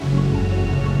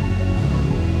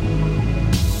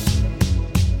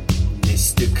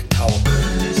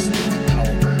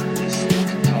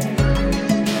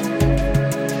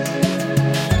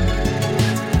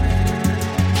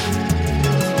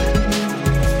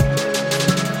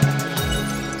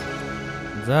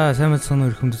За сайн мэцэн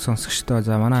өрхөмдөд сонсогчдоо.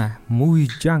 За манай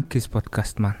Movie Junkies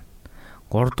podcast маань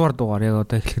 3 дугаар дугаар яг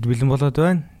одоо эхлэхэд бэлэн болоод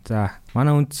байна. За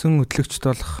манай үндсэн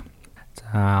хөтлөгчд болох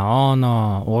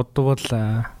Оно, Удвал,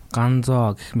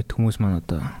 Ганзоо гэх мэт хүмүүс маань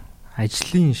одоо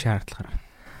ажлын шаардлагаар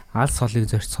алс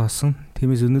холыг зорьцоосон.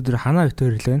 Тиймээс өнөөдөр ханаа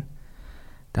битээр ирлээ.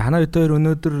 Тэгээ ханаа битээр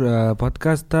өнөөдөр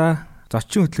подкаста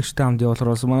зочин хөтлөгчтэй хамт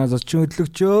явуулахар болсон. Манай зочин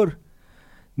хөтлөгчөөр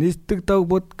Нийтдэг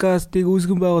дог подкастыг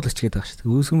үүсгэн байгуулагч гэдэг байгаа шүү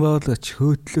дээ. Үүсгэн байгуулагч,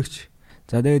 хөтлөгч.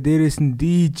 За тэгээд дээрээс нь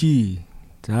DJ.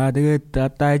 За тэгээд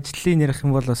одоо ажлын ярих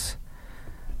юм бол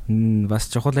бас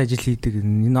чухал ажил хийдэг.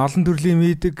 Энэ олон төрлийн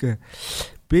мэддэг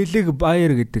Бэлэгээ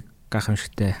баяр гэдэг гах юм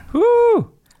шигтэй.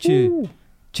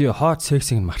 Чи hot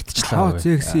sexy-г мартчихлаа. Hot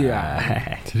sexy.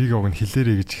 Тэрийг уг нь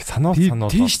хэлээрэй гэж санаа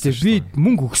тийм шүү дээ. Би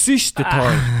мөнгө өгсөн шүү дээ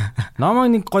тоо.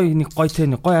 Намайг нэг гоё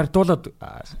тэ нэг гоё ардуулаад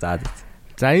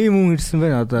За ийм хүн ирсэн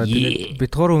байна. Одоо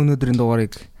бид гурав өнөөдрийн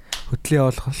дугаарыг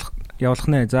хөтлөө явуулах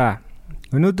нэ. За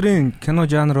өнөөдрийн кино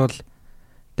жанр бол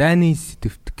дайны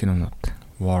сэдвт кинонууд.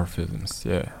 War films.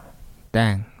 Yeah.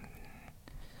 Дан.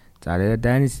 За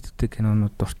дайны сэдвт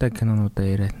кинонууд, дуртай кинонуудаа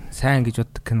яриа. Сайн гэж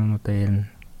боддог кинонуудаа ярина.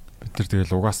 Бид нар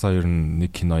тэгэл угаасаа ер нь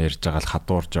нэг кино ярьж байгаа л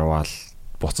хадуурж яваал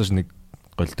буцаж нэг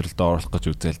голдролд оруулах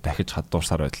гэж үзэл дахиж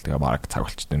хадуурсаар байтал тэгээ баг цаг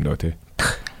болчтой юм дөө тий.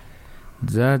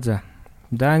 За.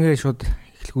 Да ингэ шууд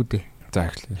эхлэхүү дээ. За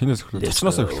эхлэе. Хинээс эхлэх вэ?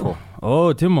 Зочноосоо эхлэх үү?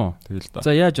 Оо тийм үү. Тэгэл да.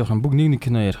 За яаж явах юм? Бүгд нэг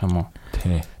кино ярих юм уу?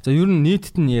 Тий. За ер нь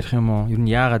нийтэд нь ярих юм уу? Ер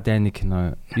нь яагаад дайны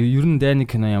кино? Ер нь дайны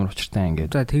кино ямар учиртай юм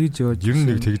гээд. За тэгж яваад. Ер нь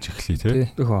нэг тэгж эхлэе тий.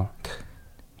 Тэхөө.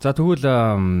 За тэгвэл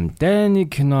дайны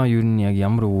кино ер нь яг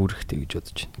ямар үүрэгтэй гэж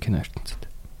бодож байна кино ертөнцид.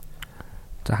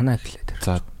 За ханаа эхлэе тэр.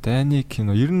 За дайны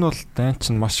кино ер нь бол дайн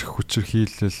чинь маш их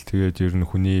хүчирхийлэл тэгээд ер нь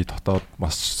хүний дотоод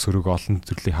маш сөрөг олон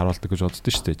зүйлийг харуулдаг гэж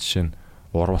боддоо шүү дээ. Жишээ нь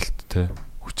урвалт тий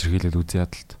хүчирхийлэл үгүй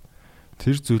ядалт.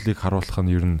 Тэр зүйлийг харуулах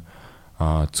нь ер нь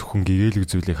зөвхөн гэгээлэг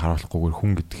зүйлийг харуулахгүйгээр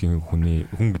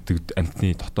хүн гэдэг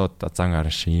амьтны дотоод зан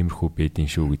арын шиг иймэрхүү байдин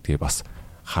шүү гэдгээ бас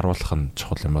харуулах нь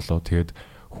чухал юм болоо. Тэгээд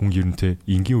хүн ер нь те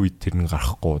энгийн үед тэр нь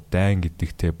гарахгүй дайн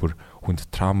гэдэгтэй бүр хүнд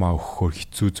трама өгөхөөр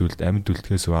хэцүү зүйлд амьд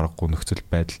үлдэхээс аргагүй нөхцөл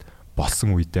байдал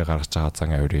болсон үедээ гаргаж байгаа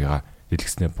зан авирыгаа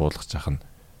дэлгэснээ буулгаж явах нь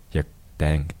яг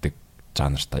дайн гэдэг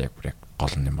жанртаа яг бүр яг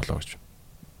гол юм болоо гэж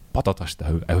бодоод байгаа шүү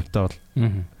дээ. Авилтаа бол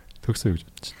төгсөө гэж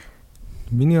бодож байна.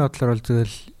 Миний бодлоор бол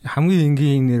тэгэл хамгийн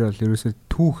энгийн нэр бол ерөөсөө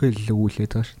түүхэл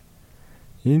өгүүлээд байгаа шүү.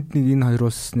 Энд нэг энэ хоёр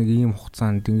улс нэг ийм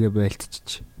хугацаанд ингээ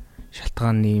байлтчих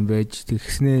шалтгаан юм байж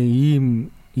тэгснээ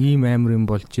ийм амар юм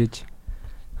болж ээж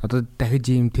одоо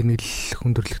дахиж ийм тэнэгэл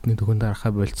хүндрэлтний төгөнд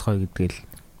гарахаа болцгоо гэдгээл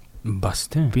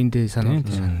бас тийм биндээ санаад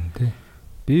байна тий.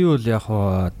 Би бол яг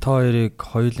та хоёрыг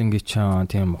хоёулангийн чинь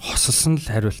тийм хосолсон л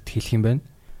хариулт хэлэх юм байна.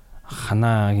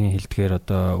 Ханаагийн хэлдгээр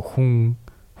одоо хүн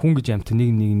гэж амт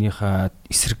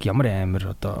нэгнийхээ эсрэг ямар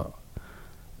амар одоо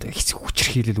хэцүү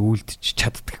хүчирхийлэл үйлдэж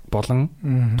чаддаг болон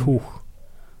түүх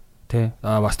тий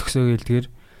бас төгсөөг хэлдгээр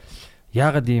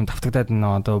яагаад ийм тавтагдаад нэ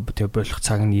одоо тэг болох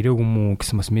цаг нь ирээгүй мүү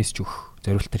гэсэн бас мессеж өгөх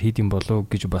зорилтоор хийдэм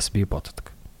болов гэж бас би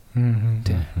боддог.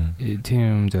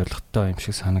 Тийм зорилготой юм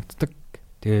шиг санагддаг.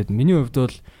 Тэгээд миний хувьд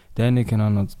бол дайны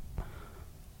кинонууд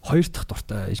хоёр дахь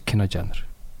дуртай кино жанр.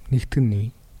 Нэгтгэн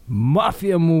нэг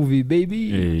Mafia movie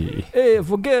baby. Hey,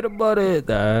 forget about it.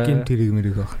 Гэмт хэрэг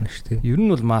мэрэг авах нь шүү дээ. Ер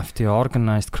нь бол mafia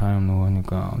organized crime нөгөө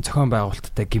нэг зохион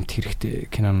байгуулалттай гэмт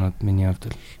хэрэгтэй кинонууд миний хувьд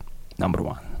бол number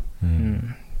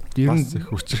 1. Ер нь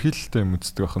их хүчирхийлэлтэй юм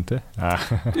үздэг байх нь тий.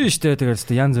 Тийм шүү дээ.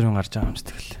 Тэгэл янз бүрийн гарч байгаа юм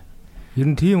шүү дээ. Ер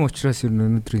нь тийм учраас ер нь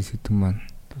өнөөдрийн сэдв маань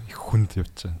их хүнд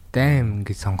явж байна. Дайм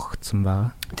гэж сонгогдсон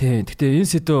байгаа. Тий. Гэтэ энэ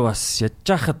сэдв бас ядж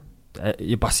хахад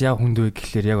бас яг хүнд вэ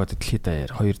гэхлээр яг одоо дэлхийд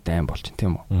даяар хоёр дайм болж байна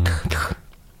тийм үү.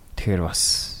 Тэгэхээр бас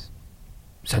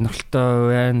сонирхолтой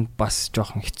байна, бас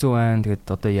жоохон хэцүү байна. Тэгээд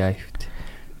одоо яа вэ?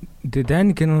 Тэгээ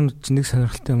дайны кинонууд ч нэг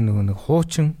сонирхолтой юм нэг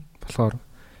хуучин болохоор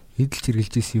эдэлж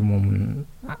хэрглэж исэн юм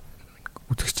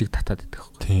үзэгчийг татаад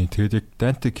идэх байхгүй. Тийм. Тэгээд яг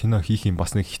дайнтай кино хийх юм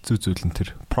бас нэг хэцүү зүйл нь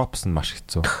тэр пропс нь маш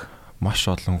хэцүү. Маш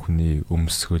олон хүний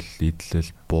өмсгөл,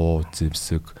 идэлэл, буу,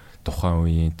 зэвсэг тухайн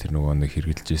үеийн тэр нөгөө нэг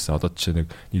хэрглэж ийсэн. Одоо жишээ нэг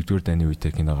нэгдүгээр дайны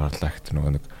үедээ кино гарлаа гэх тэр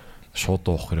нөгөө нэг шууд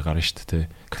уух хэрэг гарна шүү дээ.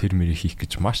 Тэр мэрийг хийх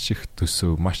гэж маш их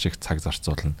төсөв, маш их цаг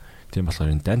зарцуулна. Тийм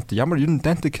болохоор энэ дант ямар ер нь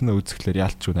дантай кино үзэхлээр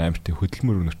яалч юу амар тийм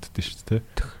хөдөлмөр өнөртдөө шүү дээ.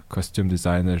 Костюм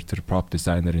дизайнер, тэр prop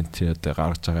дизайнер энэ тэр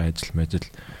гаргаж байгаа ажил мэжил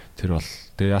тэр бол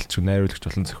тэгээ яалч юу найруулагч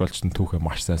болон зохиолч нь түүхээ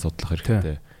маш сайн судлах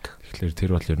хэрэгтэй. Тэгэхээр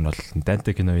тэр бол ер нь бол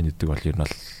дантай киноны нэгдэг бол ер нь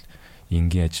бол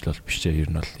энгийн ажил бол биш ээ. Ер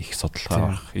нь бол их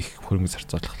судалгаа авах, их хөрөнгө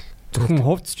зарцуулах. Зөвхөн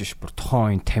хувцж биш бүр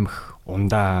тухайн тамхи,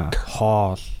 ундаа,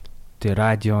 хоол, тэгээ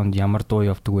радионд ямар дуу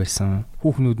явдаг байсан,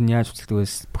 хүүхнүүд нь яаж үздэг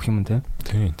байсан бүх юм те.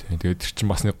 Тийм. Тэгээд тэр чинь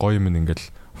бас нэг гоё юм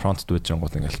ингээл фронт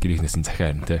дүүжингууд ингээл гэрийнхнээс нь захиа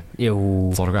харин те.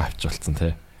 Зураг авчулсан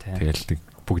те. Тэгэл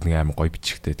бүгд нэг амар гоё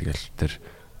бичгтэй тэгэл тэр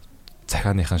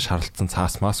захианыхын шаардсан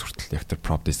цаас мас хүртэл яг тэр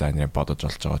prop designer бодож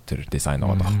олж байгаа тэр дизайн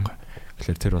байгаа байхгүй.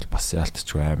 Тэгэхээр тэр бол бас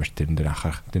яалтчгүй амар тэрэн дээр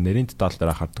анхаарах. Тэр нэрийн деталь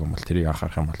дээр анхаардаг юм бол тэрийг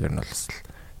анхаарах юм бол ер нь бол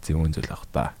зөвөн зүйл авах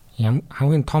та.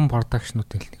 Хамгийн том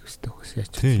продакшнууд л нэг өстэй хөөс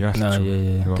яаж. Тийм яалтч.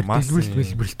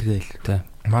 Дэлбэлтгээл. Тэ.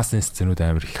 Массын сценүүд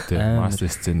амар ихтэй.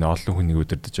 Массын сцен олон хүнийг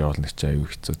өдөрдөж явуулна гэж аюу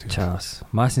хэцүү тийм. Чаас.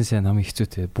 Массын сцен хамгийн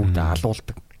хэцүүтэй бүгд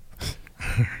алуулдаг.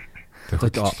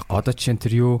 Одоо чинь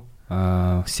тэр юу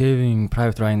Saving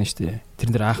Private Ryan шүү дээ.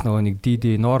 Тэрэн дээр анх нөгөө нэг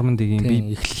DD Normandy-гийн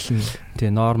би эхлэл нь.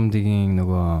 Тэгээ Normandy-гийн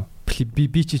нөгөө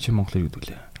би чи Монголоор юу гэдэг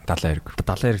лээ. Далайн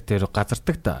эрэг дээр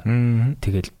газардаг та.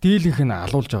 Тэгэл дийлэнх нь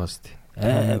алуулж байгаа шүү дээ.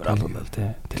 Амар алуулал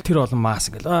тий. Тэр олон мас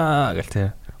гэл гэл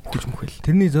тий. Хүч мөхөл.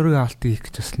 Тэрний зураг авалтыг хийх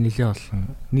гэж бас нэлээ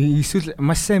олон. Эсвэл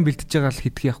маш сайн бэлдэж байгаа л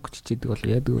хитгэх явах гэж чийдэг бол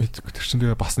яадаг вэ? Тэр чинь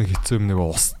тэгээ бас нэг хэцүү юм нэг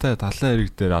устай далайн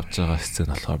эрэг дээр авч байгаа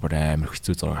сцен болохоор бүр амар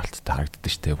хэцүү зураг авалттай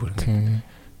харагддаг шүү дээ бүр ингэ.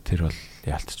 Тэр бол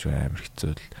яалтчгүй амар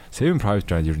хэцүү л. Saving Private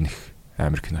Ryan ер нь их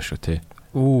амар кино шүү тий.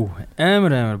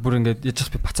 Амар бүр ингээд яж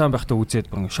би бацаан байхдаа үзээд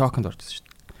бүр ингээд шоконд орчихсон шүү дээ.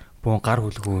 Бүүн гар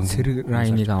хөлгөө Сэрэг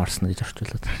Ryan-ыг аварсан гэж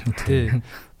орчуулад. Тий.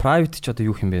 Private ч одоо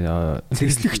юу юм бэ?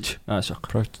 Цэглэгч. Шок.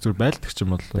 Private зүгээр байлдагч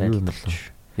юм бол юу юм бол.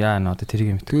 Яа нөө одоо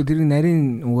тэрийг юм. Тэгээ тэрийг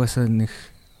нарийн угаасаа нэг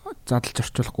задлж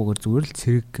орчуулахгүйгээр зүгээр л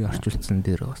цэрэг орчуулсан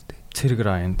дээр байгаа шүү дээ. Цэрэг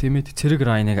Ryan тийм ээ. Цэрэг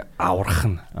Ryan-ыг аврах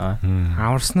нь.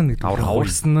 Аварсан нь гэдэг.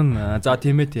 Аварсан нь. За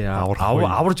тийм ээ.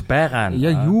 Аварж байгаа нь.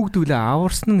 Яг юу гэдэг лээ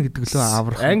аварсан нь гэдэг лөө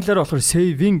аврах. Англиар болохоор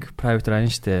saving private Ryan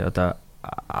шүү дээ. Одоо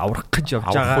аврах гэж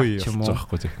явж байгаа юм уу?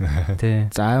 Тий.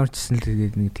 За аварчсан л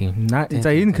тэгээд нэг тийм.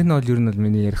 За энэ кино бол ер нь бол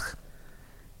миний ярих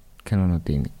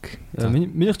кинонуудын нэг.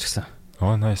 Минийх ч гэсэн.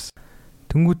 Nice.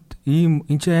 Тэнгүүд ийм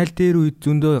эн чинь аль дээр үед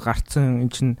зөндөө гарцсан эн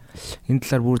чинь энэ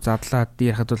талаар бүр задлаад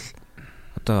ярихад бол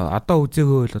одоо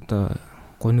үзээгөө бол одоо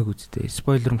гониг үзтээ.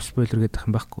 Спойлер гэдэг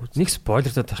юм байхгүй. Нэг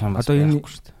спойлер таах юм одоо энэ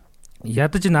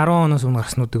ядаж энэ 10 оноос өмнө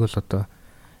гарснуудыг бол одоо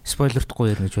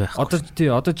спойлертгүй ярина гэж байх.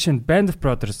 Одоо жишээ нь Band of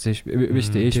Brothers биш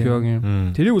үү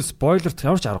HBO-гийн. Тэрийг үл спойлерт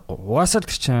ямар ч аргагүй. Угаасаа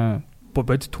л тэр чинь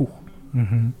бодит түүх.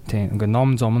 Тийм ингээ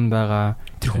ном зом нь байгаа.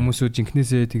 Тэр хүмүүсүүд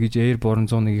жинкнээсээ тэгж Airborne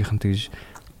 101-ийн тэгж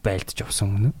байлдаж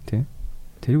явсан юм тий.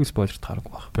 Тэрийг спойлерт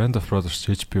гаргагүй байх. Band of Brothers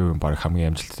HBO-гийн баг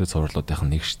хамгийн амжилттай зурлуудынх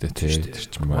нь нэг шүү дээ тий. Тэр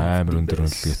чинь амар өндөр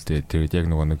үнэлгээтэй. Тэгээд яг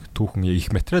нөгөө нэг түүхэн их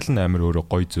материал нь амар өөрөө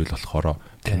гоё зүйл болохоор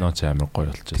кино ч амар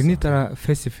гоё болчихсон. Тэрний дараа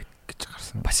Pacific гэж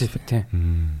гарсан. Pacific тий.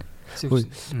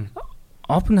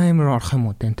 Oppenheimer орох юм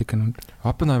уу Dante кинонд?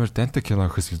 Oppenheimer Dante кино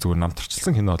гэхээс зүгээр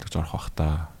намтарчилсан кино л гэж орох бах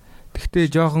та.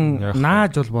 Тэгтээ жоохон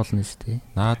нааж бол болно шүү дээ.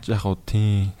 Нааж яг уу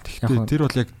тийм. Тэгтээ тэр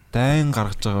бол яг дайн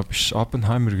гаргаж байгаа биш.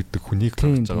 Oppenheimer гэдэг хүнийг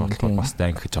гаргаж байгаа болохоор бас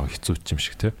дайн гэж байгаа хэцүү ч юм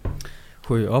шиг тий.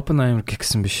 Хөөе Oppenheimer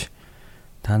гэсэн биш.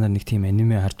 Та нар нэг тийм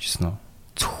аниме харж ирсэн үү?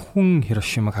 Зөвхөн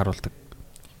Хирошимаг харуулдаг.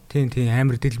 Тийм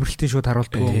амар дэлбэрэлтийн шууд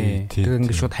харуулдаг. Тэгээ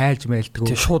ингээд шууд хайлж майлдаг.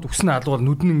 Тийм шууд үснэ алгуур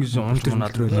нүдэн ингэж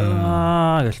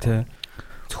ундруулаа гэл тий.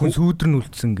 Зөвхөн сүүдэр нь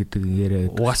үлдсэн гэдэг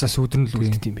яриа. Угаасаа сүүдэр нь л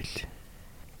үлддэг юм байл.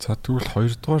 За тэгвэл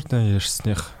 2 дугаар дан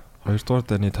ярьсных 2 дугаар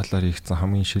даны талаар хийгдсэн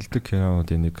хамгийн шилдэг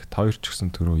кинонуудын нэг тавир ч гэсэн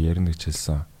түрүү ярина гэж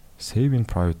хэлсэн. Saving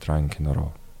Private Ryan кино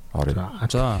руу орё.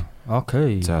 За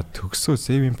окей. За төгсөө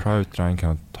Saving Private Ryan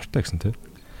кино дуртай гэсэн тий.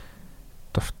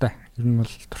 Дуртай. Ер нь бол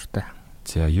дуртай.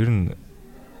 За ер нь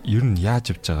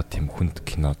яаж явж байгаа тийм хүнд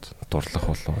кинод дурлах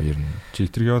болоо ер нь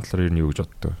читрийн талаар ер нь юу гэж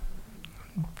боддог.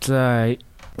 За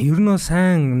ер нь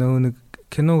сайн нөгөө нэг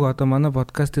киног одоо манай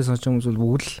подкастыг сонсч байгаа хүмүүс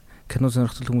бол бүгд л кино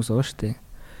сонирхдаг хүмүүс байгаа шүү дээ.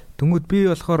 Тэнгүүд би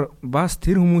болохоор бас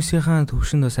тэр хүмүүсийнхаа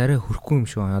төвшөнд бас арай хөрөхгүй юм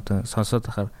шиг одоо сонсоод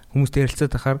байхаар хүмүүстэй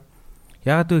ярилцаад байхаар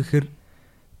яагаад вэ гэхээр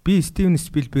би Стивен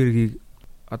Спилбергийг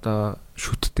одоо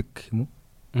шүтдэг юм уу?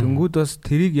 Тэнгүүд бас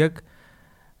тэрийг яг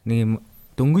нэг юм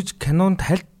дөнгөж кинонд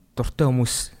хальт дуртай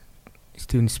хүмүүс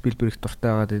Стивен Спилберг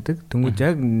дуртай байгаад байдаг. Тэнгүүд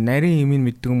яг нарийн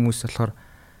юмыг мэддэг хүмүүс болохоор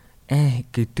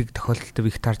гэдэг тохиолдолд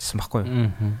их таарчсан байхгүй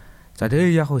юу? За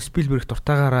тэгээ яг Спилберг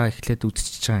дуртайгаараа эхлээд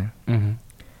үзчихэж байгаа юм.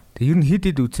 Тэг ер нь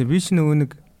хэд үзсэн. Би ч нөгөө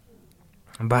нэг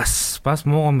бас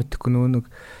муугаа мэдхгүй нөгөө нэг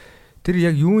тэр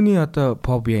яг юуны одоо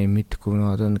фобиа юм мэдхгүй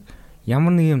нөгөө одоо нэг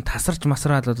ямар нэг юм тасарч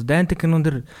масраад одоо Dante кинон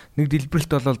дэр нэг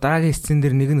дэлбэрэлт болол дараагийн сцен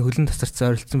дэр нэг нь хөлн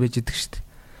тасарцсан ойролцсон байж идэг шүү дээ.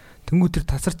 Тэнгүү тэр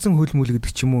тасарцсан хөл мүл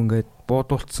гэдэг ч юм уу ингээд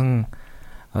буудуулсан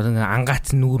одоо ингээ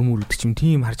ангаацсан нүгэр мүр гэдэг ч юм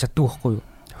тийм харж чаддаг байхгүй юу?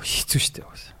 Хэцүү шүү дээ.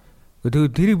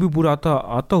 Тэгээд тэрийг би бүр одоо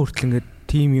хүртэл ингээд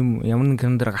тийм юм ямар нэг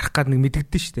кинон дээр гарах гад нэг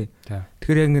мэдэгдэн шүү дээ.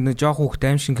 Тэгэхээр яг ингээд жоох хүүхд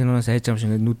аимшиг киноноос айж ам шиг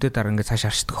ингээд нүдээ дараа ингээд цааш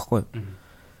харшдаг байхгүй юу?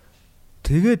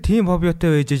 Тэгээ тийм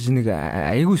фобиотой байж нэг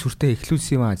айгүй сүртэй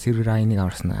эхлүүлсэн юм аа. Зэрэг Ryan-ыг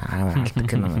аварсан алдаг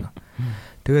кино.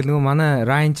 Тэгэл нөгөө манай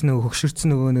Ryan ч нөгөө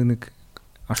хөгшөрцөн нөгөө нэг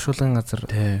оршуулгын газар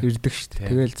ирдэг шүү дээ.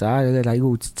 Тэгэл тэгэл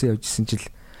аягүй үзцээ явжсэн чил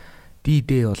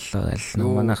D-Day боллоо гэл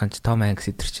нөгөө манайхан ч Том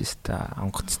Хэнкс идэрчээс та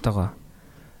онгоцтойгоо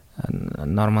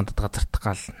Нормандд газардах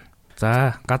гал.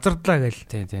 За газардлаа гээл.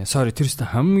 Тийм. Sorry тэр өстө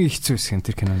хамгийн хэцүү хэсэг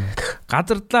тэр киноны.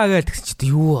 Газардлаа гээл тэгсэн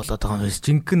чи юу болоод байгаа юм бэ?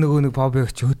 Жинхэнэ нөгөө нэг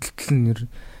побыг чи хөдөлтөл нь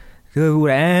тэгээ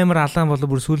бүр амар алаан болоо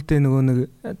бүр сүлдээ нөгөө нэг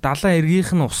далайн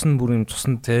эргийнх нь ус нь бүр юм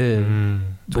цусна тий.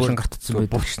 Цуглан гартцсан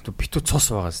байдаг шүү дээ. Битүү цус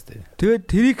байгаа сте. Тэгээд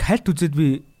тэрийг хальт үзээд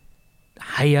би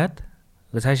хаяад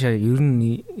цаашаа ер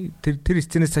нь тэр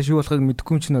сценээс цааш юу болохыг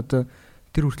мэдэхгүй юм чинь одоо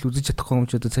тэр хүртэл үзэж чадахгүй юм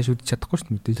чи одоо цааш үзэж чадахгүй шүү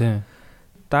дээ мэдээж.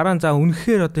 Дараа нь за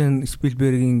үнэхээр одоо энэ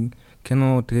Спилбергийн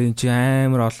кино тэгээ эн чи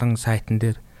амар олон сайтн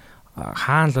дээр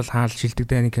хаана шилдэг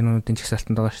дайны кинонуудын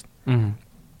чагсаалтанд байгаа шүү дээ.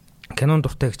 Кинон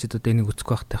дуртай гэж одоо энийг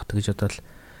үзэх байх таах гэж бодоод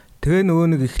тэгээ нөгөө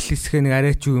нэг эхлэлсгээ нэг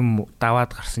арай ч юм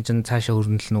даваад гарсан чинь цаашаа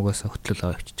өрнөл нугасаа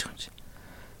хөтлөл аваа явчих юм чи.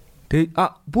 Тэгээ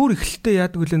бүр эхлэлтэй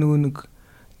яадаг үлээ нөгөө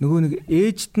нэг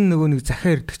ээжд нь нөгөө нэг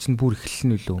захиа ирдэг чинь бүр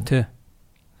эхлэл нь үлээ. Тий.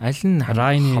 Аль нь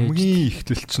хамгийн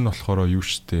эхлэл чинь болохоор юу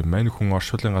штэ мань хүн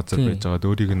оршуулгын газар байж байгаад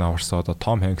өөрийг нь аварсан одоо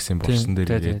Том Хэнксийн борсон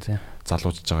дээр ирээд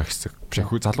залуужж байгаа хэсэг. Биш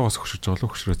залуугаас хөшөж байгаа л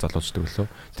хөшрөөс залууждаг лөө.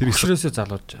 Тэр хөшрөөсөө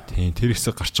залууж. Тийм тэр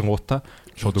хэсэг гарчингуудаа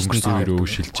шууд өнгөрсөн үеэр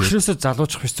шилжээ. Хөшрөөсөө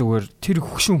залуужих биш зүгээр тэр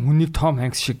хөгшин хүнийг Том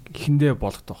Хэнкс шиг эхэндээ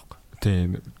болгодог байхгүй.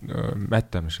 Тийм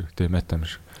Мат Дамир шиг. Тийм Мат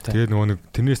Дамир шиг. Тэгээд нөгөө нэг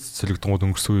тэрнээс солигдонгууд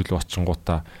өнгөрсөн үеэл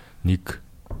очингуудаа нэг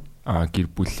гэр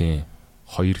бүлийн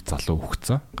 2 залуу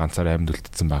өгцөн ганцаар амьд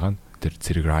үлдсэн байгаа нь тэр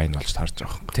зэрэг Райн болж тарж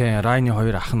байгаа юм. Тийм Райны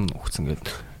 2 ах нь өгцөн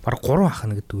гэдэг. Бараг 3 ах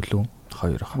нь гэдэг үлээ.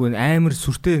 2 ах. Үгүй амар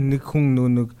сүртэй нэг хүн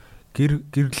нөгөө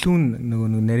гэрлүүн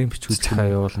нөгөө нарийн бичгүүц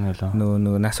явуулна лөө.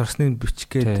 Нөгөө нас орсны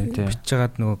бичгээд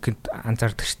бичжгаад нөгөө гинт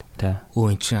анзаардаг шүү дээ.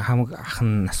 Өө эн чинь хамаг ах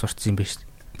нь нас орсон юм байна шүү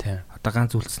дээ. Одоо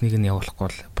ганц үлдсэнийг нь явуулахгүй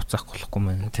бол буцаахгүй болохгүй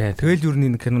мэн. Тэгэл юу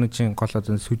нэг киноны чинь гол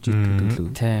одоо сүжиг гэдэг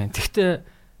лөө. Тийм. Тэгтээ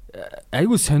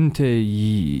айгуу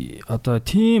сонинтэй одоо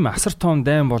тийм асар том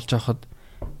дайм болж байхад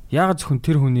яг зөвхөн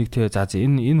тэр хүнийг те за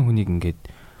энэ хүнийг ингээд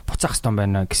буцаах хэрэгтэй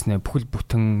байна гэснээр бүхэл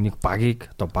бүтэн нэг багийг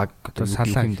одоо баг одоо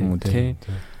салаа юм уу те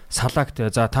салаагт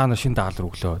за та нар шин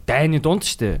даалгавар өглөө дайны дунд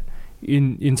штэ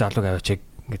энэ залууг аваач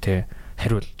ингээ те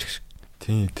хариулж гэх.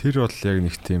 Тийм тэр бол яг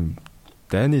нэг тийм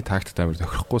дайны тактикт амар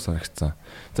тохирохгүй санагдсан.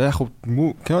 За яг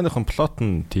киноныхон плот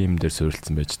нь тийм дээр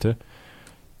суурилсан байж те.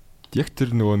 Яг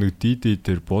тэр нөгөө нэг D-Day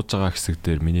дээр бууж байгаа хэсэг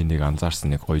дээр миний нэг анзаарсан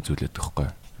нэг гоё зүйл байдаг байхгүй.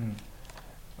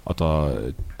 Одоо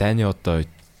дайны одоо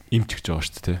эмч гэж байгаа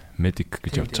шүү дээ, медик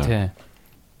гэж явж байгаа.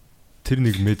 Тэр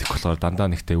нэг медик болохоор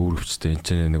дандаа нэгтэй үр өвчтэй энэ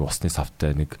ч нэг усны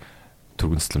савтай нэг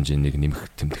түргэн цэцлэмжийн нэг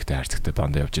нэмэх тэмдэгтэй хайрцагтай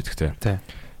дандаа явж идэг те.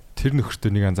 Тэр нөхөртөө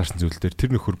нэг анзаарсан зүйл дээр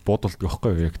тэр нөхөр буудалдаг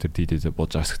байхгүй юу? Яг тэр D-Day дээр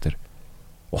бууж байгаа хэсэг дээр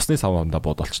усны савандаа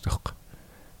буудалчдаг байхгүй.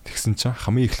 Тэгсэн чинь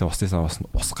хамгийн эхлээ усны саваас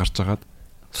ус гарч агаад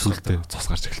сүлдээ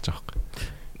цус гарч эхэлж байгаа юм.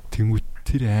 Тэнгүүт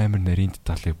тэр амар нарийн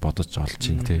деталыг бодож олж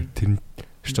чинь те. Тэр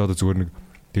ч одоо зүгээр нэг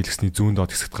дэлгэсний зүүн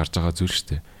доод хэсэгт гарч байгаа зүйл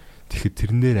шүү дээ. Тэгэхэд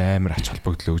тэрнээр амар ач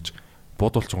холбогдол өгж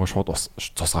бодуулчгаа шууд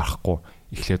цус гарахгүй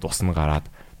эхлээд ус нь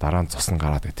гараад дараа нь цус нь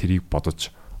гараад тэрийг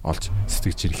бодож олж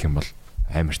сэтгэж ирэх юм бол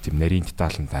амар тийм нарийн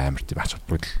деталанд амар тийм ач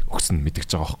холбогдол өгсөн мэдгэж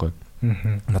байгаа байхгүй.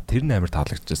 Наад тэр нь амар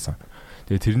таалагдчихсан.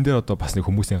 Тэгээ тэрэн дээр одоо бас нэг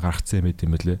хүмүүсийн гаргацсан юм байт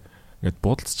юм лээ. Ингээд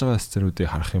буудалцж байгаа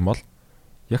сценүүдийг харах юм бол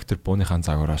яг тэр бууныхаа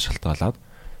загвараа шалтгаалаад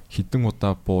хідэн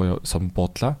удаа сум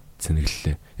буудлаа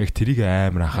цэнэглэлээ. Яг тэрийг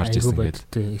амар анхаарч ирсэн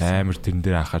гэдэг. Амар тэрэн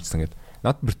дээр анхаарсан гэдэг.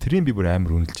 Наад бүр тэрийн би бүр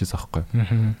амар үнэлжээс аахгүй.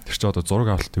 Тэр чи одоо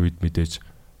зураг авалтын үед мэдээж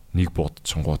нэг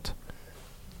буудчихгууд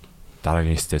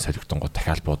дараагийн сте солигдонгууд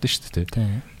дахиад буудсан шүү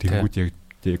дээ. Тэнгүүд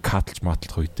яг катлж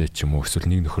матлах үедээ ч юм уу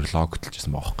эсвэл нэг нөхөр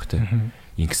логотлжсэн байгаа байхгүй те.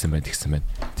 Ингэсэн байна тэгсэн байна.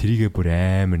 Тэрийгээ бүр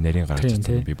амар нарийн гаргаж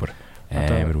ирсэн. Би бүр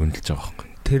амар үнэлж байгаа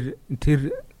байхгүй. Тэр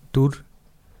дүр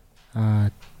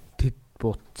тэд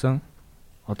буутсан.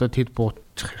 Одоо тэд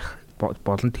буучих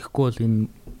болон тэхгүй бол энэ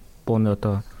бууны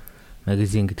одоо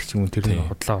магазин гэдэг ч юм уу тэр нь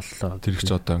худлаа боллоо. Тэр их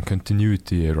ч одоо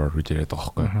continuity error гэж яриад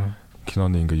байгаа байхгүй.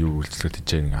 Киноны ингээ юу үйлчлэг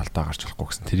тийж нэг алдаа гарч болохгүй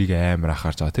гэсэн. Тэрийг амар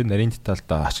анхаарч байгаа. Тэр нарийн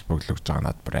детальдаа ач боглогж байгаа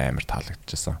надад бүр амар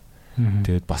таалагдчихсан.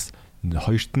 Тэгээд бас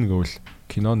хоёрт нь гэвэл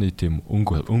киноны тийм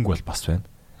өнгө бол бас байна.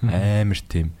 Амар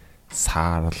тийм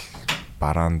саарл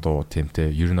бараан дуу тиймтэй.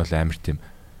 Ер нь бол амар тийм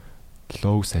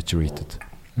low saturated.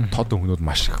 Тод өнгөнүүд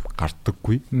маш их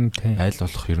гардаггүй. Айл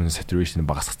болох ер нь saturation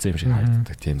багасгацсан юм шиг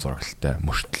харагддаг. Тийм зурагтай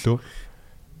мөртлөө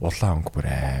улаан өнгө бүр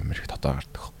амар их тодоо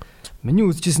гардаг. Миний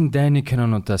үзчихсэн дайны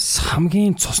кинонуудаас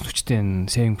хамгийн цус нүчтэй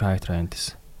Saving Private Ryan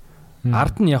дэс.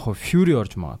 Ард нь яг Fury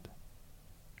орж маад.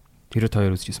 Тэр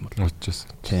хоёр үзчихсэн бол. Үзчихсэн.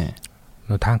 Тийм.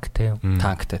 Нөө танктай.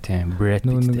 Танктай тийм. Brad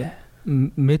Pitt.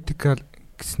 Medical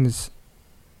гэснээс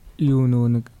юу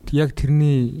нэг яг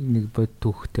тэрний нэг бод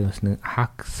түүхтэй бас нэг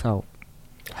хаксав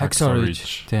Hacksaw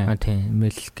Ridge. Тийм.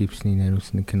 Mel Gibson-ийн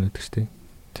найруулсан кино гэдэг шүү дээ.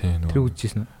 Тийм. Тэр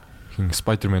үзчихсэн үү? Хин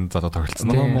Spider-Man задаа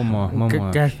тоглолцсон.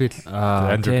 Garfield.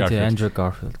 Andrew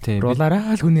Garfield. Тийм.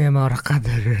 Ролараа л хүний амаа орох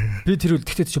гэдэг. Би тэр үл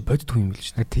тэгтээ чи бодит хүн юм л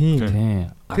шүү дээ.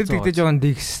 Тийм. Тэр тэгтээ жоохон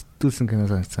дэгсдүүлсэн кино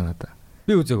санагдсан надад.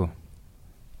 Би үзээгүй.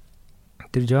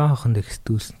 Тэр жоохон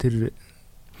дэгсдүүлсэн. Тэр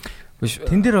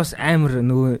тэн дээр бас амар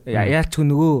нөгөө яалч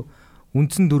нөгөө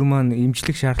үндсэн дүр маань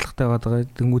имжлэх шаардлагатай байгаа.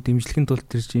 Тэнгүүд имжлэхийн тулд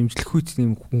тэр чинь имжлэх үйц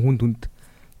юм хүн түнд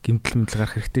гэмтэл мэтэл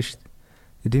гарах хэрэгтэй шүү дээ.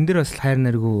 Эдэн дээр бас хайр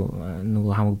наргу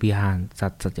нөгөө хамаг би хаан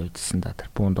зад явжсэн да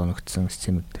тэр буунд оногдсон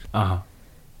сценүүд тэр.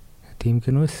 Тийм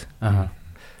киноос.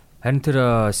 Харин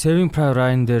тэр Saving Private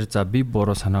Ryan дээр за би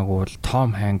буруу санаагүй бол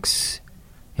Tom Hanks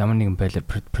ямар нэгэн байлаар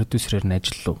продюсерээр нь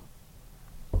ажиллав.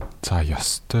 За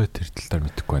ёстой тэр тал дээр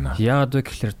мэдэхгүй байна. Яагаад вэ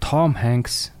гэхээр Tom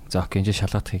Hanks за окей энэ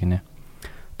шалгах гинэ.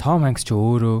 Tom Hanks ч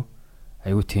өөрөө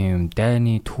аюу тийм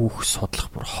дайны түүх судлах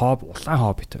бүр улаан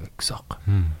хоббит гэсэн аахгүй.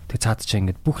 Тэг цаад чи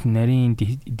ингээд бүх нарийн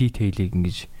детейлийг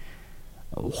ингэж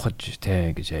ухаж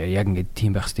тэ гэж яг ингээд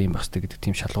тийм байх хэрэгтэй гэдэг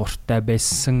тийм шалгууртай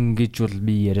байсан гэж бол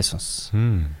би яриа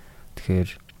сонссон.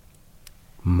 Тэгэхээр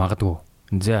магадгүй.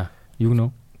 За юу гэнэ?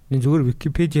 Энэ зүгээр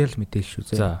Википедиа л мэдээлэл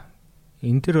шүү. За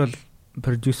энэ төр бол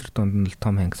продюсер донд нь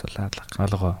Том Хэнкс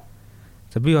алга.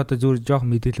 За би одоо зүгээр жоох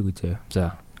мэдээлэл өгье заяа.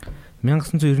 За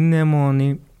 1998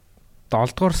 оны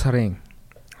 7 дугаар сарын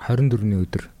 24-ний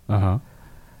өдөр.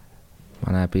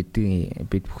 Манай бид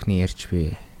бүхний ярьж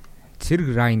би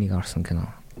Зэрэг Райныг орсон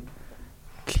кино.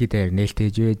 Дэлхийд даяар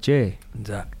нээлттэй байжээ.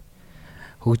 За.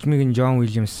 Хөгжмийг нь Джон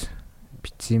Уильямс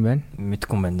бичсэн юм байна.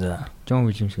 Мэдгүй юм байна. За. Джон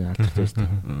Уильямсгийн алдартай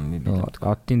шүү.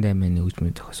 Оддын дайманы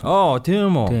хөгжмийг зохиосон.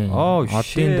 Тийм үү.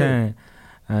 Оддын дайм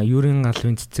Юрийн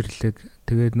галвын цэцэрлэг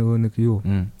тэгээд нөгөө нэг юу?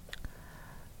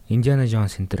 Индиана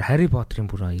Джонс энэ Harry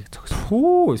Potter-ын бүр аяг зогссон.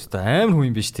 Хүү өстө амар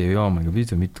хүн юм биш үү? Яа маа би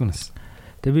мэдгүй нас.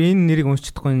 Тэгээ би энэ нэрийг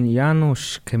уншчихдаггүй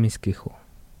Януш Каминский хөө.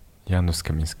 Янус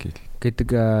Каминский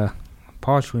гэдэг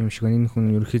Пош юм шиг энэ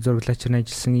хүн ерөнхий зураглаачаар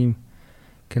ажилласан юм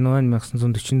кино нь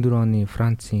 1944 оны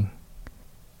Францын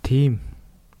тим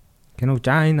кино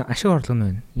энэ ашиг орлого нь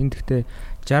байна. Энэ гэхдээ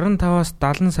 65-аас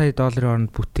 70 сая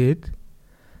долларын хооронд бүтээд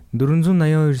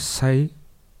 482 сая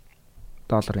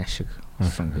долларын ашиг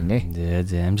олсон гинэ.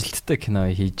 Зэ амжилттай кино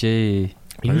хийжээ.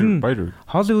 Ер нь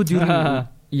Холливуд ер нь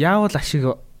яавал ашиг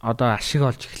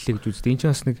олж эхэллээ гэж үздэг. Энд чинь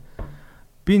бас нэг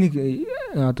би нэг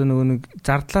одоо нөгөө нэг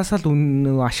зардлаасаа л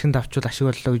нөгөө ашигт авчвал ашиг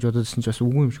боллоо гэж бододсон ч бас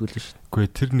үгүй юм шиг үлээ шүү дээ. Үгүй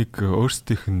тэр нэг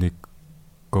өөрсдийнх нь нэг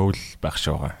гол байх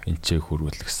шиг байгаа. Энд ч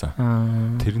хөрвөл гэсэн.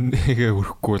 Тэрнийгээ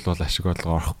өрөхгүй бол ашиг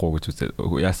орлого орохгүй гэж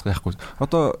үзээ. Яасгахгүй.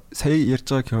 Одоо сая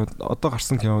ярьж байгаа кино одоо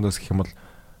гарсан киноноос гэх юм бол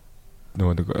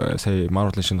нөгөө нэг сая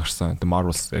Marvel-ын шинэ гарсан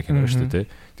Marvels кино шүү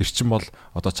дээ. Тэр чинь бол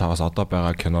одоо чаваас одоо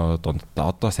байгаа кино донд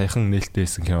одоо саяхан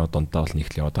нээлттэйсэн кино дондаа бол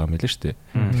нийтлээ одоо юм л шүү дээ.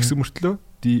 Тэгсэн мөртлөө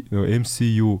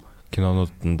MCU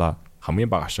кинонууданда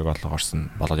хамгийн бага ашиг орлого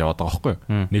орсон болоод яваад байгаа байхгүй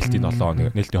юу? Нээлтийн 7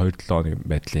 хоног, нээлтийн 2-7 хоног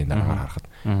байдлын дараа харахад.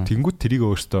 Тэнгүүд тэрийг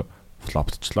өөртөө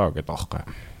флоптчлаа гэдэг байгаа байхгүй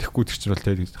юу? Тэгэхгүй тэр чинь бол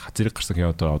зэрэг гарсан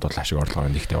кинодод бол ашиг орлого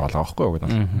нэгтэй байгаа байхгүй юу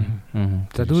гэдэг.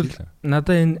 За тэгвэл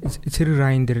надад энэ Зэрэг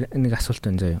Райн дээр нэг асуулт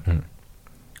байна заяа.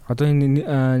 Одоо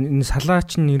энэ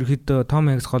салаач нь ерөөхдөө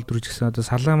Том Хэнкс гол дүрж гэсэн одоо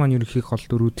салаа маань ерөөхдөө гол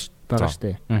дүрүүд байгаа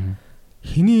штэ.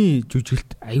 Хиний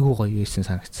жүжиглэлт айгүй гоё байсан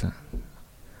санагдсан.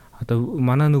 Одоо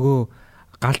манай нөгөө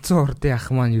галзуу урдын ах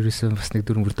маань ерөөсөө бас нэг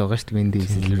дүрмөрд байгаа шүү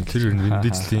дээ. Тэр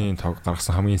Виндижлийн тав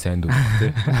гаргасан хамгийн сайн дүр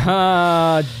тий.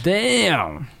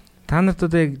 Damn. Та нарт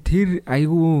одоо яг тэр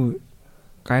айгүй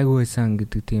гайгүй байсан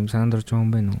гэдэг тийм санаад орж байгаа юм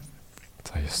байна уу?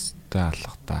 За ёстой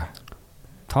алга та.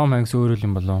 Том Хэнкс өөрөө л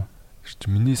юм болов.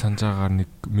 Миний санаж байгаагаар нэг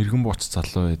мэрэгэн бууч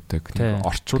залуу байдаг.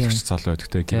 Орчуулагч залуу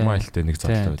байдаг. Тэгээ гермайлтай нэг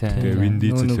залуу байдаг. Тэгээ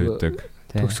Виндижл байдаг.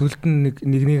 Төгсгөлд нь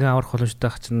нэг аврах боломжтой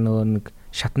ах чинь нөгөө нэг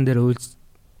шатан дээр уйлж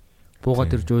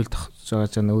буугаад ирж уйлдах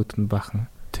жааж нөгөөд нь баахан.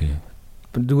 Тий.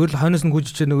 Зүгээр л хойноос нь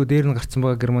гүйжиж нөгөө дээр нь гарцсан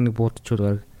байгаа германыг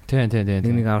буудчихвал баг. Тий.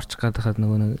 Нэг аварчих гээд хахад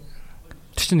нөгөө нэг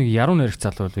тэр чинь нэг яруу нэрх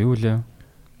залуу юу лээ.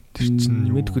 Тэр чинь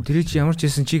мэдгүй тэр чи ямар ч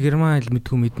байсан чи герман хэл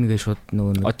мэдгүй мэднэ гэж шууд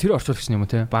нөгөө нэг тэр орчуулагч юм уу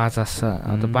те баазаас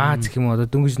одоо бааз гэх юм одоо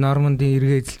дөнгөж Нормандын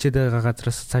эргээ эзэлчээд байгаа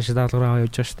газраас цаашаа даалгавраа аваа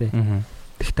явж байгаа штэ.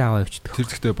 Тэгтээ аваа явчихдаг. Тэр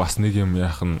тэгтээ бас нэг юм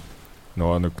яах нь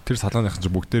нөгөө нэг тэр салгааных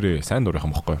чинь бүгдээрээ сайн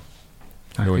дурынхан бохгүй.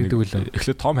 Нөгөө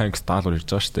эхлээд Том Хэнкс даалгавар ирж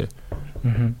байгаа штэ.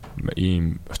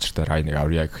 Ийм очиртай Райныг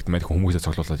авъя гэхэд маань хүмүүсээ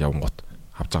цоглуулад явангууд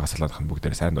авж байгаа салгааных нь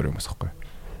бүгдээрээ сайн дур юм бас бохгүй.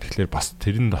 Тэгэхээр бас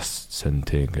тэр нь бас сонь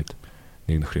те ингээд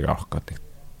нэг нөхрийг авах гэдэг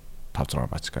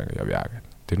 5-6 бачка явъя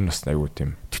гэдэг. Тэр нь бас айгүй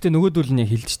тийм. Гэхдээ нөгөөдөл нь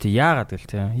хэлж штэ яагаад гэл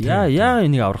те. Яа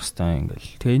энийг аврах хэвээр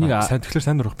ингээл. Тэгээ энийг тэгэхээр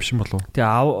сайн дурах биш юм болов уу?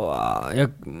 Тэгээ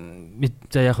яг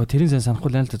за яг тэрийн сайн санахгүй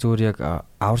л та зөвөр яг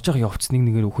аварж байгаа явц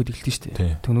нэгээр өгөхөд эхэлтэн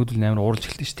штэ. Нөгөөдөл амар уурж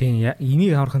эхэлтэн штэ. Тийм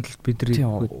энийг аврахын тулд бид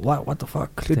what the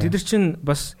fuck. Тэгээд тэд нар чинь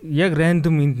бас яг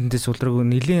рандом эндээс сулраг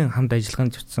нэлийн хамт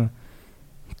ажиллагаанд живцсан.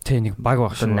 Тэ нэг баг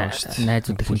баг шүү дээ.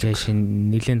 Найзууд их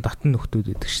шин нэлийн дотн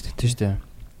нөхдүүд байдаг шүү дээ. Тийм шүү дээ.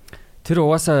 Тэр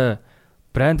угаасаа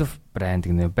Band of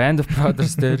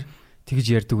Brothers дээр тэгж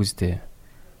ярьдаг үстэй.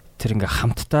 Тэр ингээ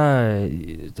хамтдаа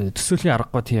төсөөлийн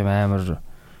аргагүй тийм амар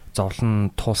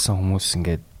зовлон туулсан хүмүүс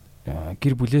ингээд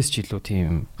гэр бүлээс ч илүү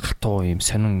тийм хатуу юм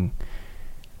сонин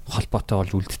холбоотой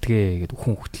болж үлддэгэ гэдэг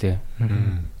хүн хөтлөө.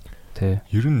 Тэ.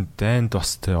 Ер нь дайнд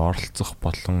бас тэ оролцох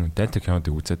болон дайнтай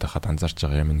кинодыг үзээд байхад анзаарч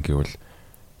байгаа юм гэвэл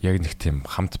яг нэг тийм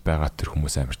хамт байгаа тэр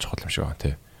хүмүүс амар чухал юм шиг байна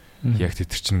тий. Яг тэр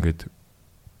чинь ингээд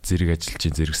зэрэг ажиллаж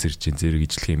чинь, зэрэг сэрж чинь, зэрэг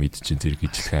ижлэхээ мэдж чинь, зэрэг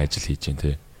ижлэхээ ажил хийж чинь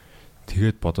тий.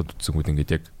 Тэгээд бодоод үтсэнгүүд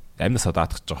ингээд яг амнасаа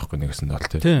даатгаж байгаа байхгүй нэгсэн бол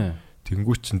тий.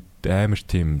 Тэнгүү чинь амар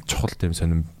тийм чухал тийм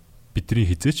сонирм бидний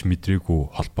хизээч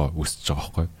мэдрээгүй холбоо үүсэж байгаа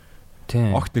байхгүй. Тий.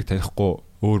 Огт нэг танихгүй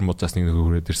өөр музаас нэг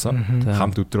хүрээд ирсэн.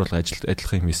 Хамт өдөр болго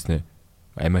ажиллах юм хийснэ.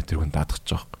 Амиа тэр хүн даатгаж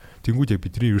байгаа. Тэнгүүд яг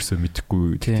бидний ерөөсөө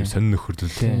мэдэхгүй тийм сонин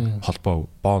нөхөрлөл холбоо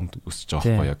бонд өсөж байгаа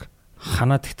байхгүй яг.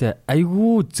 Ханаа гэхдээ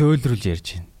айгүй зөөлрүүлж ярьж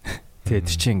байна. Тэгээд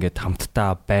тэр чинь ингээд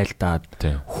хамтдаа байлдаад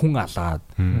хүн алаад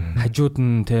хажууд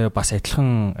нь те бас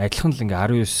адилхан л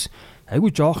ингээд 19 айгүй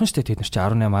жоохон штэ тэд нар чи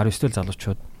 18 19 тэл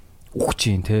залуучууд үхэж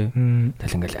чинь те.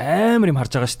 Тэгэл ингээд амар юм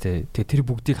харж байгаа штэ. Тэгээд тэр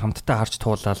бүгдийг хамтдаа харж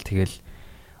туулаад тэгэл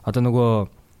одоо нөгөө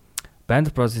Band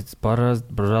of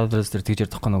Brothers дээр тэгж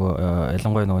ярьдаг нөгөө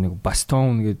ялангуяа нөгөө нэг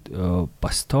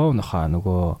Бастон хаа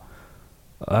нөгөө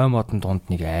ой модон дунд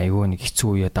нэг айгүй нэг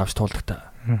хэцүү үе давж туулдаг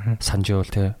та. Санжиул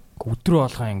те. Өдрөө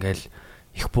болгоо ингээл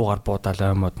их буугаар буудаал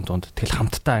ой модон дунд тэгэл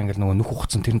хамтдаа ингээл нөгөө нүх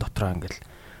ухцсан тэрэн дотроо ингээл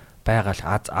байгаал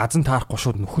азан таарахгүй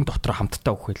шууд нүхэн дотроо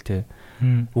хамтдаа үхэл те.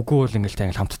 Үгүй бол ингээл та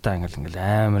ингээл хамтдаа ингээл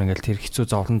амар ингээл тэр хэцүү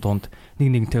зовлон дунд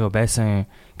нэг нэгнтэйгээ байсан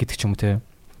гэдэг ч юм уу те.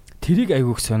 Тэрийг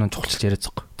айгүйх сонин чухалчилж яриад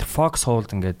байгаа. Тэр Fox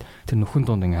Hold ингээд тэр нүхэн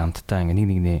дунд ингээд хамтдаа ингээд нэг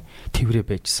нэгнээ тэврээ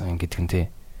байжсан гэдэг нь те.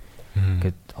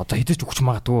 Ингээд одоо хідэж өгч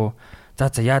магадгүй.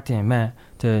 За яа тийм ээ.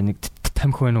 Тэ нэг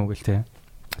тамхи байна уу гэл те.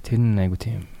 Тэр нь айгүй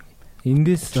тийм.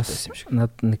 Эндээс бас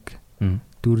над нэг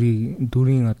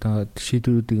дүрийн одоо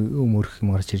шийдвэрүүдийг өмөрөх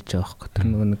юм гарч ирж байгаа байхгүй. Тэр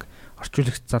нэг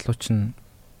орчуулагч залууч нь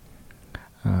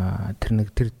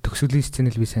тэр төгсгөлийн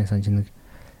сценэл би сайн санаж нэг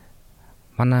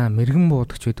манай мэрэгэн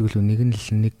буудагч байдаг л нэг нь л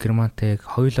нэг германтай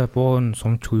хоёулаа буун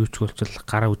сумчгүй юуч болчихвол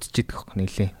гараа үдчихэдэг байхгүй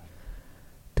нэлээ.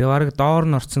 Тэгээ бараг доор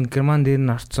нь орцсон герман дээр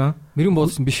нь орцсон. Мэрэгэн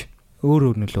буудсан биш.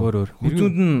 Өөр нөлөө.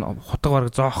 Үзүүнд нь хутга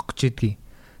бараг зоох гэж идэгий.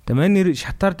 Тэгээ манай нэр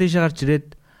шатаар дээшээ гарч ирээд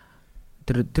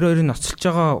тэр хоёрын ноцолж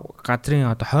байгаа газрын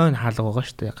одоо хойно хаалга байгаа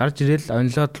шүү дээ. Гарч ирээл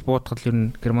онлоод л буутахад л ер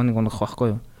нь германыг унах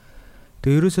байхгүй юу.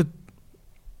 Тэгээ ерөөсөө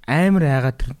амар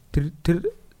айгаа тэр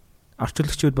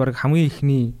орчуулагчид бараг хамгийн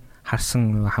ихний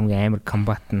харсан хамгийн амар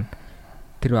комбат нь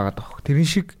тэр байгаад байгаа. Тэрэн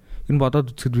шиг энэ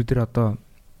бодоод үзэхэд бид нар одоо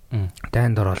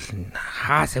дайнд орол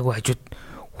хаасаагүй хажууд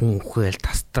хүн үхээл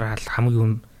тастраал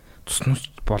хамгийн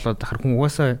тусмч болоод ахар хүн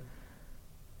угаасаа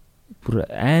бүр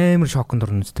амар шоконд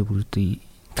орно үстэй бүр үгүй.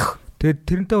 Тэгээд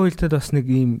тэрнтэй уялдаад бас нэг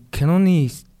ийм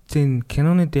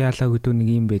киноны диалог гэдэг нэг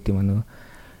юм байт юм аа.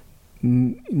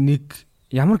 Нэг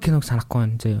ямар киног санахгүй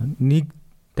байна заяа. Нэг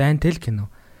дайнтай л кино.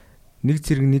 Нэг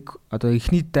зэрэг нэг одоо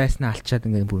ихний дайснаа алчаад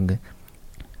ингээд бүр ингээд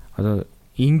одоо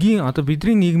энгийн одоо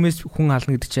бидний нийгмээс хүн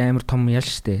ална гэдэг чинь амар том ял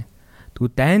штэ.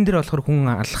 Тэгвэл дайн дээр болохоор хүн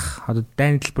алах одоо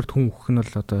дайны төлбөрт хүн өгөх нь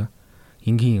бол одоо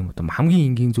энгийн юм одоо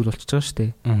хамгийн энгийн зүйл болчихж байгаа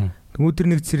штэ. Тэгвэл тэр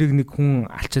нэг зэрэг нэг хүн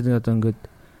алчаад одоо ингээд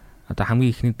одоо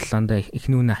хамгийн ихний талаандаа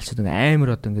ихний үнэ алчаад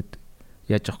амар одоо ингээд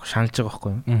яаж яахгүй шаналж байгаа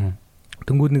байхгүй юу.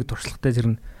 Тэнгүүд нэг туршлагатай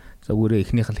зэрэг за өөрөө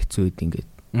ихнийх л хэцүү үед ингээд.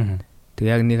 Тэг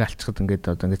яг нэг алчхад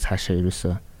ингээд одоо ингээд цаашаа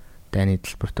ерөөсөө дайны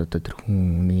төлбөрт одоо тэр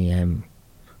хүний аим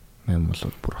бол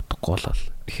бүр утгагүй болол.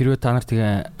 Хэрвээ та нар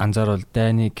тэгээ анзаарвал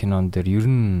дайны кинон дээр ер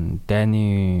нь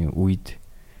дайны үед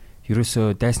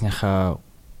ерөөсөө дайсныхаа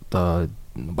одоо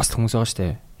бас хүмүүс байгаа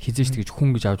штэ. Хизээш тэгж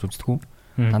хүн гэж авч үздэггүй.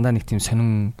 Дандаа нэг тийм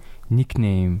сонин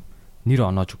никнейм нэр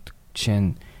оноож өгдөг. Жишээ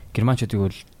нь германчуудыг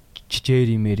бол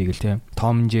Джери Мэри гэл те.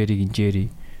 Том Джери, Инжери.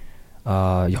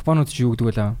 Японууд ч юу гэдэг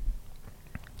вэ лээ?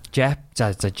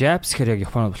 Japs хэрэг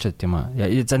Японууд болчиход тийм аа.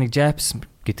 За нэг Japs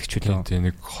гэдэг ч үлээ. Тийм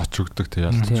нэг хоч өгдөг те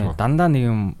ялцчихгүй. Дандаа нэг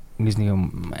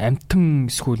юм амтан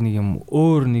эсвэл нэг юм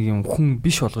өөр нэг юм хүн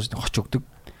биш болгож хоч өгдөг.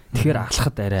 Тэгэхээр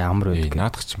алхахад арай амар байдаг.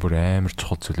 Наадах чинь бүр амар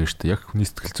чухал зүйл шүү дээ. Яг хүний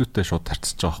сэтгэл зүйтэй шууд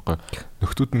тарцж байгаа байхгүй.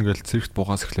 Нөхдүүд ингээл цэрэгт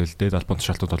буугаас эхлээл дээд албан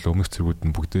тушаалтууд бол өмнөх цэргүүд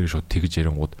нь бүгдээрээ шууд тэгж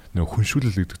ярингууд нөө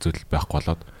хүншүүлэл гэдэг зүйл байхгүй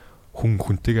болоод хүн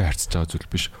хүнтэйгээ харьцаж байгаа зүйл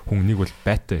биш. Хүн нэг бол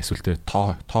байтай эсвэл тэ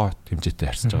тоо хэмжээтэй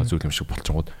харьцаж байгаа зүйл юм шиг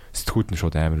болчихгод сэтгүүд нь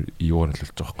шууд амар юу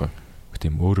нөлөөлж байгаа байхгүй.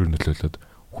 Тийм өөрөөр нөлөөлөд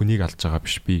хүнийг алж байгаа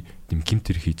биш, би тийм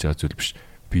гимтэр хийж байгаа зүйл биш.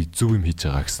 Би зөв юм хийж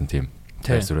байгаа гэсэн тийм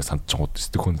тайзраа сандчихгод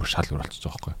сэтгүүн бүр шал өөр болчихж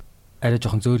байгаа байхгүй. Арай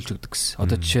жоохон зөөлж өгдөг гэсэн.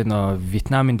 Одоо жишээ нь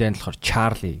Вьетнамын дайнд болохоор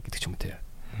Charlie гэдэг ч юм уу те.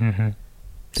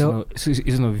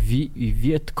 Is no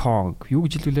Viet Cong. Юу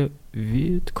гэж хэлвэлээ?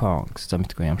 Viet Cong.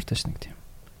 Замтгүй ямар тааш нэг тийм.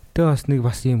 Тэ бас нэг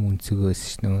бас юм үнцгөөс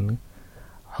ш нь.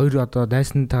 Хоёр одоо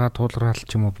дайсантайгаа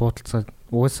тулгараалч юм уу буудалцаа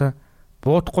угаасаа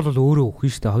буудахгүй бол өөрөө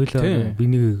өхөн штэ. Хоёулаа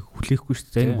бинийг хүлээхгүй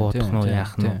штэ. Энэ буудах нь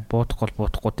яах нь?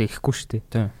 Буудахгүй дэхгүй штэ.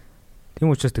 Тийм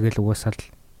учраас тэгэл угаасаа л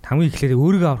хамгийн ихлээр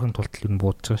өөрийгөө аврахын тулд л юм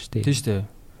буудаж байгаа штэ. Тийм штэ.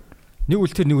 Нэг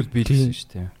үл тэр нэг үл биелсэн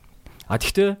штэ. А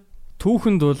тэгтээ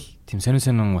түүхэнд бол тийм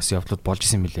сонин бас явдлууд болж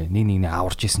исэн мөлий. Нэг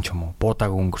аварч исэн ч юм уу.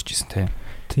 Буудааг өнгөрч исэн те.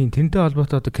 Тийм тэрнтэй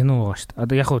холбоотой одоо кино байгаа штэ.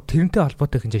 Одоо яг хуу тэрнтэй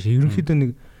холбоотой хин чааш ерөнхийдөө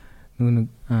нэг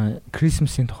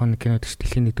Christmas-ийн тухайн кино гэж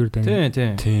дэлхийн нэгдүгээр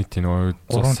дайны. Тийм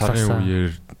нөгөө сарын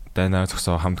үеэр дайнаа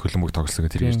зогсоо хамт хөлбөмбөг тоглосон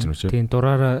гэх тэр ярьж байна үү? Тийм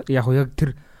дураараа яг хуу яг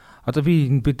тэр одоо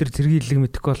бид нар зэрэглэг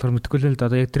мэдэхгүй болохоор мэдэхгүй л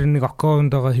да. Одоо яг тэр нэг аккаунт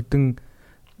байгаа хэдэн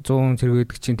 100 зэрэг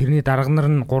гэдэг чинь тэрний дарга нар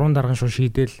нь 3 дарган шууд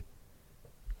шийдэл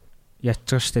ячж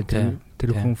байгаа штэ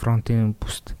тэр хүн фронтын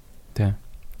бүст.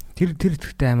 Тэр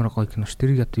ихтэй амар гоё кино ш.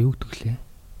 Тэрийг одоо юу гэдэг лээ?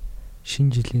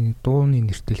 Шинэ жилийн дууны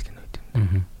нэртэл кино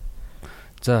гэдэг.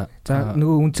 За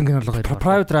нөгөө үнцэн кино л гоё.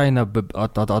 Private Ryan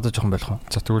одоо жоохон болох уу?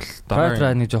 За тэгвэл Private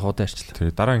Ryan-ыг жоох удаа ярьчлаа.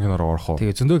 Тэгээ дараагийн кино руу орох уу?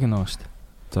 Тэгээ зөндөө кино байгаа шүү дээ.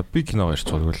 За би кино ярьчих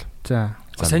тэгвэл. За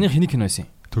саяны хэний кино байсан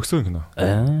юм? Төгсөө кино.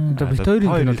 Одоо бит хоёрын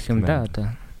кино гэх юм да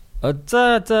одоо.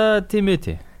 За тийм ээ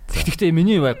тий. Гэхдээ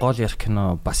миний гол ярих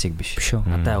кино бас яг биш.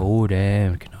 Надаа өөр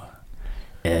амар кино.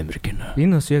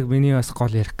 Энэ бас яг миний бас гол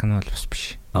ярих кино бол бас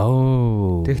биш.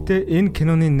 Тэгэхдээ энэ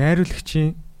киноны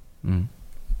найруулагчийн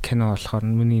кино болохоор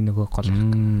миний нөгөө гол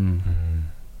ярих.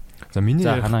 За миний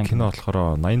кино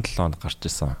болохоор 87 онд гарч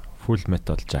ирсэн. Full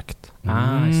Metal Jacket.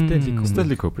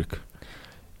 Stanley Kubrick.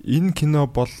 Энэ кино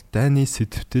бол дайны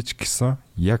сэтвтэйч гэсэн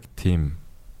яг тийм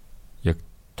яг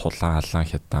тулаан алаан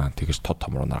хятад тэгэж тод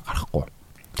томруунаар гарахгүй.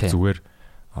 Зүгээр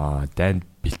дайнд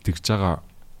бэлтгэж байгаа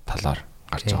талаар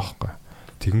гарч байгаа байхгүй.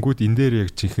 Тэгэнгүүт энэ дээр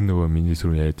яг жинхэнэ нөгөө миний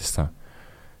түрүү яриад байсан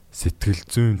сэтгэл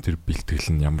зүйн тэр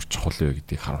бэлтгэл нь ямар чухал вэ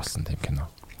гэдгийг харуулсан тийм кино.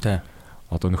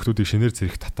 Одоо нөхдүүдийг шинээр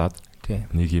зэрэг татаад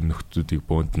нэг юм нөхдүүдийг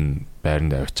бөөнд нь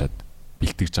байранд авчиад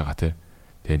бэлтгэж байгаа тийм.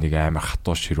 Тэгээ нэг амар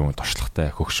хатуу ширүүн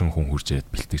туршлагатай хөгшин хүн хурж ирээд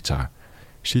бэлтгэж байгаа.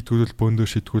 Шийтгүүлэл бөөндөө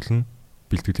шийтгүүлнэ.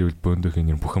 Бэлтгэлэвэл бөөндөөхийн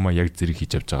нэр бүх юмаа яг зэрэг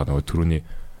хийж авч байгаа нөгөө түрүүний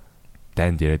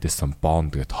дайнд яриад байсан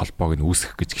бонд гэдэг холбоог нь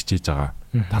үүсгэх гэж хичээж байгаа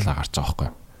талаа гарч байгаа байхгүй.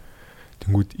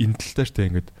 Тэнгүүд энэ тал дээр тэ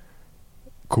ингээд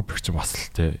Kubrick ч бас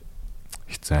л тэ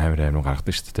хэцүү амар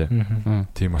гаргадаг шүү дээ.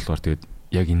 Тийм болохоор тэгээд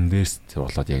яг эндээс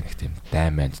болоод яг нэг тийм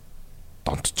дайманд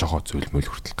донтож байгаа зүйл мөл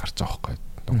хүртэл гарч байгаа байхгүй.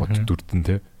 Нөгөө дүрдэн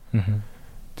тэ.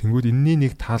 Тэнгүүд энэний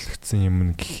нэг таалагдсан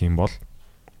юм гэх юм бол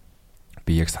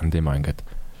би яг санд юм ингээд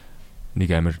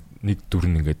нэг дүр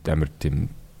нь ингээд амар тийм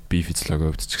би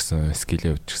физиологи өвдөж гисэн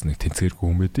скилээ өвдөж гисэн нэг тэнцгэргүй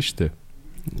хүн байдаг шүү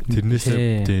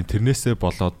дээ. Тэрнээсээ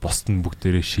болоод босд нь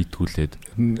бүгдээрээ шийтгүүлээд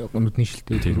нүдний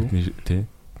шилтэй тий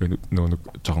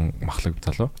нөгөө жоохон махлаг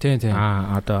залуу.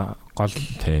 Одоо гол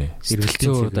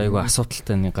эргэлтийн айгу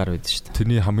асуудалтай нэг гар байдаг шүү дээ.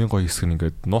 Тэрний хамгийн гоё хэсэг нь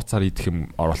ингээд нууцаар идэх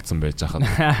юм оролцсон байж хахад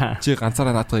чи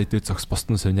ганцаараа наадгаа идээ зогс босд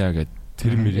нь сониа гэд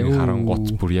тэр мөрийг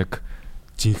харангуут бүр яг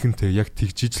жинхэнтэй яг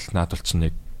тэгжиж л наадулч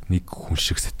нэг хүн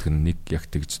шиг сэтгэн нэг яг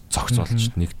тэгж зогц болж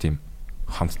нэг тийм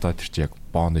хамтдаа тэр чи яг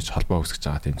бондж холбоо үүсгэж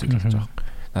байгаа тийм зүйл болж байгаа.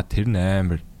 Наа тэр нь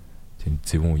амар тийм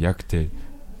зөвүүн яг тэ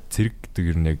зэрэг гэдэг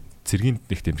юм нэг зэргийн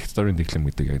нэг тийм historian дэглэм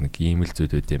гэдэг яг нэг ийм л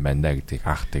зүйл үүд юм байна гэдгийг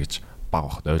анх тэгж баг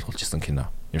бахад ойлгуулж исэн кино.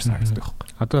 Ерөөс харагддаг байхгүй.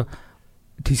 Одоо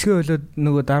тисгээ болоод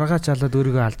нөгөө дараагаач алаад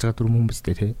өөрийгөө алж байгаа дүр хүмүүс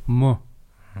дээ тий. Мөө.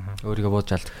 Өөрийгөө бууж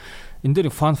алд. Энд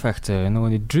дээр fun fact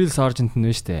нөгөө drill sergeant нь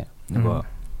вэ штэ. Нөгөө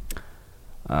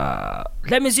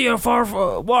let me see your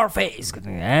war face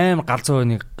гэдэг амар галзуу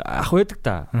нэг ах байдаг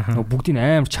да. Бүгдийг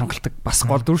амар чангалдаг бас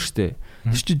гол дүр штэ.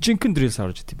 Тэр чи Junkies drill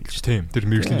sergeant юм биш тийм. Тэр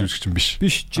мэрэгжлийн жүжигч юм биш.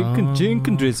 Биш.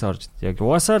 Junkies drill sergeant. Яг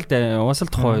уусаал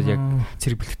тухай яг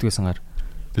цэрэг бэлтгэдэг байсан гар.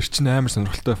 Тэр чинь амар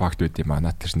сонирхолтой факт байд юм аа.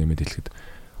 Наад тэр нэмээд хэлэхэд.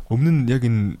 Өмнө нь яг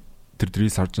энэ тэр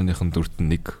drill sergeant-ийн дүрт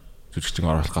нэг жүжигчин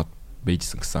оруулах гад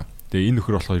байжсэн гэсэн. Тэгээ энэ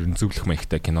нөхөр болохоор ер нь зөвлөх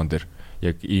маягтай кинон дээр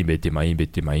яг ийм байд юм аа, ийм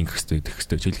байд юм аа, ингэх хэвээр тэгэх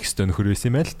хэвээр жилх хэвээр нөхөр байсан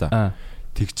юм байл та.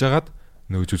 Тэгж жагаад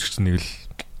нөгөө жүжигчин нэг л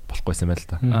болохгүйсэн байл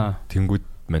та. Тэнгүүд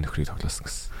мань нөхрийг тоглосон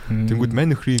гэсэн. Тэнгүүд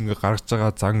мань нөхрийг ингээ гаргаж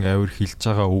байгаа зан авир хилж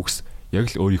байгаа үгс яг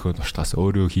л өөрийнхөө туршлагаас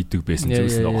өөрөө хийдэг байсан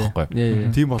зүйлс байгаа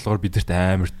байхгүй. Тийм болохоор бидэрт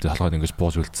амар толгойд ингэж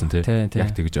бууж үлдсэн тий.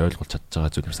 Яг тэгж ойлгуулж чадж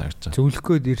байгаа зүйлээр санагдаж байна.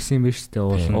 Зөвлөхөд ирсэн юм байна шүү дээ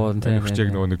уул. Тэгэвч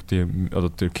яг нэг тийм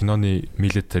одоо тэр киноны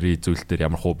military зүйл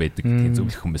дээр ямар хуу байдаг гэдгийг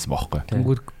зөвлөх юм байсан байхгүй.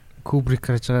 Тэнгүүд Кубрик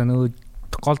харж байгаа нөгөө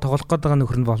гол тоглох гээд байгаа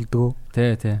нөхөр нь болдгоо.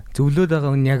 Тий. Зөвлөөд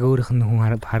байгаа хүн яг өөрийнх нь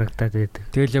хүн харагдаад байдаг.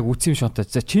 Тэгэл яг үтсэн шотоо.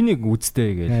 За чинийг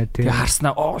үздэй гээл. Тэгээ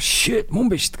харснаа shit мөн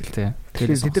биш тэгэл тий.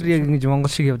 Тэгэхээр бид нар яг ингэж Монгол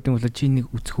шиг явдсан болоо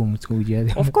чинийг үзэх үү яа.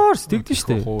 Of course тэгдэж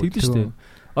штэ.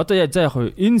 Одоо за яг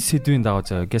энэ сэдвийн дагуу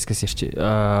за гэс ярьчих.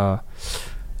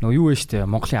 Нөгөө юу вэ штэ?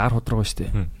 Монголын ар худраг вэ штэ.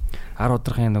 Ар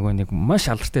худрагын нөгөө нэг маш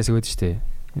алдартай хэсэг байдаг штэ.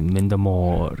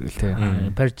 Мэндамор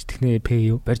гэлтэй. Барж итгэнэ пэ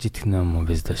юу? Барж итгэнэ юм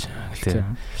биш даа гэлтэй.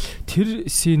 Тэр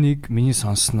синийг миний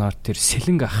сонсноор тэр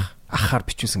сэлэнг ахаар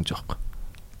бичүүлсэн гэж байгаа юм.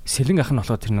 Сэлэнг ах нь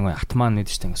болохоор тэр нэг атман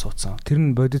нэдэж штэ ингэ суудсан. Тэр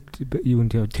нь бодит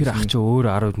юунд яв. Тэр ах чи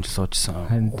өөр 10 жил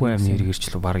суужсан. Хүн амны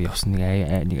эргэрчлөө баг явсан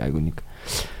нэг айгу нэг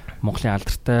Монголын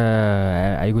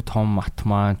алдартай айгу том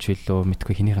атман ч билүү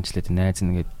мэдгүй хинийхэн члээд найз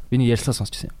нэгээд биний ярьслаа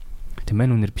сонсчихсан. Тэг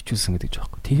мань үнээр бичүүлсэн гэдэг ч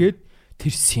байгаа юм. Тэгээд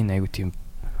тэр син айгу тийм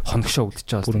хоногшоо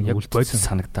үлдчихэж байгаа яг бодит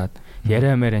санагдаад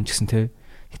яриамаар ань гэсэн те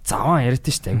заван яриад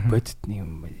штэ бодит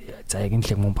юм за яг энэ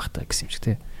л яг мөн бахтаа гэсэн юм шиг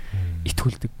те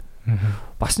итгүүлдэг.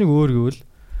 Бас нэг өөр гэвэл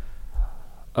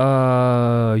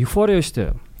Euphoria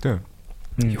штэ. Тийм.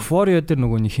 Euphoria дээр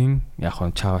нөгөө нэг хин яг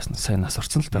хон чааваас сайн нас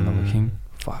орсон л да нөгөө хин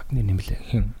fuck нэмлээ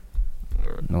хин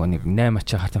нөгөө нэг 8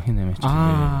 ачаа хартам хин 8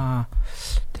 ачаа.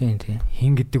 Тийм.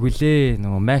 Хин гэдэг үлээ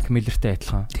нөгөө Mac Miller-тэй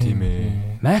адилхан. Тийм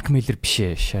ээ. Mac Miller биш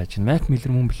ээ шааж. Mac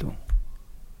Miller мөн билүү?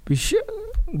 Биш.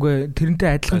 Үгүй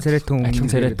тэрнтэй адилхан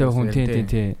царайтай хүн.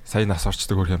 Тийм. Сайн нас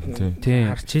орчдөг хөр юм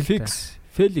тийм.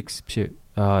 Felix биш ээ.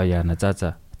 Яана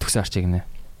за төгсөн арчиг нэ.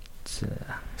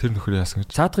 Тэр нөхөр яасан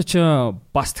гэж. Цаадгыг чи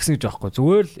бас тгсэн гэж байхгүй.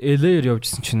 Зүгээр л LA-ээр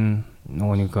явжсэн чинь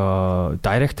нөгөө нэг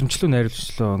директорчлөө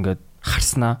найруулагчлөө ингээд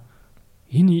харснаа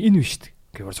энэ биш үү?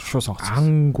 Гэвэр шууд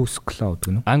сонгоцсон. Angus Cloud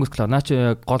гэнэ. Angus Cloud наа чи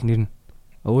гол нэр нь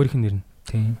өөрийнх нь нэр нь.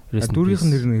 Тийм. Дүүрийнх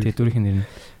нь нэр нь. Тийм дүүрийнх нь нэр нь.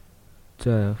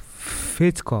 За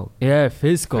Fezco. Яа,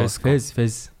 Fezco.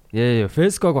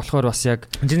 Fezco болохоор бас яг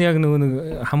энэ яг нөгөө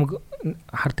нэг хамаг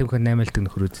хар тамхи наймаалдаг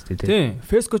нөхөр үсттэй тийм.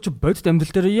 Fezco ч бодит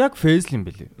амьдрал дээр яг Fez юм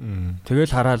бэлээ.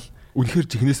 Тэгэл хараад үнэхээр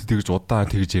жигнэсээ тэгж удаан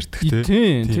тэгж ярьдаг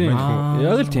тийм.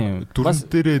 Яг л тийм. Бас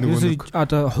дээрээ нөгөө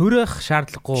одоо хурих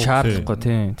шаардлагагүй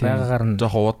тийм. Байгаагаар нь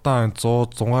жоохон удаан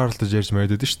 100-ааралтаж ярьж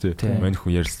мэдээд шүү дээ. Мань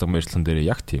хүн ярилцлага дээр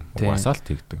яг тийм. Угаасаа л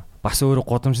тэгдэг. Бас өөрөө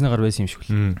годамжныгаар байсан юм шиг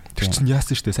л. Тэр чинь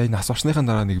яасан шүү дээ. Сая нас орсныхаа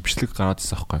дараа нэг бичлэг гараад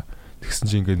ирсэн байхгүй. Тэгсэн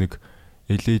чинь ингээ нэг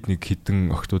элейд нэг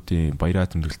хідэн охтуудын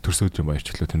баяраа тэмдэглэл төрс өдрийн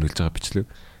баярчлалаа тэмдэглэж байгаа бичлэг.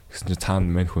 Тэгсэн чинь цаана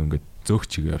мань хүн ингээ зөөх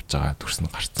чигээ явж байгаа төрс нь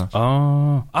гарцсан.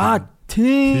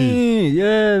 Тийм.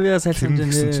 Яа сайлсан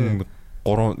чинь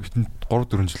 3-4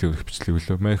 жилийн өмнөх бичлэг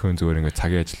үлээ. Мань хүн зүгээр ингээ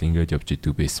цагийн ажил ингээд явж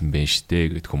идэв байсан бэ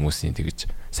штэ гэд хүмүүсийн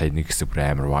тэгж сая нэг хэсэг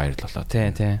амар вайрал болоо.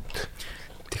 Тийм.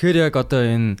 Тэгэхээр яг одоо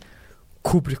энэ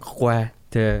Kubrick гой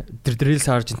тэ drill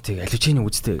sergeant-ийг алюжины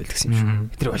үзтэй гэсэн юм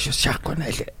шиг. Тэр баш шаахгүй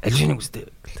алюжины үзтэй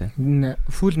гэлээ. Энэ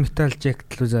full metal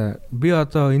jacket л за би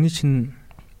одоо энэ чинь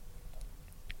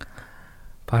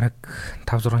бараг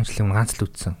 5-6 жилийн өмнө ганц л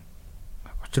үзсэн.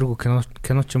 Учиргүй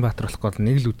киночин Баатар болох гол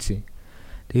нэг л үзсэн.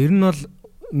 Тэгээ ер нь бол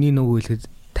нэг нөгөө хэлэхэд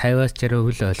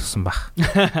 50-60% л ойлгосон баг.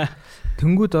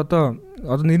 Тэнгүүд одоо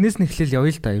нэрнээс нь эхлээл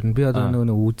явъя л да. Ер нь би одоо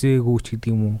нөгөө үзээгүй ч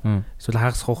гэдэг юм уу. Эсвэл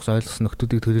хагас хуухс ойлгосон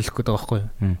нөхдүүдийг төлөвлөх гэдэг байгаа байхгүй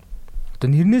юу. Одоо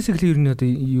нэрнээс эхлээл ер нь одоо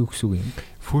юу гэсэн үг юм.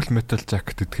 Full metal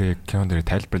jacket гэдгээ кинон дээр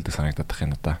тайлбарладаг санагдаад байх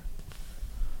юм да.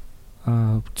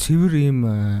 Цэвэр ийм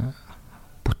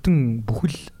бүтэн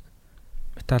бүхэл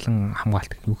металлын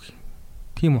хамгаалт юу гэх юм.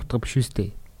 Тийм утга биш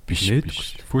үстэй. Биш.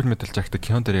 Full metal jacket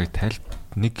кинон дээр яг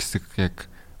нэг хэсэг яг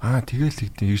тэгэл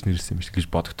тэгдэ хийж нэрсэн юм шиг гэж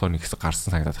бодогдохоор нэг хэсэг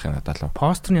гарсан санагдаад байх юм надад л.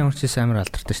 Постэр нь ямар ч юм амар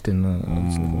алдартай шүү дээ.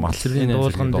 Малчрын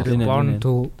дуулган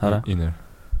дээр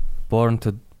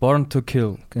Born to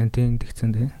Kill гэнтэй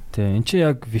тэгсэн тий. Энд чи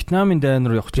яг Вьетнамын дайн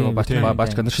руу явах гэж байгаа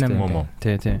баачган шүү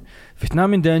дээ. Тий.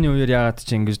 Вьетнамын дайны үеэр яагаад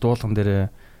чи ингэж дуулган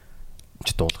дээр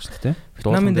чи дуулах шүү дээ.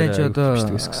 Вьетнамын дайн чи одоо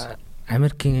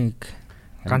Америкийн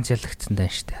ганц ялагдсан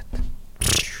дайн шүү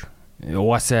дээ.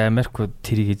 Угаасаа Америкууд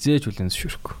тэрийг эзээж үлэн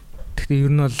зөвшөөрөхгүй. Гэхдээ ер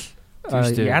нь бол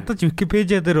ядаж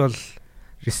Википедиа дээр бол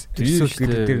ресурс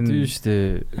гэдэг дээр нь шүү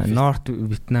дээ. North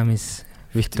Vietnamese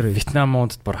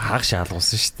Вьетнамуудад бүр хааг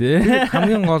шаалгуулсан шүү дээ.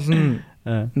 Хамгийн гол нь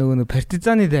нөгөө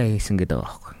партизаны дай хийсэн гэдэг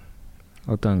байгаа байхгүй.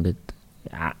 Одоо ингээд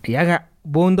яг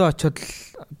бөөндөө очиод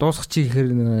дуусах чи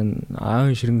гэхээр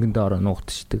аавын ширэнгэндээ ороо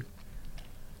нуугдчихдаг.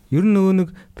 Ер нь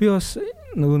нөгөө би бас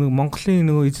нөгөө Монголын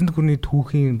нөгөө эзэнт гүрний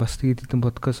түүхийн бас тэгээд хэдэн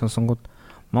подкаст сонсонгууд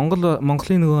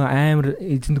Монголын нөгөө амар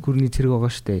эзэнт гүрний цэрэг байгаа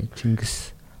шүү дээ.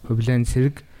 Чингис, Хөвлэн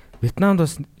цэрэг. Вьетнамд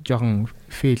бас жоохон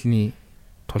фейлний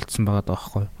тулдсан байгаа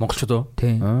даахгүй. Монголчууд уу?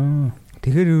 Тийм.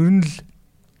 Тэгэхээр ер нь л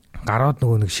гараад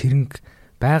нөгөө нэг ширэнг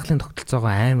байгалийн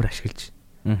тогтолцоогоо амар ашиглаж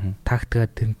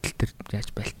тактикаа тэрнтэл тэр яаж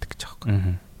байлтдаг гэж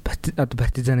байгаа байхгүй. Одоо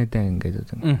партизаны дан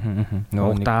ингээд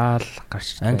нөгөө даал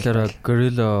гарч англиараа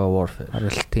guerrilla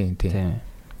warfare. Тийм.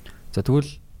 За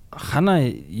тэгвэл ханаа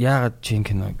яагаад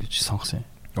Junkies гэж сонгосон юм?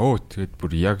 Тэгээд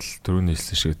бүр яг л түрүүний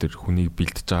хэлсэн шиг тэр хүнийг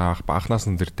бэлдэж байгаа анхнаас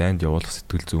нь тэр дайнд явуулах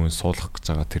сэтгэл зүйн суулгах гэж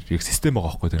байгаа тэр яг систем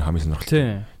байгаа байхгүй тэр хамгийн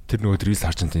сонирхолтой. Тэр нөгөө дрил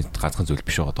сарчинтын ганцхан зүйл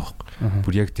биш байгаа байхгүй.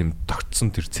 Бүр яг тийм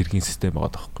тогтсон тэр цэргийн систем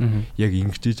байгаа байхгүй. Яг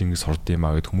ингэж сурд юм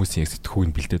аа гэд хүмүүсийн яг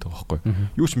сэтгхүүг бэлдээд байгаа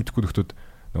байхгүй. Юу ч мэдэхгүй нөхдүүд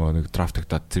нөгөө нэг драфт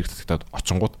тагтаад цэрэг тагтаад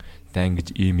очингууд дан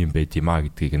гэж ийм юм байд юм аа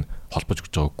гэдгийг нь холбож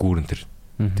өгч байгаа гүүрэн тэр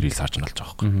дрил сарчин болж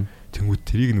байгаа байхгүй. Тэнгүүд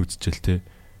тэрийг нь үзчихэл те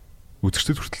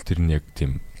үзэгчдэд хүртэл тэр нь яг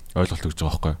тийм ойлголт өгч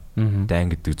байгаа байхгүй.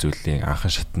 Дан гэдэг зүйлийн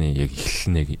анхан шатны яг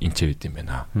эхлэл нэг энчээ байд юм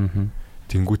байна.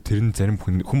 Тэнгүүд тэр нь зарим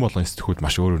хүн болгон сэтгхүүд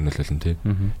маш өөр нөлөөлнө тий.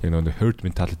 Яг нөгөө herd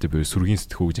mentality буюу сүргийн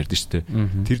сэтгхүү гэж ярьдэн шүү дээ.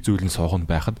 Тэр зүйл нь соохонд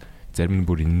байхад зарим нь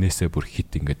бүр иннээсээ бүр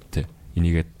хит ингээд тий.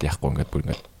 Энийгээд яахгүй ингээд бүр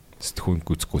ингээд сэтгхүүн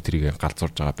гүцэхгүй тэрийг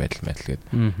галзуурж байгаа байдал гэдэг.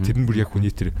 Тэр нь бүр яг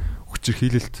хүний тэр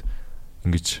хүчирхийлэлт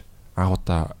ингэж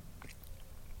анхудаа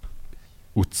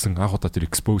үтсэн анхудаа тэр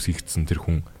expose хийгдсэн тэр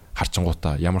хүн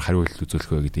харчингуудаа ямар хариулт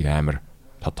үзүүлэх вэ гэдгийг амар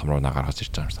тод томроо гаргаж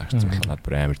ирж байгаа юм санагдсан байна. Надад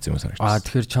бүр амар зэм санагдсан.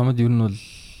 Тэгэхээр чамд ер нь бол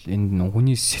энэ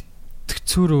хүний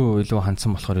сэтгцүүрөө илүү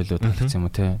хандсан болохоор илүү таалагдсан юм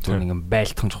уу те? Зүгээр нэг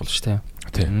байлтхан чухал шүү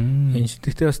те. Энэ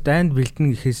шигтээ бас дайнд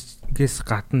бэлдэн гэхээс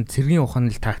гадна цэргийн ухаан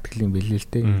л тактикл юм билээ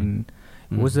л те.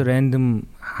 Уусаа рандом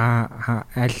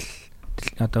аль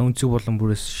одоо үнцэг болон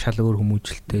бүрээс шал өөр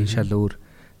хүмүүжлэлтэй шал өөр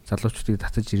залуучуудыг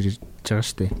татаж ирж байгаа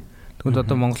шүү те. Тэгвэл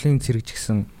одоо Монголын цэрэг ч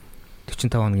гэсэн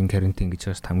 45 хоногийн карантин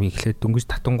гэж байгаас хамгийн эхлээд дөнгөж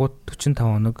татангууд 45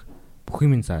 хоног бүх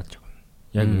юм зааж өгнө.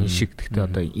 Яг энэ шиг гэхдээ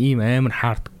одоо ийм амар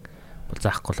хард бол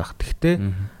заахгүй л бах. Гэхдээ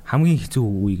хамгийн хэцүү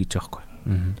үе гэж байхгүй.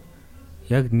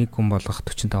 Яг нэг хүн болгох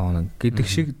 45 хоног гэдэг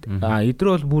шиг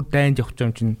эдгээр бол бүр дайнд явах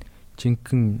юм чинь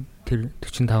жинхэнэ тэр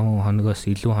 45 хоногоос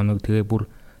илүү хоног тэгээ бүр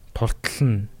тултал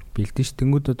нь бэлдэн ш.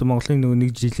 Тэнгүүд одоо Монголын нөгөө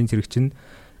нэг жилийн цэрэг чинь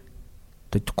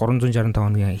 365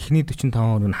 хоногийн эхний 45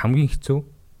 хоног нь хамгийн хэцүү.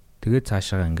 Тэгээд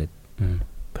цаашаа ингээд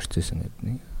процесс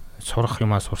ингээд сурах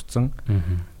юмаа сурцсан.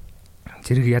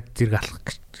 Зэрэг яд зэрэг алах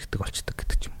гэдэг болчдөг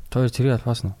гэдэг юм. Тэр зэрэг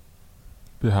алфаас нь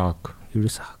би хааг.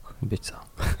 Юурээс хааг. Би цаа.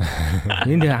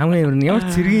 Энд хамгийн ямар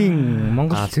цэргийн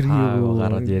Монгол цэргийн юу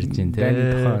гараад ярьж ин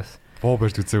тэ. Боо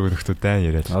барьж үзээгүй нөхдөд дайн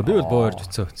яриад. Би бол боо барьж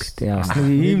үзээ. Бас нэг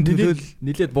ийм төлөөл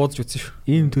нилээд буудаж үзсэн шүү.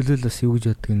 Ийм төлөөл бас юу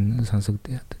гэж бодгийг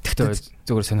сонсогдъё. Тэгтээ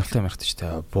зүгээр сонирхолтой юм ярих гэж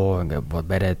тэ. Боо ингээд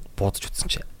бариад буудаж үзсэн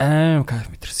чи аим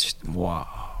кайф мэдэрсэн шүү. Вау.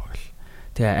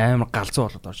 Тэгээ амар галзуу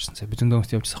болоод оржсэн. Би зөндөө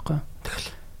хүмүүс явчихсан байхгүй. Тэгэл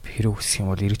би хэрэг үсэх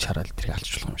юм бол эргэж хараад тэрийг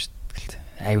алчруулах юм шүү. Тэгэл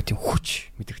аюу тийм хүч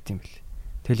мэдрэгдэв юм бэл.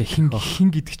 Тэгэл хин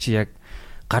гэдэг чи яг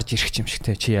гарч ирэх юм шиг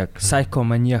те. Чи яг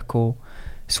psychomaniaco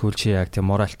эсвэл чи яг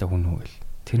тийм моралтай хүн үйл.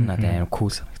 Тэр надад амар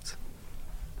кул санагдсан.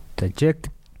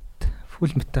 Тэгээд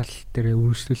full metal дээр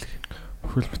үргэлжлүүлэх.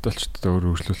 Full metal-чдээ өөр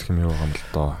үргэлжлүүлэх юм байгаа юм л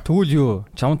доо. Тэгвэл юу?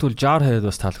 Чамд тэгвэл Jarhead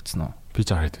бас таалагдсан уу? Би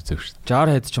Jarhead үзээгүй шүү дээ.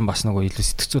 Jarhead ч бас нөгөө илүү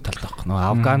сэтгцүү талтай байхгүй. Нөгөө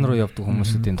Афган руу явдаг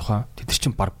хүмүүсүүдийн тухай. Тэд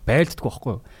чинь баг байлддаг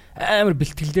байхгүй юу? Амар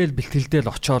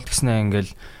бэлтгэлдээл очоод гэснээр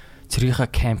ингээл цэргийнхаа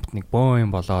кампт нэг боо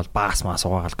юм болоод баас маас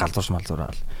угаагаал галзуурч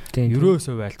малзуураад.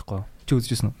 Ерөөсөө байлдахгүй. Чи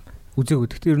үзчихсэн үү? Үзээгүй.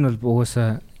 Тэгтээ ер нь бол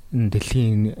угаасаа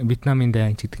Дэлхийн Вьетнамын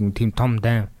дайн гэдэг нь тийм том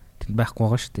дайн тэнд байхгүй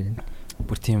байгаа шүү дээ.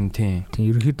 Бүр тийм.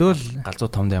 Ерөнхийдөө л галзуу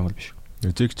том дайн бол биш.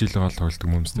 Зэг жилийн гал тоглодог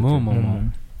хүмүүс дээ.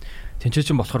 Мөө. Тэнцээ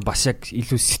чинь болохоор бас яг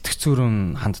илүү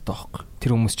сэтгцүүрэн ханддаг байхгүй.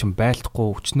 Тэр хүмүүс чинь байлдахгүй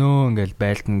өчнөө ингээл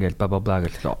байлдана ингээл бла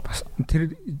гэл бас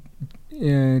тэр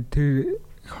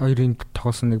хоёрын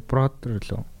тоглосон нэг бродер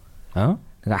лөө.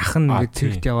 Нэг ах нь нэг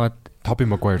цэгт яваад Тоби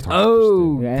Магуайр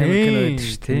тоглосон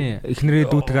шүү дээ. Тийм. Эхнэрээ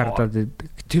дүүтэг ардаад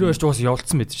тэр хоёр ч уус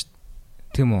явуулсан байд шүү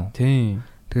дээ. Тийм үү? Тийм.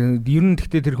 Тэгээд ер нь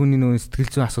гэхдээ тэр хүний нөө сэтгэл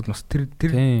зүйн асуудал бас тэр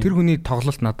хүний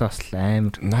тоглолт надад бас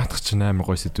амар наадах чинь амар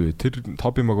гоё сэдвээ. Тэр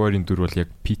Тоби Магуайрын дүр бол яг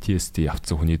PTSD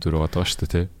авцсан хүний дүр байгаа шүү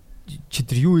дээ, тий. Чи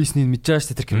тэр юу хийснийг мэдж байгаа шүү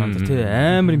дээ тэр кинонд, тий.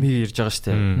 Амар юм хийж байгаа шүү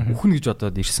дээ. Үхэн гэж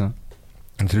бодоод ирсэн.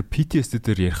 Тэр PTSD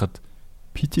дээр ярихад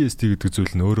PTSD гэдэг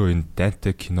зүйл нь өөрөө энэ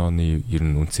Данте киноны ер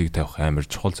нь үнцгийг тавих амар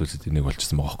чухал зүйлсүүд нэг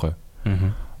болчихсон байгаа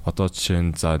байхгүй. Одоо жишээ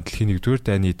нь за дэлхийн 1-р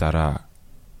дайны дараа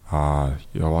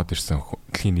яваад ирсэн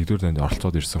дэлхийн 1-р дайнд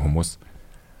оролцоод ирсэн хүмүүс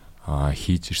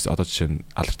хийж ирсэн. Одоо жишээ нь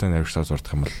алдартай найрагчдаар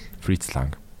зурдах юм бол Fritz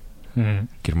Lang.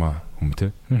 Герман хүн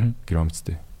те.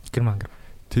 Германцтэй. Герман.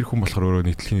 Тэр хүн болохоор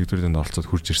өөрөө дэлхийн 1-р дайнд оролцоод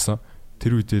хурж ирсэн.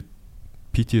 Тэр үедээ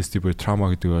PTSD буюу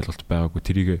траума гэдэг ойлголт байгаагүй.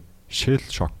 Тэрийг shell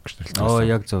shock гэж нэрлэдэг.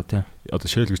 Яг зөв тийм. Одоо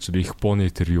shell гэж их бооны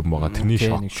тэр юм байгаа. Тэрний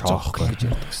шок гэж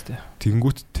ярьдаг хэвээр.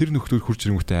 Тэнгүүт тэр нөхдөд хурж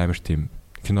ирэнгүүтээ амар тийм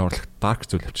кино урлах dark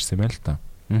зүйл авчирсан юм байна л та.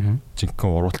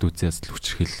 Жинхэнэ уралт үзээс л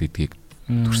хүчрхийлэл гэдгийг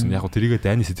төрсөн. Яг тэрийгэ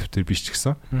дайны сэдвээр биш ч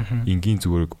гэсэн энгийн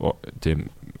зүгээр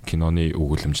тийм киноны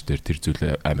өгүүлэмж дээр тэр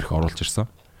зүйлээ амар их оруулж ирсэн.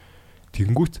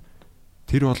 Тэгэнгүүт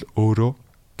тэр бол өөрөө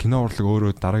кино урлаг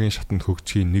өөрөө дараагийн шатанд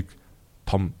хөгжихийн нэг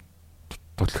том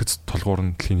тулгуур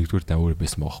нь дэлхийн нэгдүгээр дай өөрөө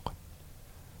байсан байгаа байхгүй.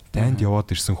 Дайнд яваад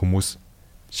ирсэн хүмүүс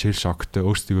шэл шоктой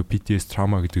өөрсдөө PTS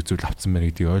trauma гэдэг зүйл авцсан байна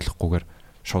гэдгийг ойлгохгүйгээр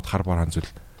шууд хар бараан зүйл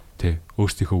тэ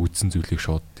өөрсдийнхөө үдсэн зүйлийг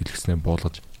шууд дэлгэснээр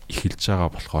буулгаж эхэлж байгаа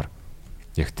болохоор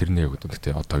яг тэрний яг гэдэг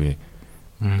тэ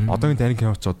одоогийн дайны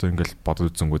киноч одоо ингээл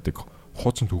бодод үзэнгүүдийг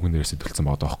хуучин түүхнээрээс идэлсэн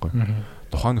байгаа байхгүй.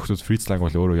 Тухайн нөхдөд Fritz Lang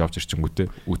бол өөрөө явж ирчингүүтээ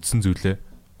үдсэн зүйлээ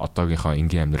одоогийнхоо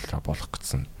энгийн амьдралаар болгох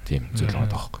гэсэн тийм зүйл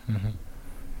байгаа байхгүй.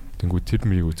 Тэнгүү тэр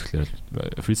мөрийг үзэхлээр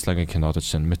Fritz Lang-ийн кинод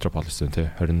жишээ нь Metropolis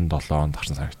тэ 27 онд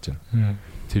гарсан санагдаж байна.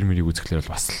 Тэр мөрийг үзэхлээр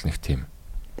бас л нэг тийм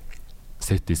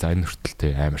set design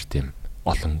хүртэлтэй амар тийм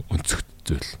олон өнцөг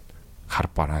зүйл хар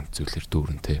бараан зүйлэр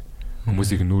дүүрэн тэ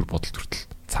хүмүүсийн нүүр бодолд хүртэл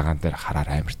цагаан дээр хараар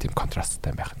амар тийм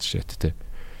контрасттай байх нь жишээт тэ.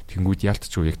 Тэнгүүд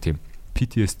ялтчгүй яг тийм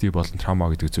PTSD болон trauma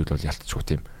гэдэг зүйл бол ялтчгүй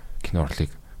тийм кино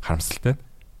урлыг харамсалтай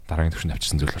дараагийн төвшөнд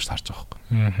авчирсан зүйл болж харж байгаа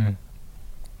байхгүй.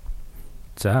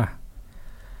 За.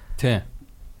 Тэ.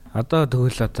 Одоо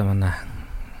тэгвэл одоо манай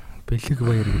Бэлэг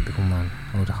баяр гэдэг хүмүүс маань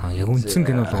өөрийнхөө яг үндсэн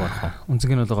кино руу орох уу? Үндсэн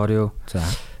кино руу орё. За.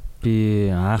 Би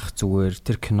анх зүгээр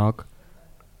тэр киног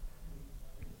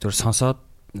зөв сонсоод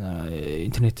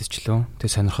интернетээс ч лөө тэг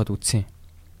сонирхоод үзсэн.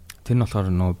 Тэр нь болохоор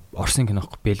нөө Орсын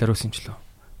кинохгүй Беларусын ч лөө.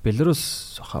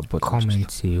 Беларус хаа бод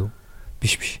коммент юу?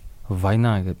 Биш.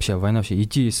 Вайна биш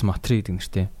EGS Матри гэдэг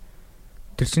нэртэй.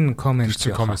 Тэр чинь коммент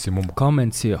юм уу?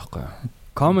 Коммент яахгүй.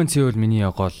 Коммент бол миний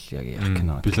гол яг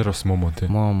кино. Беларус мом тий.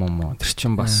 Мом. Тэр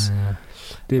чинь бас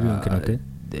дебют кино тий.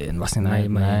 Энэ бас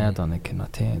 80 оны кино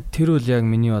тий. Тэр бол яг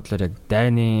миний бодлоор яг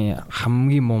дайны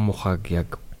хамгийн муу мухаг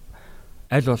яг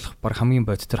аль болох баг хамгийн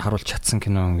бодитор харуулж чадсан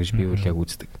кино гэж би үл яг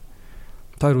үздэг.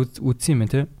 Тэр үзсэн юм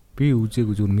тий. Би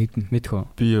үзээгүй зүгээр мэдхөө.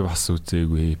 Би бас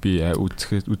үзээгүй. Би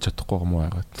үзэж чадахгүй юм уу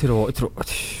яагаад. Тэр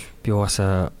би бас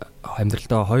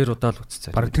амьдралдаа 2 удаа л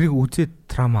үзсэн. Бараг тэрийг үзээд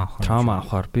трама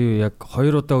авахаар би яг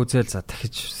 2 удаа үзээл за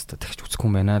дахиж үзэхгүй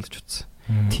юм байна л гэж үзсэн.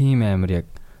 Тим амар яг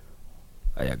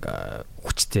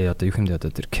хүчтэй одоо юу юм дэ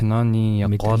одоо тэр киноны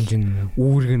яг гол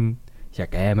үүрэг нь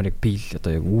яг амар яг биел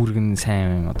одоо яг үүрэг нь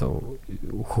сайн одоо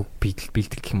хөг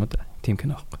биелдэг гэх юм уу тим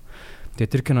кино байхгүй. Тэгээ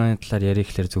тэр киноны талаар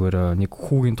ярих гэхэлэр зүгээр нэг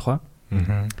хүүгийн тухай.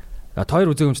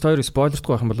 Тойр үзээгүй юм чи тойрыг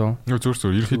спойлердгүй байх юм болов уу?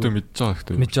 Зүгээр ерөөхдөө мэдж байгаа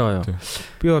хэрэгтэй. Мэдж байгаа юу?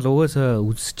 Би бол угаасаа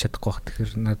үзэж чадахгүй байх.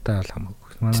 Тэгэхээр надад бол хамаагүй.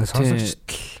 Манай сонсогчд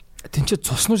тэнцээ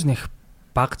цуснууж нэх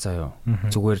баг заяа.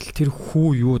 Зүгээр л тэр хүү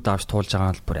юу давж туулж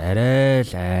байгаа нь бүр арай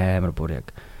л амар бүр яг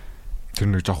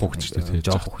тэр нэг жоох хөвгчтэй тий.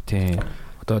 Жоох хөө тий.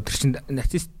 Одоо тэр чин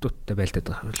нацистуудтай байлдаад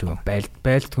байгаа юм уу?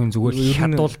 Байлдгүй зүгээр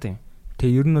хядуулт юм.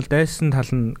 Тэгээ ер нь бол дайсан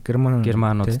тал нь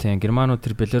германууд тийм германууд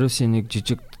тэр Беларусын нэг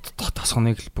жижиг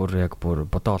тосгоныг л бүр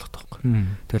бодоо олгох тоххой.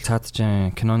 Тэгэл цаадчин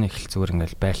киноны эхлэл зүгээр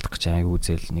ингээл байлдах гэж аяг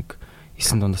үзэл нэг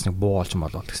 9 дундаас нэг буу олж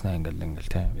болол гэснэ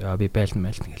ингээл тийм. Яа би байлна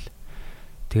гэл.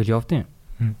 Тэгэл явдیں۔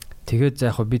 Тэгээд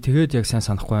за яг би тэгээд яг сайн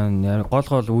санахгүй байна. Гол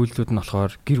үйлдэлүүд нь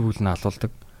болохоор гэр бүл нь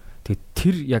алуулдаг. Тэгээд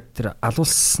тэр яг тэр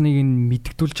алуулсныг нь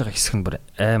мэдгдүүлж байгаа хэсэг нь бүр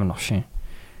амар новшин.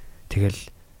 Тэгэл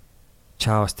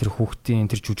чаавас тэр хүүхдийн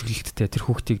тэр жүжиглэлттэй тэр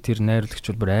хүүхдийг тэр найруулагч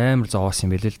бол бүр амар зовоос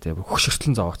юм бэлээ л дээ.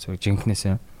 Хөшөртлөн зовоос яг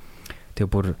жинкнээсээ. Тэгээ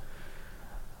бүр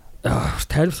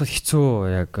тайлбарлахад хэцүү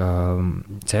яг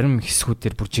зарим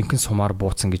хэсгүүдээр бүр жинхэнэ сумаар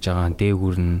бууцсан гэж байгаа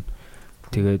дээгүүр нь.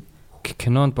 Тэгээд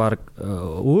кинонд баг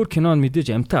өөр кинонд мэдээж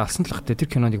амтаа алсан л хахтай тэр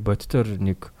киноныг бодтоор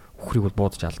нэг үхрийг бол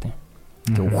буудаж алдیں۔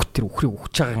 Тэгээ үхрийг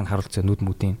ухж байгааг нь харуулцаа нүд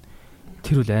мүдийн.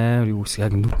 Тэр бол амар юу ус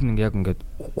яг нүд нь яг ингээд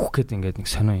үх гээд ингээд нэг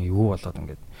сонио юу болоод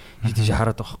ингээд тийш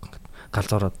хараад байгаа юм.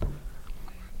 Галзуураад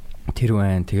тэр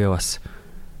байна. Тэгээ бас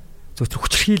зөвхөн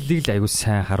хүчрхийллийг л аягүй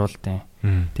сайн харуулдیں۔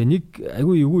 Тэгээ нэг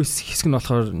аягүй юу хэсэг нь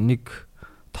болохоор нэг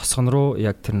тосгон руу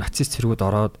яг тэр нацист цэргүүд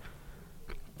ороод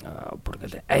бүр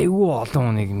гэл аягүй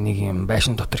олон нэг юм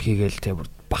байшин дотор хийгээл те бүр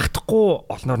багтахгүй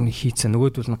олноор нэг хийцэн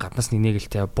нөгөөдөл нь гаднаас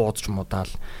нэгээл те буудаж мудаал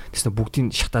тэснэ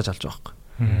бүгдийг шатааж алж байгаа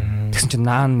юм. Тэгсэн чинь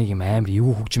наан нэг юм амар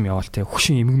юу хөгжим яваал те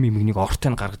хөшин эмгэг ортой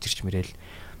нь гаргаж ирч мэрэл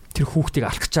тэр хүүхдийг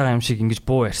алах гэж байгаа юм шиг ингэж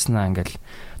буу ярьснаа ингээл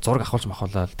зураг авахулж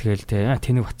махуулаад тэгэл те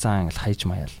тэнэг бацаа ингээл хайж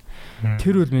маяал.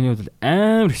 Тэр бол миний бол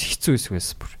амар хэцүү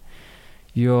байсан бүр.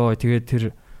 Йоо тэгээд тэр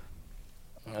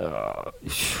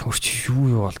хурч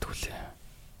юу болдгоо лээ.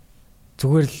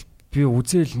 Зүгээр л би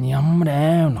үзэл ямар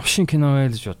аим новшин кино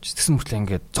байл гэж бодож тэгсэн мөртлөө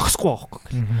ингээд зогсохгүй байхгүй.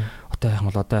 Одоо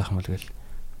яах юм бол гэл.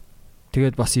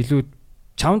 Тэгээд бас илүү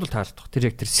чамд бол таалдах. Тэр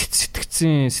яг тэр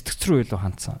сэтгц рүү илүү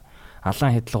хандсан.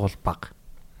 Алаан хэдлэг бол бага.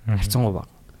 Харцангуй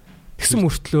бага. Тэгсэн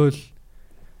мөртлөө л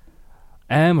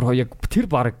амар яг тэр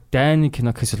баг дайны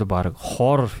кино гэхээс баг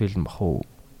хоррор фильм бах уу.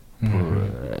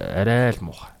 Арай л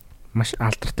муухай. Маш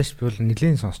алдартай ш би бол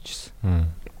нэлээд сонсч ирсэн.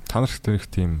 Та нарт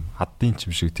тэрх тийм аддын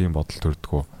чим шиг тийм бодол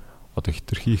төрдгөө. Одоо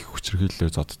хитрхи их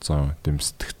хүчрхийллээ зодцсон. Тэм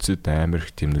сэтгцэд амар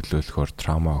их тийм нөлөөлөхөөр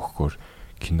трама өгөхөөр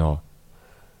кино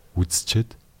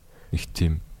үзчихэд их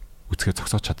тийм үзгээ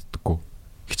зогсоож чаддаггүй.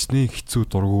 Хичнээн хэцүү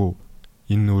дургу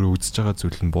энэ өөрөө үзэж байгаа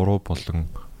зүйл нь буруу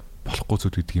болон болохгүй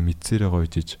зүйл гэдгийг мэдсээрээ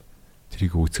гоёж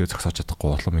тэрийг үзгээ зогсоож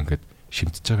чадахгүй улам ингээд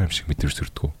шимтэж байгаа юм шиг мэдрэмж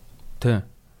төрдгөө. Тий.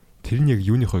 Тэр нь яг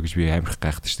юуны хой гэж би амар их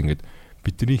гайхдаг шүү дээ. Ингээд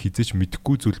бидний хизээч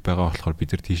мэдэхгүй зүйл байгаа болохоор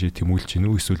бид нар тийшээ тэмүүлж гинэ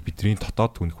үү эсвэл бидний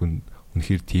дотоод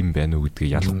үнэхээр тийм байна уу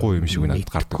гэдгийг ялахгүй юм шиг надад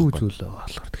гардаг. Мэдэхгүй зүйл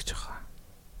болохоор гэж байгаа.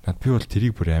 Над би бол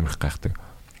тэрийг бүр амар их гайхдаг.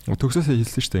 Төгсөөсөө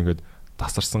хэлсэн шүү дээ. Ингээд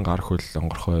тасарсан гар хөл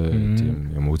онгорхой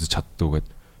тийм юм үзэж чаддгүй гэд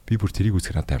би бүр тэрийг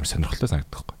үзэх надад амар сонирхолтой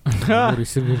санагддаг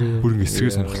байхгүй. Бүр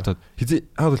эсрэгээр сонирхолтой. Хизээ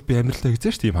бол би амьдралдаа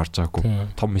хизээш тийм харж байгаагүй.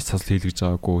 Том мэс цасл хийлгэж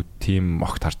байгаагүй, тийм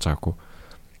огт харж байгаагүй.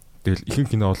 Тэгэл ихэнх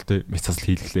кино бол тэ мэс цасл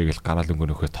хийлглээ гэл гараал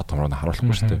өнгөнөхөө тод томроо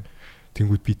харуулахгүй шүү дээ.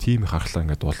 Тэнгүүд би тийм их харахлаа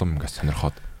ингээд улам ингээд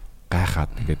сонирхоод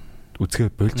гайхаад ингээд үзгээ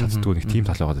болж чаддгүй нэг тийм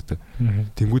тал байгаад байдаг.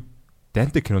 Тэнгүүд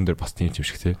Данте кинон дээр бас тийм юм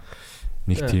шиг тий.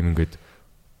 Нэг тийм ингээд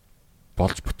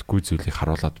болж бүтггүй зүйлийг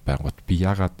харуулад байнгут би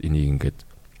яагаад энийг ингээд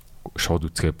шууд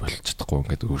үзгээ болж чадахгүй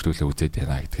ингээд өөрчлөлөө үзээд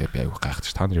байна гэдгээ би аягүй гайхаж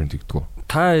та нар юм дэгдгүү.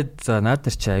 Та за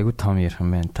надад ч аягүй том ярих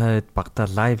юм байна. Та багада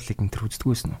live leak энэ төр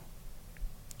үздэггүйсэн үү?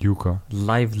 Юу ка?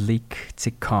 Live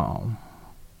leak.com.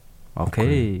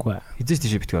 Окей. Хизээч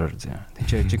тийш битгээр орё.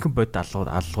 Тинчээ жинхэнэ бод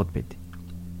аллууд байд.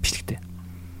 Бичлэгтэй.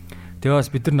 Тэгээ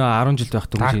бас бид нар 10 жил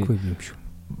байхдаа dark web юм шүү.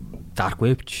 Dark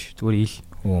web ч зүгээр ил.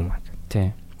 Оо маа. Тий.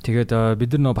 Тэгээд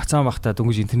бид нар бацаан байхдаа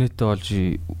дөнгөж интернеттэй болж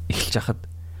эхэлж хахад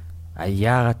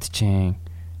яагаад чинь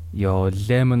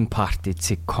lemon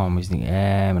party.com нэг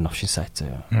амар новшин сайт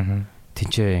заяа.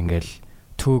 Тинчээ ингээл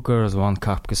 2 girls 1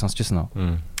 cup гэж сонсчихсон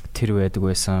уу? Тэр байдаг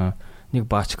байсан. Нэг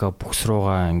баачка бүкс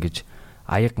руугаа ингэж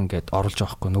аяг ингээд оруулж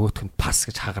байгаа хгүй нөгөөх нь пас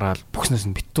гэж хагараал бүкснээс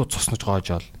нь битүү цуснаж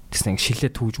гоожоол тэгсэн ингэ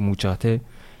шилээ түүж мүүж байгаа тий.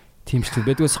 Тийм ч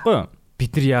байдаг байсахгүй юу?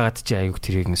 Бид нар яагаад чи аяг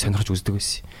тэрийг сонирхож үздэг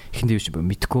байсан. Эхэндээ биш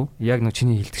мэдэхгүй. Яг нэг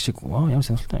чиний хэлдэг шиг ямар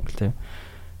сонирхолтой англ тий.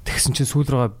 Тэгсэн чинь сүүл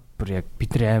рүүгээ бүр яг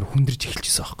бид нар амар хүндэрж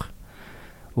эхэлчихсэн аахгүй.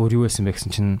 Өөр юу байсан бэ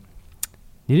гэсэн чинь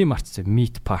нэрийн марцсан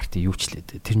meet party юу ч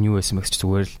лээ. Тэр нь юу байсан бэ гэсэн чинь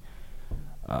зүгээр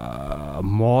л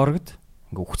моргд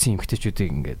ингээ үхсэн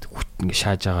эмгтээчүүдийг ингээд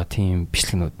шааж байгаа тийм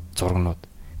бичлэгнүүд зургнууд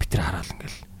бид нар хараал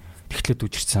ингээл тэгтлээд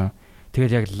үжирсэн.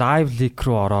 Тэгээд яг live leak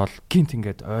руу ороод гинт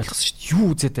ингээд ойлгосон шүү дээ. Юу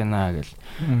үзээд байна гэл.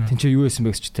 Тинчээ юу байсан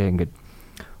бэ гэж чинь ингээд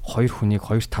хоёр хүнийг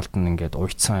хоёр талд нь ингээд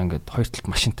уйцсан ингээд хоёр талд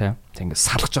машинтай тэг ингээд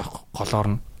салгаж байгаа голоор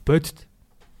нь бодит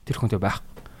тэр хүнтэй байх.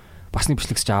 Бас нэг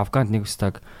бичлэгч Афганд нэг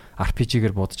устаг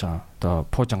RPG-гээр буудаж байгаа. Одоо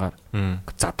пуужангаар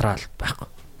задраал байхгүй.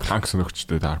 Танк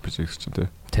сөнөгчтэй RPG гэж чинь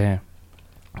тий.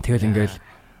 Тэгэл ингээл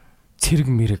цэрэг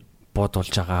мэрэг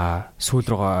бодулж байгаа. Сүүл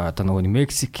рүүгээ одоо нөгөө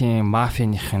Мексикийн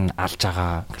мафианых нь алж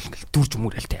байгаа. Ингээл дүрж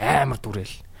мөрэлтэй амар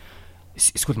дүрэл.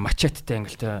 Эсвэл мачеттэй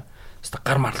ингээл тэ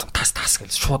гар марлам тас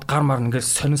гэл шууд гар мар ингээл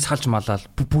сонин салж малаал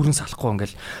бүрэн салахгүй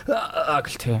ингээл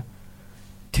гэл тэ.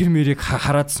 Тэр мэрийг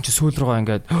хараадсан чи сүүл рүүгээ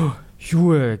ингээд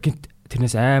юу вэ гинт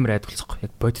тэрнээс амар айдгалцахгүй.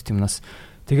 Яг бодит юмнаас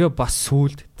тэгээ бас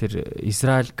сүлд тэр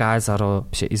Израиль Газа руу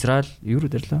биш Израиль юу руу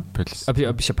дэрлээ?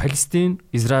 Биш Палестин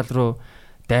Израиль руу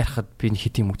дайрахад би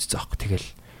хит юм үзсэн аахгүй. Тэгэл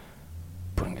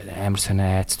бүр ингээд амар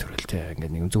сонио айц төрөлтэй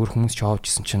ингээд нэг зөвхөн хүмүүс ч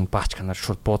явжсэн чинь баач канаар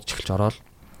шууд буудаж эхэлж ороод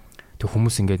тэг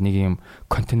хүмүүс ингээд нэг юм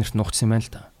контейнерт нуугдсан юм байна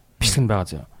л да. Бичлэг нь байгаа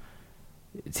зөө.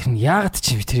 Тэр нь яагаад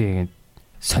чи би тэр ингээд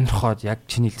сонирхоод яг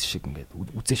чиний хэлсэн шиг ингээд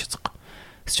үзээш чадахгүй.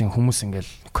 Гэс чинь хүмүүс ингээд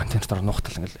контейнертаар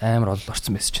нуугтал ингээд амар ол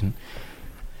орсон байсан чинь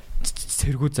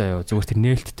сэргүү заяа зүгээр тэр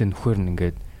нээлттэй нөхөр нь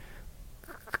ингээд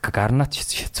гарнат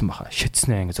шитсэн баха.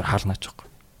 Шитснээ ингээд зүр хаалнаач байхгүй.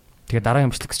 Тэгээ дараагийн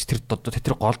бичлэг чи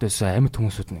тэр голд байсан амьд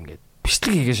хүмүүсүүд нь ингээд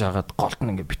бичлэг хийгээ шагаад голд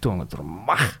нь ингээд битүү ингээд зүр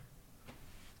мах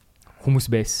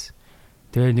хүмүүс байсан.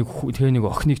 Тэгээ нэг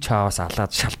охиныг чааваас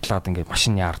алаад шалтлаад ингээд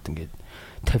машин яард ингээд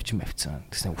тавьж мавцсан.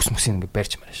 Тэгсэн ус мөсийг ингээд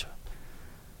барьж мараш.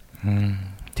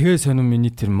 Тэгээ сонин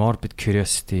миний тэр morbid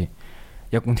curiosity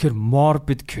яг үнэхээр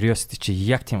morbid curiosity чи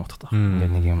яг тийм утгатай байна.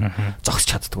 Ингээд нэг юм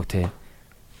зогсч чаддгүй те.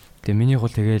 Тэгээ миний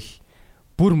хул тэгэл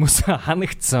бүр мөс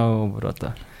ханагдсан бүр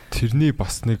одоо. Тэрний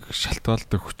бас нэг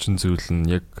шалтгаалдаг хүчин зүйл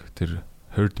нь яг тэр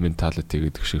herd mentality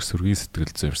гэдэг шиг сүргийн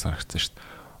сэтгэл зүйн санагдсан шүү дээ.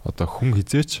 Одоо хүн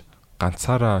хизээч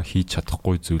ганцаараа хийж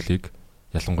чадахгүй зүйлийг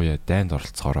ялангуяа дайнд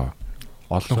оролцоороо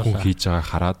олон хүн хийж байгааг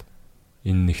хараад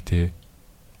энэ нэг те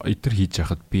эдгээр хийж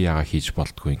яхад би яага хийж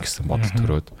болдгүй гэсэн бодол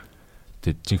төрөөд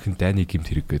тэгээд жинхэнэ дайны гэмт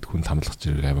хэрэг гээд хүн тамлах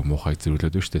зэрэг амар муухай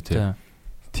зэрүүлээд байна шүү дээ те.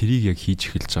 тэрийг яг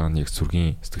хийж эхэлж байгаа нь яг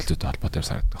сүргийн сэтгэлзүйтэй холбоотой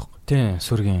санагддаг байхгүй. Тийм,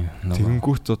 сүргийн.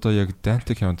 Тэгэнгүүт одоо яг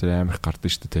Данте Кинонд дээр амар гардаг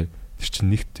шүү дээ. Тэр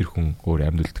чинь нэгт тэр хүн өөр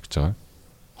амьд үлдэх гэж байгаа.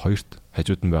 Хоёрт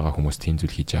хажууд нь байгаа хүмүүс тийм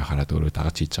зүйл хийж байгаа хараад өөрөө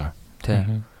дагаж хийж байгаа.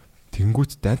 Тийм.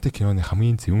 Тэгэнгүүт Данте Киноны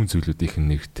хамгийн зөвүүн зүйлүүдийнх нь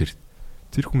нэг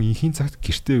тэр хүн инхийн цагт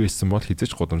гэртээ байсан бол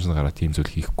хизэж гудамжинд гараад тийм зүйл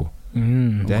хийхгүй.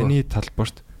 Дайны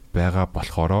талбарт байгаа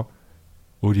болохоро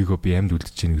өөрийгөө би амьд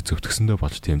үлдэж чинь зөвтгсөндөө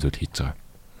болж тийм зүйл хийж байгаа.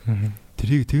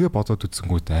 Тэрийг тэгээ бодоод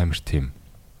үзсэнгүүт амар тийм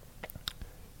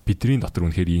бидний дотор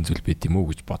үнэхээр ийм зүйл байд юм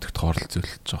уу гэж бодогдохоор л зүйл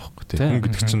болж байгаа байхгүй тийм. Хүн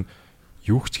гэдэг чинь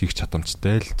юу ч хийх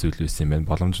чадамжтай л зүйл байсан юм байна.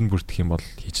 Боломж нь бүрдэх юм бол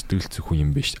хийждэг л зөвхөн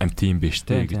юм биш. Амт юм биш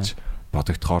те гэж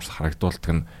бодогдохоор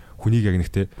харагдуулдаг нь хүнийг яг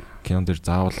нэгтэй кинон дээр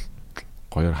заавал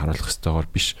гоёор харуулах ёстойгоор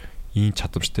биш ийм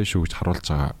чадамжтай шүү гэж харуулж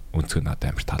байгаа өнцгөө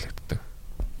надад амар таалагддаг.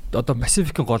 Одоо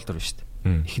Pacific-ийн гол дор шүү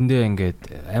дээ. Эхэндээ ингээд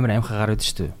амар амхаа гараад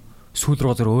шүү дээ. Сүүл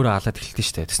рүү зөр өөрөө алаад эхэлдэг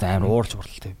шүү дээ. Тэс амар уурч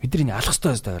ууралтай. Бидний алах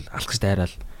ёстой байл алах гэж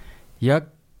дайраал. Яг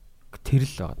тэр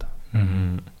л байгаа даа.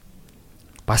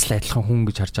 Бас л адилхан хүн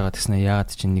гэж харж байгаа тэснэ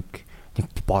яагаад чи нэг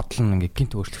бодол нь ингээд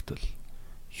гинт өөрчлөгдөл.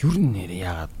 Юу нэр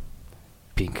яагаад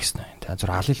би ингэсэн юм. Тэ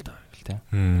зур алъя л даа гэл тэ.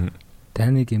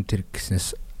 Дайны гэмтэр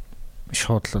гэснээс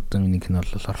шууд л одоо миний кино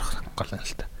бол орох гол юм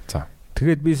л та. За.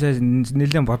 Тэгээд би сая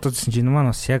нэлээд бодожсэн чинь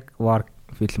маань бас яг war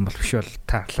фильм бол биш бол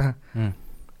таарлаа.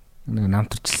 Нэг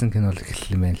намтарчилсан кино л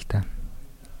хэлэх юм байна л та.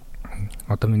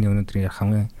 Одоо миний өнөөдрийн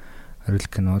хамгийн орил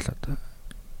кино л одоо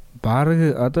баг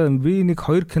одоо би нэг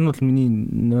 2 кино л миний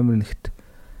номер 1-т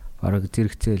бараг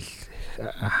зэрэгцээл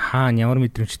хаана ямар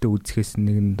мэдрэмжтэй үзэхээс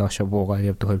нэг нь доошо буугаа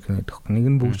явдаг 2 кино өгөх. Нэг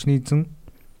нь бүгжний эзэн,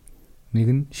 нэг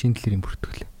нь шинэ дэлгэрийн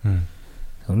бүртгэл.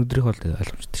 Өнөөдрийнх бол тэгээ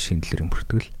ойлгомжтой шинэ дэлгэрийн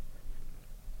бүртгэл.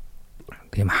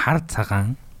 Тийм хар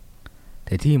цагаан.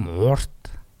 Тэгээ тийм уурт.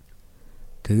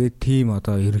 Тэгээ тийм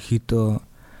одоо ерөөхдөө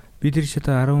би тэр шиг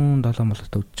 17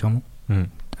 молтой үзэж байгаа юм.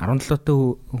 17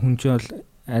 той хүн чинь бол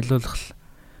айлуулах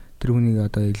тэр хүнийг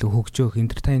одоо илүү хөгжөөх,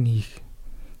 энтертайн хийх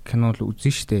кино л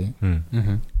үзэн штэ.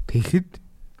 Тэгэхэд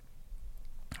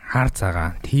хар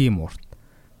цагаан, тийм урт.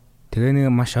 Тэгээ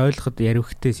нэг маш ойлгоход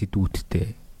яривхтэй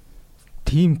сэдвүүдтэй.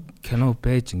 Тим кино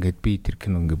байж ингээд би тэр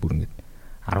кино ингээд бүр ингээд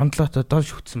 17-тоо доош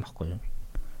хөтсөн байхгүй юу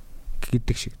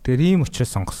гэдэг шиг. Тэгээ ийм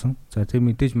учраас сонгосон. За тэр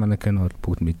мэдээж манай кино бол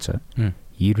бүгд мэдж байгаа.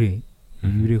 Еврей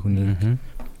хүний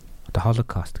одоо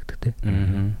Holocaust гэдэг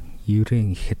тийм.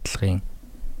 Еврейн их хэдлагын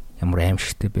ямар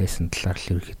аимшигтай байсан талаар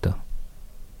л ерөөхдөө.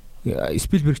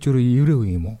 Спилберг ч өөрөө еврей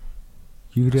хүн юм уу?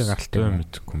 Еврей гаралтай юм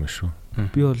мэдэхгүй юм шүү.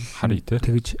 Би бол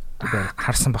тэгж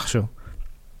харсан баг шүү.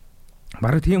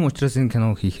 Бараг тийм учраас энэ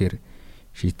кино хийхээр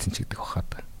шийдсэн ч гэдэг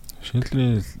бахаад.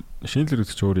 Шинэлэр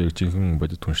гэдэг чинь өөрөө яг жинхэнэ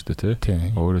бодит хүн шүү дээ тий.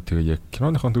 Өөрөө тэгээ яг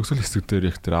киноныхон төгсөл хэсэг дээр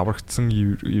яг тэр аврагдсан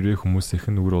еврей хүмүүсийнх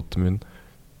нь үр удам нь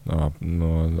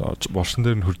боршин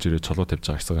дээр нь хурж ирээ чолоо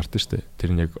тавьж байгаа гэсэн гардаг шүү дээ.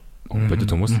 Тэр нь яг бодит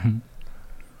хүмүүс.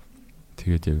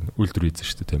 Тэгээд яг үлдэр ийзэн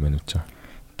шүү дээ тий манайч.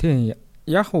 Тий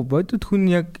яг хөө бодит хүн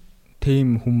яг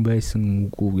тийм хүн байсан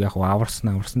үгүй яг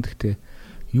аварсан гэхдээ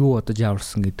юу бодож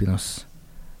аварсан гэдэг нь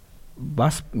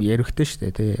бас ярихтэй шүү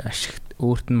дээ тий. Ашиг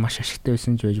өөрт нь маш ашигтай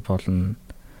байсан ч байж болно.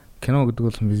 Кино гэдэг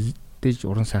бол мэдээж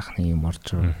уран сайхны юм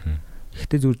орж байгаа.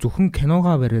 Гэхдээ зөвхөн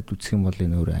киногоо бариад үзэх юм бол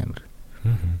энэ өөр амар.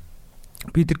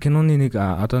 Би тэр киноны нэг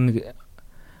одоо нэг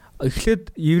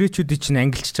эхлээд еврейчүүдийг чинь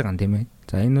ангилчж байгаа юм тийм ээ.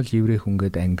 За энэ бол еврей хүн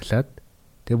гээд ангилаад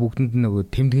тэгээ бүгдэнд нь нөгөө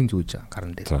тэмдгийн зүүж байгаа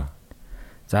гаран дээр.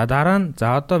 За дараа нь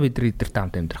за одоо бид нар эдэрт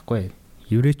хамт амьдрахгүй.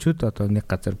 Еврейчүүд одоо нэг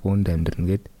газар бүүнд амьдрна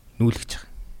гээд нүүлгэж байгаа.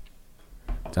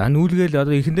 За нүүлгээл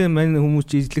одоо эхэндээ мань хүмүүс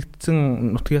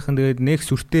эзлэгдсэн нутгийнхан тэгээд нэг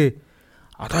сүртэй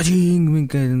одоо чи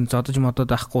ингэ зодож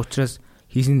модод авахгүй учраас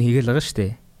хийсэн хийгээл байгаа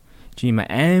штэ. Чи юм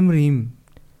амар юм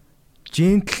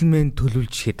джентльмен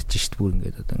төлөвлөж шидэж штэ бүр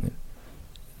ингээд одоо ингээд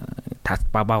тат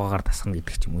бабаагаар тасгана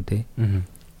гэдэг ч юм уу те.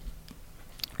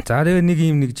 За тэгээд нэг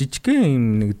юм нэг жижигхэн юм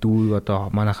нэг дүү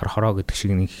одоо манайхаар хороо гэдэг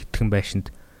шиг нэг хитгэн байшинд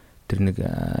тэр нэг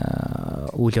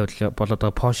үйл явдал болоод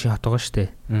байгаа Поши хот байгаа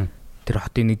штэ. Тэр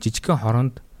хотын нэг жижигхэн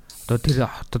хороонд одоо тэр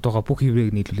хотод байгаа бүх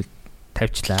еврейг нийлүүлээд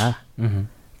тавьчлаа.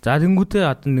 За тэнгуүтээ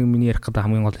одоо нэг миний ярих гэдэг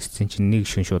хамгийн гол хэсэг чинь нэг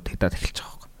шин шууд хядаад эхэлж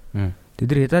байгаа байхгүй. Тэд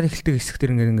нар хядаад эхэлдэг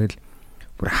хэсэгтэр ингээл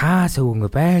бүр хаасаа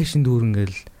ингээ байшин дүүр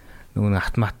ингээл нөгөө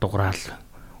автомат дуграал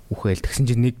үхэл. Тэгсэн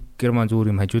чинь нэг герман зүүр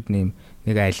юм хажууд нь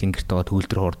нэг айлын гэрт байгаа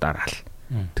төгөлдөр хуур дараал.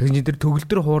 Тэгсэн чинь тэр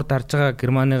төгөлдөр хуур дарж байгаа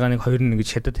германыгаа нэг хоёр нэг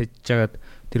шатад хийж жагаад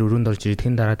тэр өрөөнд орж ирээд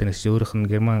тэн дараад нэгс өөрийнх нь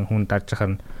герман хүн дарж байгаа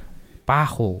нь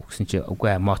баах уу гэсэн чинь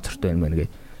үгүй моцорт байна мэн гээ.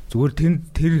 Зүгээр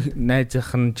тэр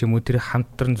найзынх нь ч юм уу тэр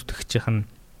хамтран зүтгэгчийнх нь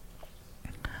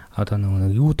одоо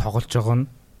нэг юу тоглож байгаа нь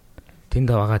тэнд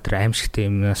байгаа тэр аимшигтай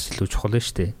юмнаас илүү чухал нь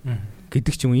штэ.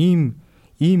 Гэдэг ч юм ийм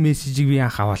мессежийг би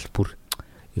анх аваад бүр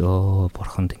ёо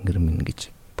бурхан тэнгэр минь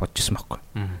гэж бодож ирсэн байхгүй.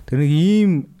 Тэр нэг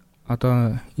ийм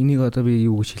одоо энийг одоо би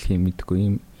юу гэж хэлэх юм мэдэхгүй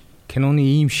ийм киноны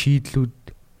ийм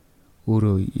шийдлүүд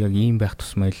өөрөө яг ийм байх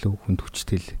тусмаа илүү хүнд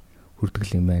хүчтэй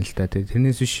хүрдэг юм байна л да.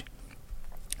 Тэрнээс биш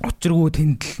учиргүй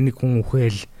тэнд л нэг хүн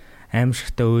үхэл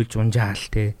аимшигтай уйлж унжаал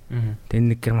те.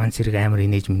 Тэн нэг герман зэрэг амар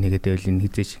инээж минэгээд байл энэ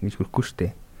хизээч ингэж хөрөхгүй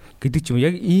штэ. Гэдэг ч юм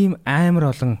яг ийм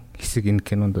амар олон хэсэг энэ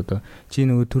кинонд одоо чи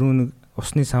нөгөө түрүү нэг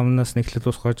усны савнаас нэхлэл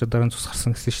ус гоож дараа нь цус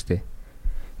гарсан гэсэн штэ.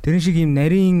 Тэрэн шиг ийм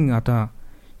нарийн одоо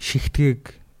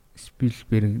шигтгийг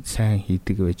Спилберг сайн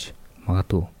хийдэг байж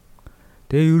магадгүй.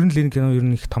 Тэгээ ер нь л энэ кино ер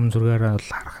нь их том зургаараа бол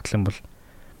харах юм бол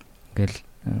ингээл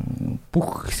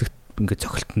бүх хэсэгт ингээд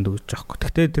цохилтонд өгч байгаа хгүй.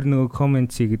 Гэхдээ тэр нөгөө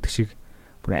комментси гэдэг шиг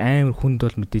бүр амар хүнд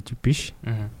бол мэдээж биш.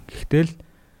 Гэхдээ л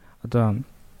одоо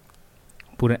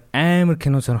бүр амар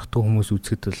кино сонирхдаг хүмүүс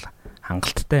үзэхэд бол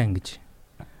хангалттай ингэж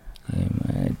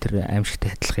тэр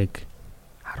аимшигтай адилхыг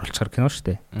харуулчихар кино шүү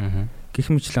дээ. Гэх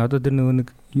мэтлээ одоо тэр нөгөө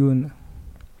нэг юу вэ?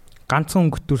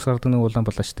 Ганцхан өнгөтөр сардаг нэг улаан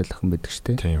балаачтай л охин байдаг шүү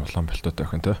дээ. Тийм, улаан пальтотой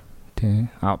охин тий.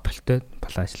 Тийм. Пальтой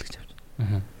балаач л гэж авч.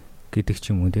 Гэдэг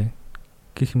ч юм уу тий.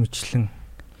 Гэх мэтлэн.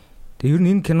 Тэгээ ер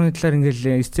нь энэ киноны талаар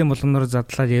ингээл сцен болгоноор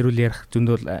задлаад ярих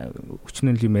зөндөл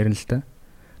өчнөл юм ярина л та.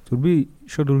 Зүр би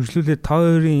шууд үргэлжлүүлээд та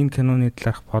хоёрын энэ киноны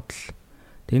талаарх бодол.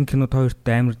 Тэгээ энэ кино та хоёрт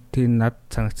амар тийм над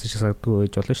санагдсан шиг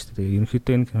санагдгүй байж болно шүү дээ.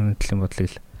 Ерөнхийдөө энэ киноны талын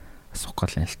бодлыг л асуух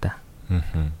гал юм л та.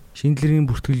 Шиндлэрийн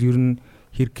бүртгэл ер нь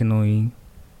хэр киноын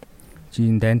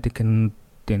чин дайнтик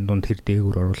кинодын дунд хэр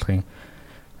дээгүүр оруулахын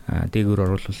дээгүүр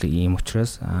оруулах юм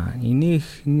учраас энийг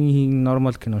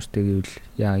нормал киноштэй гэвэл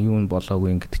яа юу нь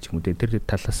болоогүй гэдэг ч юм уу тэр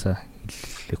талаас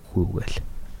хэлэхгүй гээл.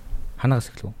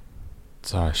 Ханаас эхлэв.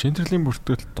 За шинжлэлийн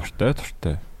бүртгэл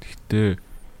дуртай. Гэхдээ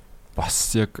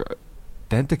бас яг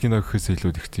дайнтик кино гэхээс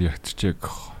илүү ихтэй ягтчиг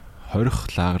хорих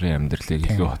лагрын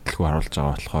амьдралыг илүү хотлохгүй харуулж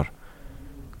байгаа болохоор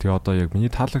тэгээ одоо яг миний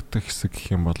таалагддаг хэсэг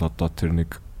гэх юм бол одоо тэр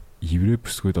нэг еврей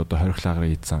бүсгүйд одоо хорих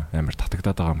лагрын ийдсэн амар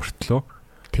татагдаад байгаа мөртлөө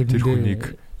тэр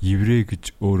хүнийг еврей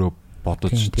гэж өөрөө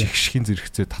бодож жигшхийн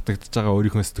зэрэгцээ татагдж байгаа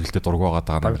өөрийнхөө сэтгэлдээ дург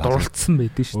байгаа даа дурлцсан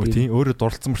байдэн шүү дээ. Тийм өөрөө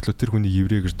дурлцсан мөртлөө тэр хүний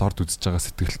еврей гэж дорд үзэж байгаа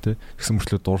сэтгэлтэй гэсэн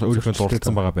мөртлөө өөрийнхөө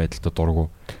дурлцсан байгаа байдалтай дургу.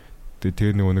 Тэгээ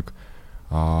тэр нөгөө нэг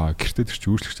гэртээ тэр чи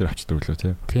үйлчлэгчээр авчдаг лөө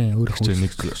тийм өөрийнхөө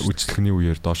нэг үйлчлэгний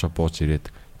үеэр доошо бууж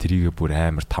ирээд тэрийгэ бүр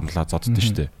амар тамлаа зоддсон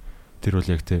шүү дээ. Тэр бол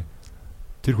яг тэр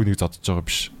хүнийг зодж байгаа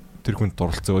биш. Тэр хүнд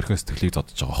дурлцсан өөрийнхөө сэтгэлийг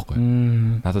зодж байгаа байхгүй.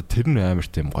 Надад тэр нь амар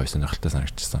тийм гоё сонирхолтой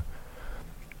санагдчихсан.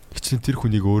 Хичнээн тэр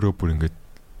хүнийг өөрөө бүр ингээд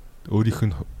өөрийнх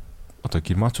нь одоо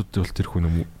германчууд бол тэр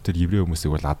хүн тэр еврей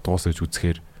хүмүүсийг бол адуус гэж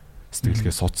үзэхээр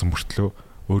сэтгэлгээ суудсан мөртлөө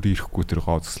өөрөө ирэхгүй тэр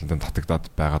гоо зөксөлтөнд татагдаад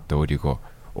байгаадаа өөрийгөө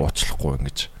уучлахгүй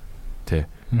ингэж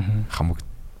тэ хамаг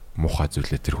муухай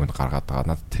зүйлээ тэр хүнд гаргаад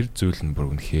байгаа. Надад тэр зүйл нь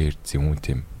бүр үнэхээр зөвүүн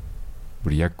тийм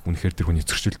бүр яг үнэхээр тэр хүний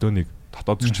зөрчилдөөнийг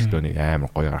дотоод зөрчилдөөнийг амар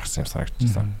гоё гаргасан юм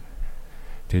санагдчихсан.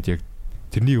 Тэгэд яг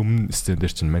тэрний өмнө сцен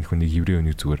дээр чинь мань хүнийг еврей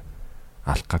хүнийг зүгээр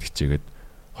алах гад хичээгээд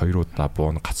хоёр удаа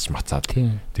буун гацж мацаад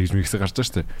тэгж мэгсэ гарч байгаа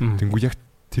шүү дээ. Тэнгүү яг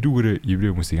тэрүүгээр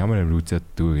еврей хүмүүсийг ямар үзээд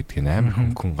дөө гэдгийг амар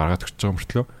хүн гаргаад өгч байгаа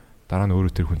мөртлөө дараа нь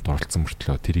өөрөө тэр хүнд дурлцсан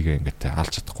мөртлөө тэрийг ингээд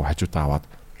алж чадахгүй хажуудаа аваад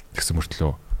тэгсэн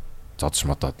мөртлөө зодж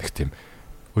модоод нэг тийм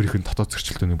өөрийнх нь дотоод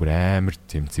зөрчилдөөний бүр амар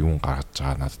тийм зөвүүн гаргаж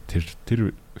байгаа. Надад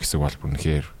тэр хэсэг бол бүр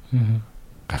нэхэр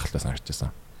гайхалтай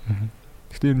санагдчихсан.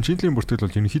 Гэхдээ энэ шинжлэлийн бүртгэл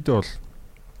бол ерөнхийдөө бол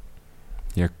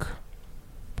яг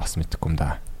бас мэдэхгүй юм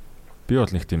да. Би бол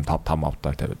нэг тийм 5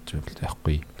 авдаа тавьж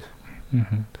байхгүй.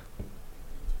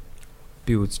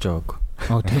 Би үзэж байгааг.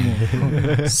 Тийм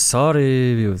үү.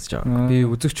 Sorry би үзэж байгааг. Би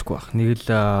үзэгчгүй бах. Нэг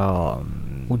л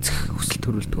үзэх хүсэл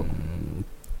төрүүлдэг.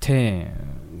 Тийм.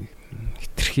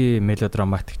 Хитрхи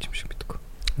мелодраматик юм шиг мэдгүй.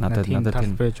 Надад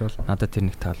тэр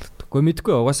нэг таалагддаг. Гэхдээ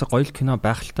мэдгүй угаасаа гоё кино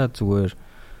байх л та зүгээр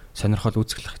сонирхол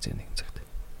үзэглэх гэж нэг цагт.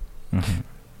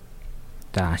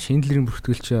 За шинжлэлийн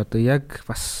бүртгэл чи одоо яг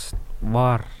бас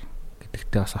вар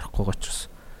гэдэгтээ бас орохгүй гоч бас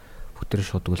бүтрэ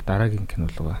шуудаг дараагийн кино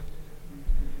руугаа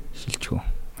шилжчихв.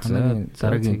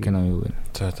 Дараагийн кино юу вэ?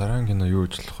 За дараагийн кино юу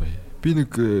гэж болох вэ? Би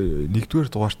нэг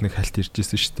нэгдүгээр дугаарт нэг хальт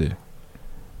иржсэн шүү дээ.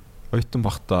 Ойтон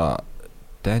бахта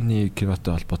Дани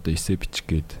кинотой холбоотой эссе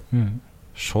бичгээд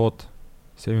шууд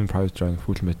Saving Private Ryan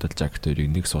Full Metal Jacket-ыг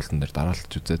нэг суултан дээр дараалж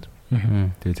үзээд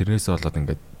тэгээ тэрнээс болоод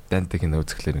ингээд Данте кино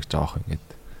үзэхлээр нэг жоох ингээд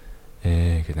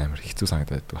гэдэг амар хэцүү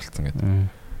санагдаад болцсон гэдэг.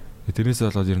 Тэрнээс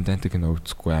болоод ер нь Данте кино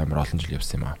үзэхгүй амар олон жил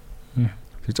явсан юм аа.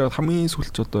 Тэгж жаад хамгийн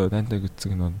сүүлч одоо Данте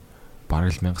үзсэн кино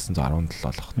бараг л 1917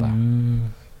 болох та.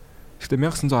 Гэхдээ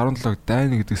 1917-г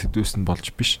Дани гэдэг сэдвээс нь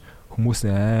болж биш хүмүүс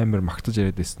амар магтаж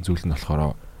яриад байсан зүйл нь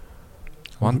болохоор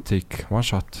one take, one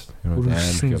shot амар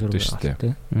явдаг шүү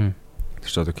дээ. Тэр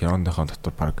ч одоо Кинондынхаа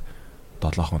дотор баг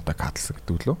 7 хоногтой катлсан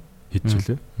гэдэг лөө.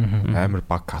 Хиджилээ. Амар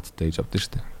баг каттай гэж явдаг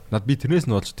шүү дээ. Над би тэрнээс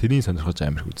нь болж тэрийг сонирхож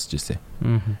амар их үзчихсэн.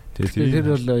 Тэр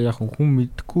бол яг хүн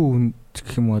мэдгүй хүн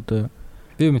гэх юм одоо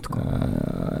би мэдгүй.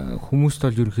 Хүмүүст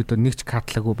бол ерөөхдөө нэг ч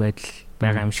катлаагүй байдал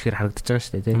байгаа юм шигээр харагдаж байгаа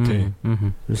шүү дээ тийм.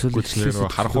 Эсвэл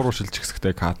харахуур шилжих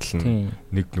хэсэгтэй катл нь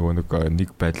нэг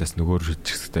байдлаас нөгөө руу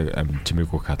шилжих хэсэгтэй амар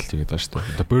чимээгүй катл хийгээд байгаа шүү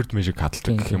дээ. Одоо bird magic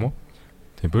катл гэх юм уу?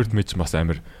 Тийм bird magic бас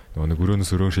амар нөгөө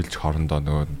өрөөнөөс өрөөн шилжих хоорондоо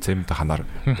нөгөө цемент ханаар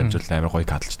дамжуулсан амар гоё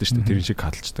катлчдаг шүү дээ. Тэрэн шиг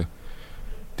катлчдаг.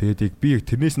 Тэгээд би яг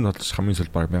тэрнээс нь болж хамгийн сүүл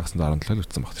баг 1917 л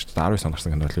үтсэн багт шүү дээ. 10 сар гарсан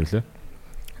кино л үлээ.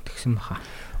 Тэгсэн баха.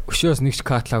 Өшөөс нэг ч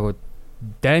катлаагүй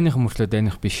дайных мөртлөө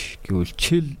дайных биш гэвэл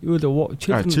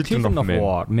Children of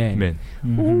War man.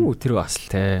 Тэр бас л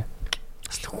те.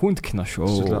 Бас хүнд кино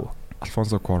шүү.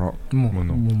 Альфонсо Куарон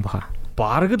мөн баха.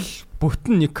 Бараг л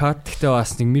бүтэн нэг кат гэхдээ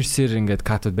бас нэг Мерсер ингээд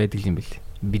катууд байдаг юм бэл.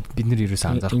 Бид нар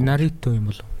ерөөсөө анзаарахгүй. Инарито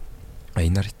юм болов.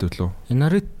 Инарито лөө.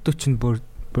 Инарито чинь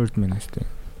Birdman шүү дээ.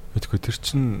 Мэдгүй тэр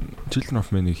чин Children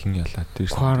of Man-ыг хин ялаад тэр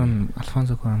Куарон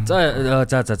Альфонсо Куарон. За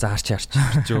харч.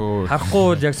 Харахгүй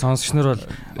бол яг сонсогчнор бол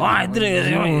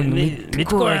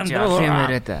мэдгүй юм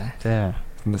яриад. Тий.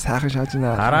 Сайхан шааж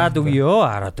байна. Хараад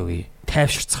үгүй.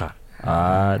 Тайвширцгаа.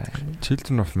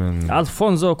 Children of Man.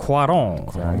 Альфонсо Куарон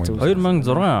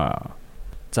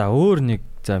 2006.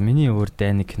 За миний өөр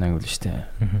дайны кино гэвэл шүү дээ.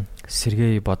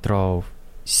 Сергей Бодров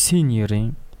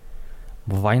Senior-ийн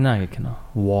Война гэх кино.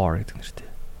 War гэдэг нэртэй.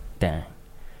 Дан.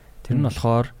 Тэр нь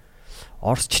болохоор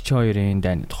Орос Чичен хоёрын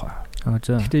дайны тухай.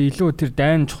 Гэтэ илүү тэр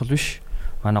дайн чухал биш.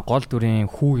 Манай гол дүрийн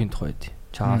хүүгийн тухай байд.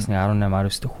 Чаасны 18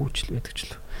 19-т хүүчл байдаг ч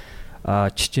л.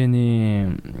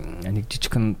 Чичений нэг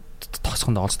жижигхэн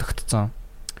тосгонд олцдогдсон.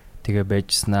 Тэгээ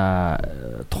байжснаа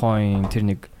тухайн тэр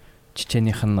нэг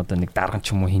Чиченийх нь одоо нэг дарган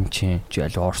ч юм уу хинчин чи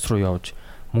аль Орос руу явж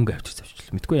мөнгө авчиж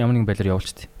завчлаа. Мэдгүй ямар нэгэн байдлаар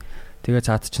явуулчихтыг. Тэгээ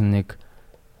цаад чинь нэг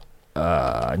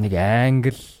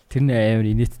англи тэрний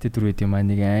амар инээдтэй дүр байд юм аа.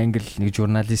 Нэг англи нэг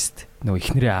журналист нөгөө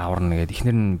ихнэрээ аварна гэдэг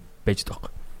ихнэр нь байж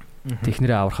байгаа. Тэг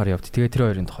ихнэрээ аврахаар явд. Тэгээ тэр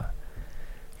хоёрын тухай.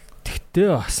 Тэгтээ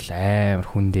бас амар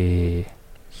хүндээ.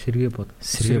 Сергей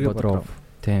Бодров.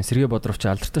 Тийм Сергей Бодров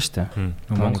ч алдартай шүү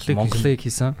дээ. Монголыг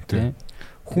хийсэн. Тийм.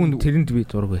 Хүн тэрэнд би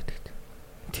зураг байдаг.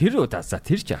 Тэр удаа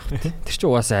тэр ч яах вэ? Тэр ч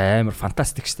угаасаа амар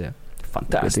фантастик шүү дээ.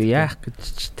 Фантастик. Яах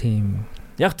гэж тийм.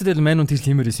 Яг тэгэл манун тийш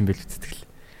хиймээрээс юм байл гэдэг.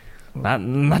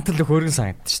 Надад л хөөргөн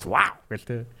санагдчих шүү дээ. Вау гэл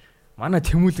тэ. Манай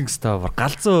Тэмүүлэн став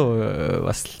галзуу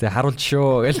бас л харуулж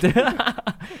шүү гэл тэ.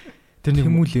 Тэр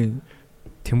нэг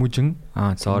Тэмүүлэн.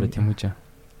 Sorry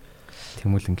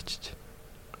Тэмүүлэн гэж.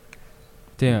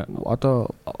 Тэ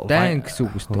одоо дан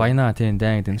гэсэн үг шүү дээ. Война тийм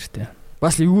дан гэдэг нэртэй.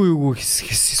 Бас л эвгүй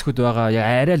хэсгүүд байгаа.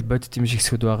 Яг арай л бодит юм шиг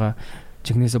хэсгүүд байгаа.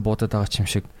 Жигнэсээ буудаад байгаа юм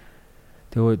шиг.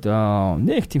 Тэгвэл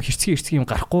нэг тийм хэрцгий юм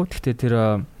гарахгүй. Гэхдээ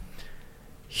тэр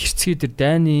хэрцгий тэр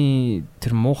дайны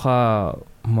тэр муухай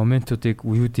моментуудыг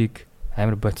уюудыг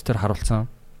амар бодитоор харуулсан.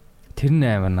 Тэр нь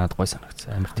амар надад гой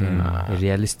санагдсан. Амар тийм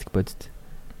реалистик бодит.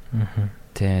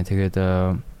 Тэгээд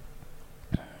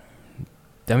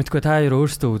дамитгүй та хоёр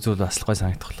өөрсдөө үзвэл бас гой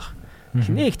санагдах болох.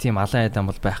 Нэг тийм алан айдан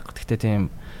бол байхгүй. Гэхдээ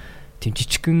тийм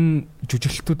жижигхэн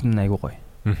жүжиглэлтүүд нь айгүй гоё.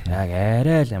 Яг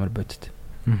арай л амар бодит.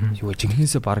 Юу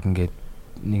жигнэсээ баг ингээд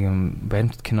нэг юм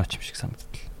баримт кино ч юм шиг санагдав.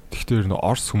 Тэгэхээр нөө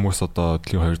Орос хүмүүс одоо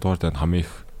дэлхийн 2 дугаар дайнд хамгийн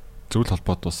их зөвлөл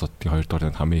холбоот улсад дэлхийн 2 дугаар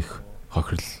дайнд хамгийн их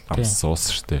хохирол амссан улс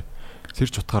шүү дээ.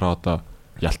 Тэр ч утгаараа одоо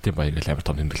Ялтын баяр гэл амар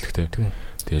том тэмдэглэхтэй.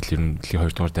 Тэгэл ер нь дэлхийн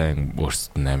 2 дугаар дайн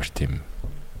өөрсдөд нь амар тийм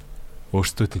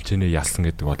өөрсдөө тэнцэнэ ялсан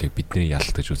гэдэг бол бидний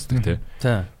ялалт гэж үздэг тий.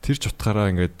 Тэр ч утгаараа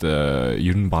ингээд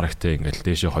ер нь барагтай ингээд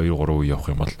дээшээ 2 3 үе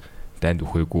явах юм бол дайнд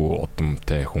үхээгүй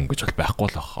удамтай хүн гэж бол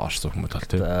байхгүй л ах Орос хүмүүс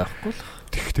бол тий. Байхгүй л.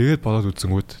 Тэгээд бодоод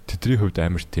үзэнгүүт тэдний хувьд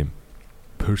амар тийм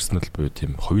personal буюу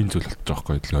тийм хувийн зүйл болж байгаа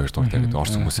байхгүй дэлхийн 2 дугаар дайн гэдэг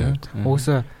Орос хүмүүсийн хувьд.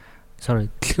 Уусаа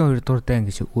дэлхийн 2 дугаар дайн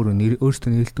гэж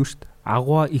өөрөөсөө нэрэлдэг шүү дээ.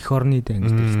 Агва их орны дайн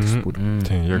гэж нэрлэдэг шүү дээ.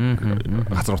 Тийм яг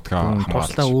газар нутгаа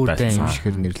хамгаалж өөр дайн юм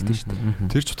шигээр нэрлэдэг шүү дээ.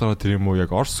 Тэр ч утгаараа тэр юм уу яг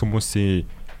Орос хүмүүсийн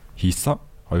хийсэн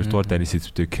 2 дугаар дайны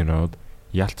сэдвтэй кинод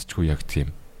ялтчгүй яг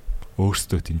тийм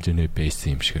өөрсдөө тэмцэнэ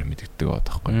байсан юм шигээр мэддэг байгаа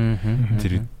байхгүй.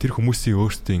 Тэр хүмүүсийн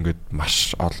өөрсдөө ингээд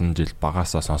маш олон жил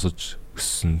багасаа сонсож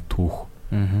өссөн түүх.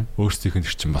 Өөрсдийнх нь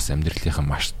чинь бас амьдралынхаа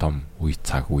маш том үе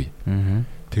цаг үе.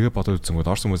 Тэгээ бодоод үзэнгүүт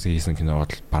Орос хүмүүсийн хийсэн кино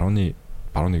бол барууны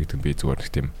гэдэг нь би зүгээр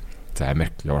нэг тийм за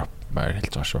Америк, Европ баяр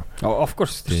хэлж байгаа шүү. Of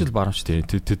course тэр чинь баруун шүү.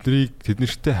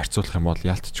 Тэднэртэй харьцуулах юм бол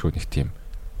ялтчгүй нэг тийм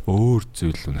өөр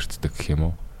зүйл үнэртдэг гэх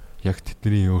юм уу? Яг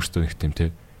тэдний өөрсдөө нэг тийм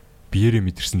те биеэрээ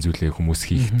мэдэрсэн зүйлээ хүмүүс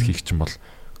хийх чинь бол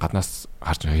гаднаас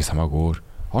харж байгаас хамаагүй өөр.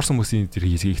 Орос хүмүүсийн тэр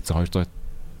хийгдсэн 2 дугаар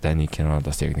дайны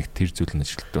кинодоос яг нэг тэр зүйл нь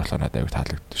ажилтдаг болохоор надад аяг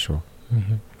таалагддаг шүү.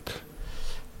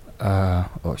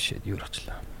 Shit юу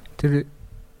болчихлоо. Тэр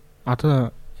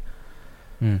одоо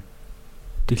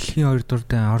дэлхийн 2 дугаар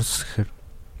дайн Орос гэхээр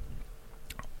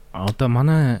одоо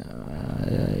манай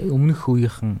өмнөх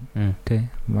үеийнхэн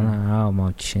тий манай аав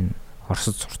маа жишээ нь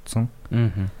Оросд сурцсан.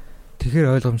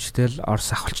 Тэгэхээр ойлгомжтой л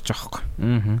Орос ахвалчих жоохоо.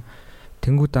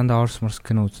 Тэнгүүд дандаа Орос морс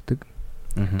кино үздэг.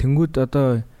 Тэнгүүд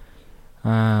одоо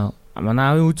манай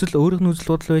аавын үзэл өөрийнх нь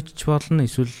үзэл бодол байж болно.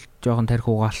 Эсвэл жоохон тарих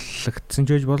угааллагдсан ч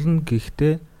байж болно.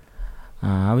 Гэхдээ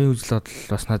аавын үзэл бодол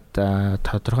бас надад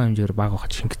тодорхой хэмжээгээр бага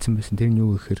хад шингэсэн байсан. Тэр нь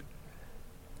юу гэхээр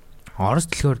Орос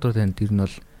дэлхийн ордоор танд ер нь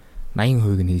бол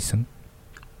 80% нь хийсэн.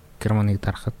 Германыг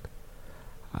дарахад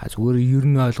зүгээр ер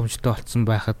нь ойлгомжтой болсон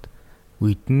байхад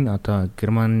үед нь одоо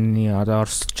Германы одоо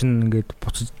Орос ч ингээд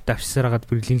буцаж давшсараад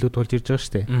Берлин рүү тулж ирж байгаа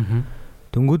шүү дээ.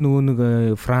 Дөнгөд нөгөө нэг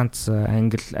Франц,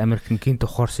 Англи, Америк гинт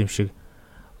ухаарсан юм шиг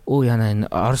яна энэ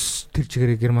Орос тэр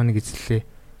чигээрээ Германыг эзэллээ.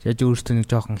 Яаж өөрсдөө нэг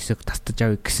жоохон хэсэг тастаж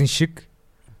авъя гэсэн шиг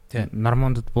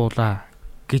Нормандд буулаа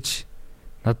гэж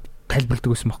над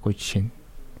тайлбарладаг байсан байхгүй жишээ нь.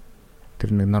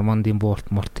 Тэр нэг Нормандын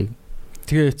муултыг.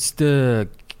 Тэгээ эцэстээ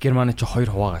Германы ч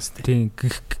 2 хуваагаас тийм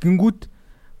гингүүд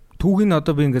түүгийн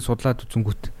одоо би ингээд судлаад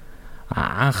үзэнгүүт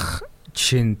анх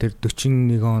жишээ нь тэр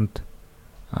 41 онд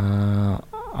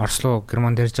Орслоо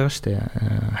Германд ярьж байгаа шүү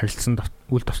дээ. Харилцан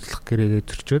үйл товчлох гэрээгээ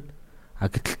зөрчөөд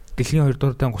гэтэл дэлхийн 2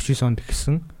 дугаар дан 39 онд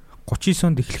ихсэн. 39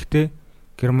 онд эхлэхдээ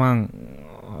Герман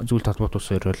зүйл толгойд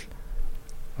ус хоёр бол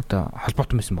одоо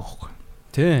холбоотой байсан байхгүй.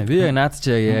 Тий, би яг наад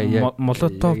чи яг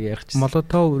Молотов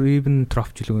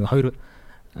Риббентроп жилийн хоёр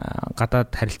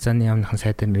гадаад харилцааны яамныхан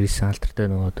сайдаар нэрсэн алдартай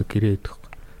нөгөө одоо гэрээ идэх.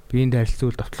 Биеинд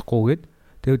харилцуул товтлохгүйгээд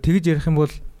тэгж ярих юм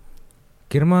бол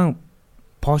Герман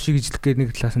Польшиг эзлэх гээд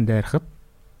нэг талаас нь дайрахад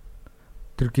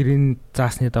тэр гэрийн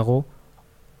заасны дагуу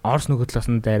Орос нөгөө талаас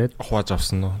нь дайраад хувааж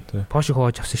авсан нь тий. Польшиг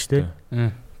хувааж авсан шүү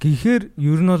дээ. Гэхдээ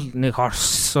ер нь бол нэг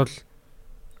Орос бол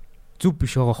зүв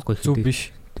биш байгаа байхгүй. Зүв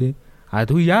биш тий.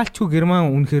 Тэгвэл яалчгүй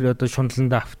Герман үнэхээр одоо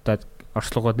шундландаа автаад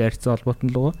Орслогоо дайрцсан холбоотой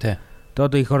л гоо. Тий. Тэгээ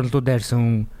одоо их орнолууд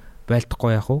дайрсан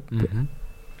байлдахгүй яах вэ?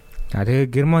 Тэгээ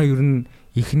Герман ер нь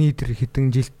эхний тэр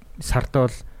хэдэн жил сард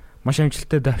бол маш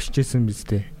амжилттай давшижсэн биз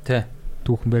дээ. Тий.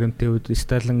 Түүхэн баримттай үед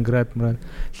Сталинград,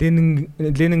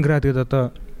 Ленинград гэдэг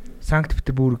одоо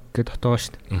Санкт-Петербург гэдэг хот байгаа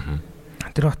шүү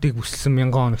дээ. Тэр хотыг бүсэлсэн 1000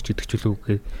 хоногч гэдэг ч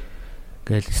үлээ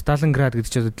гээл Сталинград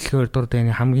гэдэг чинь дэлхийн 2 дугаар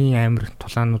дайны хамгийн амар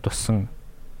тулаанууд болсон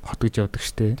хот гэж явдаг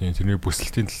шүү дээ. Тийм тэрний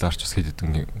бүсэлтийн талаар ч бас хэд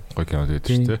хэдэн гоё кинод байдаг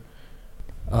шүү дээ.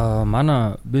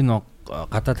 Манай би нэг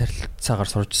гадаад харилцаагаар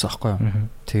сурчсан байхгүй юу.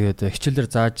 Тэгээд хичээлээр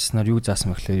заажснаар юу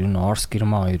заасан бэ гэхээр ер нь Орос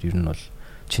Герман хоёр ер нь бол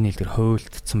чиний хэлээр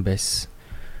хуйлдсан байсан.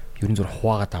 Ер нь зур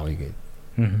хуваагаад авъя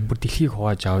гэдэг. Бүр дэлхийг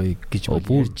хувааж авъя гэж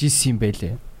ярьж исэн юм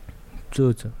байлээ.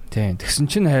 Зөө. Тийм.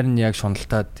 Тэгсэн чинь харин яг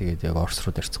шуналтаад тэгээд яг Орос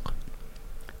руу дайрцсан.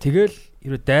 Тэгэл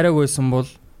ерөө дайрааг байсан бол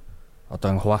одоо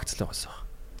ингэ хуваагцлаа байсан.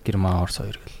 Герман Орос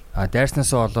хоёр гэл.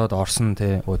 Дайрснасаа болоод Орос нь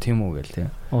тийм үү гээл тийм.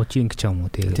 Жинк ч юм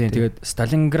уу тэгээд. Тийм. Тэгээд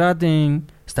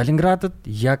Сталинградад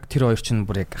яг тэр хоёр чинь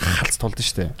бүр яг халц тулд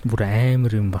штэ. Бүр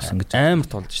амар юм басан гэж. Амар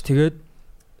тулж. Тэгээд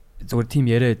зүгээр тийм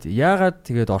яриад яагаад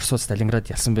тэгээд Оросоос Сталинград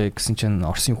ялсан бэ гэсэн чинь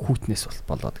Оросын хүүтнээс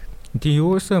болоод. Тийм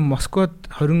юусаа Москвад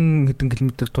 20 хэдэн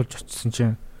километр тулж очсон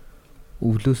чинь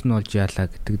өвлөөс нь олж яалаа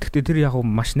гэдэг. Гэхдээ тэр яг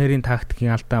маш нарийн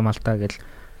тактикийн алдаа малдаа гэл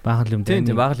баахан юм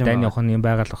дайны явах юм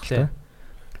байгаал бах л та.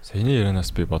 Саяны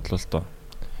ярианаас би бодлоо л доо.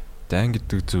 Дайн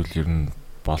гэдэг зүйл ер нь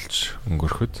болж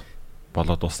өнгөрөхөд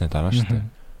болоод дуусны дараа шүү дээ.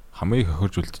 Хамгийн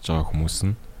хохирж үлдэж байгаа хүмүүс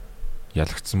нь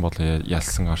ялагдсан бол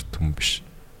ялсан арт хүн биш.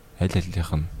 Аль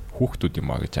алийнх нь хүүхдүүд юм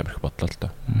а гэж амирх бодлоо л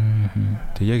доо.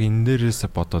 Тэг яг энэ дээрээс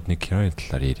бодоод нэг киноны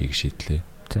талаар ярих шийдлээ.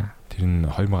 Тэр нь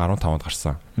 2015 онд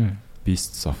гарсан.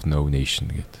 Beasts of No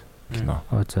Nation гэдэг кино.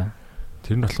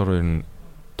 Тэр нь болохоор ер нь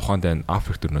тухайн дайн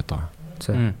Африк төрнөд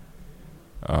байгаа.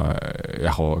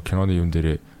 Яг оо киноны юм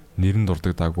дээр нэрэн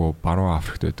дурддаггүй баруун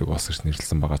Африкт байдаг улс гэж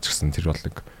нэрлсэн байгаа ч гэсэн тэр бол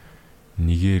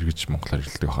Нигер гэж монголоор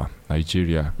нэрлэдэг хаа.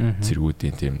 Nigeria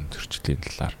зэргүүдийн тийм төрчлөлийн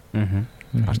талаар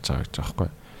гарч байгаа гэж байгаа байхгүй.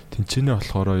 Тинчэнэ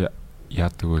болохоор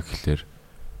яадаг вэ гэхэлэр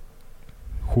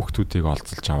хүүхдүүдийг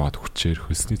олзолж аваад хүчээр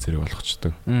хөлсний зэрэг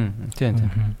болгочдөг.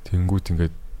 Тийм. Тэнгүүт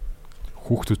ингээд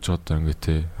хүүхдүүд ч одоо ингээд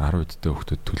те 10 эдтэй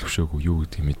хүүхдүүд төлөвшөөгүй юу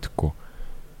гэдгийг мэдэхгүй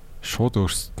шууд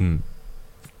өөрсдөд нь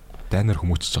дайнаар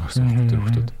хүмүүжиж байгаа гэсэн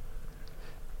хүүхдүүд.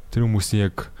 Тэр хүмүүсийн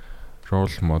яг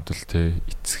рол модел те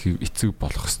эцэг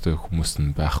болох хэвээр хүмүүс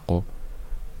нь байхгүй.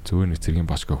 Зөвхөн нэг зэргийн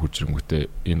бачка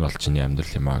хүчрэнгүүтээ энэ бол чиний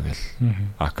амьдрал юм аа гэл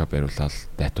АК бариулаад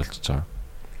дайтуулчихж байгаа.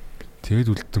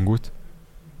 Тэгэд үлдэнгүүт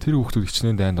тэр хүүхдүүд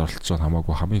хичнээн дайнд оролцож байгаа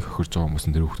хамаагүй хамгийн хохирж байгаа хүмүүс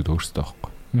нь тэр хүүхдүүд өөрсдөө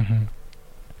байхгүй.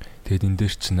 Тэгэд энэ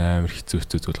дээр чинь амар хэцүү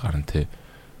зүйл гарна те.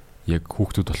 Яг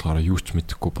хүүхдүүд болохоор юу ч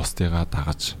мэдэхгүй бусдыгаа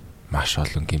дагаж маш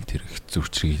олон гэмт хэрэг хэцүү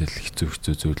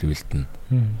зүйл үлдэнэ.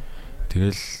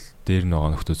 Тэгэл дээр нөгөө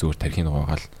нөхдөд зүгээр тархинь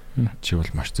угаагаал чи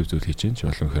бол маш зөв зүйл хийж чинь чи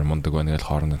бол үнэхээр мундаг байна гэж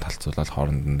хоорондоо талцуулаад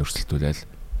хооронд нь өрсөлдүүлээл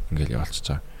ингээл явуулчихж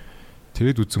байгаа.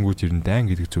 Тэгээд үзэнгүүт ер нь дайн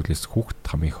гэдэг зүйлээс хүүхэд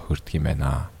хамгийн хөрдөг юм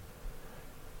байна.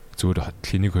 Зүгээр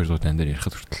хэлний 2 дайн дээр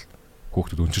ярихад хүртэл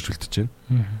хүүхдүүд өнчирч үлдэж байна.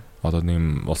 Одоо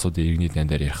нэм улсуудын иргэний дайн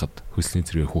дээр ярихад хөлсний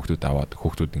цэргээр хүүхдүүд аваад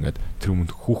хүүхдүүд ингээд тэр өмнө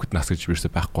хүүхэд нас гэж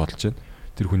юусаа байхгүй болж байна.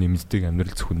 Тэр хүний мэддэг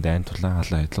амьдрал зөвхөн дайн тулаан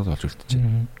халаа адилхан болж үлдэж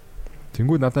байна.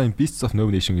 Тэнгүү надаа энэ Beasts of No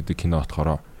Nation гэдэг кино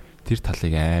болохоор тэр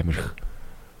талыг амар их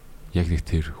яг нэг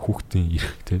тэр хүүхдийн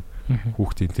эрх те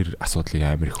хүүхдийн тэр асуудлыг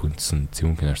амар их хүндсэн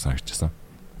зөвхөн киноор санагдчихсан.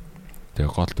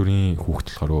 Тэгээ гол дүрийн хүүхд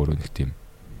болохоор өөрөө нэг тийм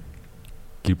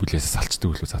гэр бүлээс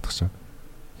салцдаг үлээ сатгах шээ.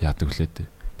 Яадаг үлээ.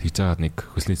 Тэгж байгаа нэг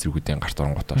хөлсний цэргүүдийн гарт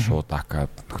оронгуудаа шууд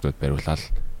акад нөхдөд бариулаад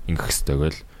ингэх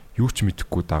хэвтэйгэл юу ч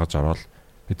мэдэхгүй дагаж ороод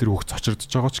тэр хүүхд цочирдож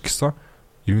байгаа ч гэсэн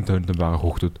 90 тойронд байгаа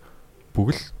хүүхдүүд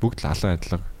бүгд л алан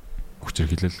адилга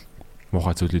хүчирхийлэл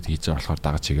муухай зүйлүүд хийж байгаа болохоор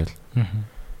дагаж игээл.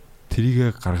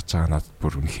 Тэрийг гаргаж байгаа надад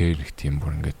бүр үнэхээр их тийм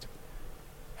бүр ингээд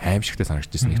аимшигтай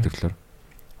санагдчихсэн нэг төрлөөр.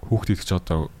 Хүүхдүүд ч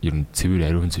одоо ер нь цэвэр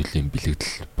ариун зүйлийн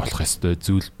бэлэгдэл болох ёстой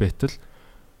зүйл байтал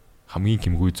хамгийн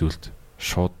кимгүй зүйлд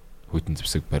шууд хөдөн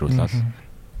зэвсэг бариулаад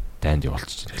дайнд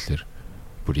явуулчих. Тэгэхээр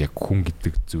бүр яг хүн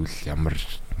гэдэг зүйл ямар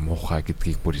муухай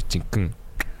гэдгийг бүр жинхэнэ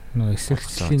нөө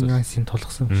эсэргүүцлийн нюансыг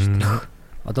тулгсан шүү дээ.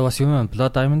 Одоо бас юм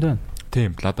Blood Diamond байна.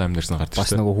 Тийм, Blood Diamond-аас гарч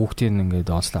бас нөгөө хүүхдийн ингээд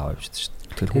онцлог аваад явчихсан шүү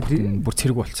дээ. Тэр хүүхдийн бүр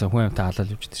цэрэг болцсон хүн амтаа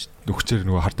халаал явчихсан шүү дээ. Нөхчээр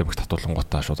нөгөө хард амигт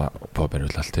татуулангуудаа шууд по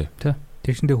бариулаад тий.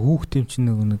 Тэр чиндээ хүүхдийн чинь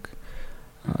нөгөө нэг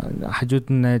хажууд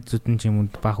нь найзууд нь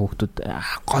юм баг хүүхдүүд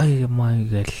гоё юм аа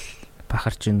гээл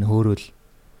бахар чинь хөөрөөл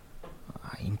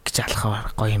ингэж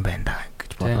алхахаар гоё юм байна да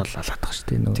гэж бодоод алаадах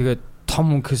шүү дээ. Тэгээд том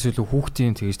мөнгөөс илүү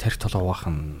хүүхдийн тэгж тарих толгой баах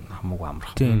нь хамаагүй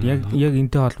амарх. Тийм яг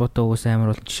энтэй холбоотой уус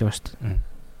амар бол жишээ ба шүү дээ.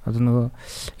 Одоо нөгөө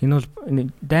энэ бол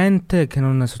дайнтай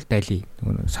киноноос бол дайли.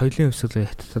 Нөгөө соёлын өсөлөө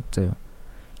хятадд заяа.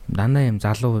 Дандаа юм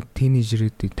залуу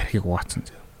тийнейжерүүдийг тархийг угаацсан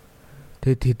заяа.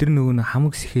 Тэгээд тэд нар нөгөө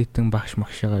хамаг сэхэтэн багш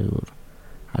магшаага юу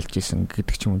алж исэн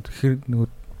гэдэг ч юм уу. Тэгэхээр нөгөө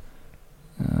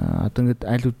одоо ингээд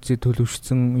аль үзээ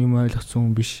төлөвшсөн юм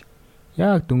ойлгоцсон хүн биш.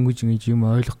 Яг дөнгөж ингэж юм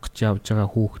ойлгох гэж явж байгаа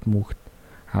хүүхэд мөхт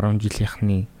 10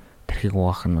 жилийнхний тархийг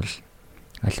угаах нь бол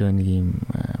аливаа нэг юм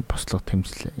бослого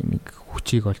тэмцэл нэг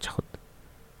хүчийг олж авахд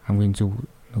хамгийн зөв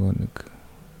нөгөө нэг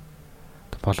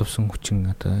боловсон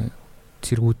хүчин одоо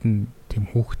цэргүүд нь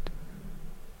тийм хүүхэд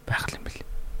байх юм бэл.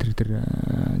 Тэр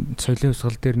соёлын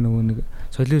усгал дээр нөгөө нэг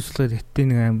соёлын усгалд хэттийн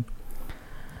нэг аим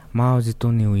Мао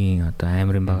Зэдуны үеийн одоо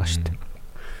аимрын байгаа шүү дээ.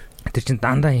 Тэр чинь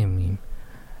дандаа юм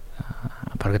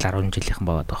бараг л 10 жилийнхэн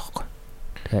байгаа даахгүй.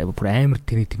 Тэгээ бүр амар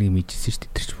тэрний мэдчихсэн шүү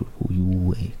дээ. Тэр чинь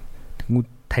юу вэ? Тэгмүүд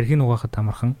тархийг угаахад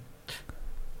амархан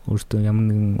өөртөө ямар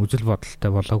нэгэн үжил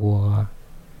бодолтой болоогүй байгаа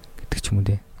гэдэг ч юм уу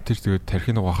дээ. Тэр тэгээд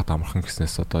тархийг угаахад амархан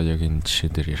гэснээс одоо яг энэ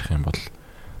жишээ дээр ярих юм бол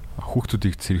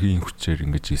хүүхдүүдийг цэргийн хүчээр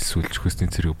ингэж илсүүлж хөөсний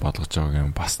цэрэг болгож байгаа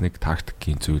юм бас нэг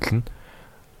тактикийн зүйл нь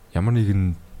ямар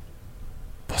нэгэн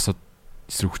босод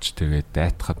эсрэг хүчтэйгээ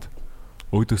дайтахад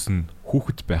өөдөөс нь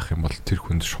хүүхэд байх юм бол тэр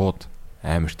хүнд шууд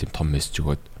амар тийм том мессеж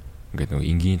өгөөд ингээд нэг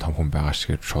энгийн том хүн байгаа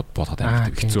шигээр шууд бодоход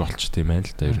амар хэцүү болчих тийм байл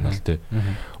та ер нь л тий.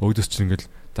 Өөдөөс чинь ингээд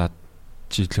за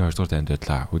жилийн 2 дугаар дайнд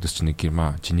байдлаа. Өөдөөс чинь нэг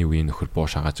гэрмаа чиний үеийн нөхөр буу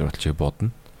шагааж оруулчих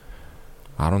бодно.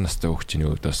 10 настай хөгчний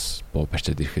өөдөөс буу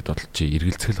барьчаад ирэхэд бол чи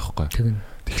эргэлзэх л байхгүй.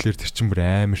 Тэгэхээр тэр чинь бүр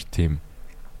амар тийм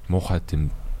муухай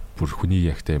тийм бүр хүний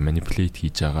ягтай манипулейт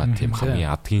хийж байгаа тийм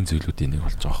хамгийн адгийн зүйлүүдийн нэг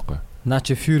болж байгаа байхгүй. Наа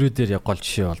чи Fury дээр яг гол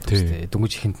жишээ болдог шүү дээ.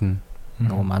 Дөнгөж ихэнд нь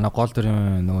нөгөө манай гол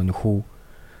дөрийн нөгөө нөхөө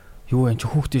юу энэ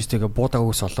хүүхдтэйгээ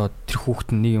буудаагүйс олоод тэр хүүхэд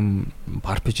нь нэг юм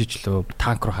барпижижлөө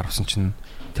танк руу харуулсан чинь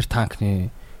тэр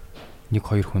танкны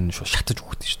 1-2 хүн шатаж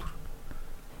хүүхдээ шүү дээ.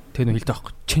 Тэгээ нэг хэлдэг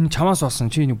байхгүй. Чин чамаас олсон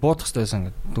чи нэг буудах хэрэгтэй байсан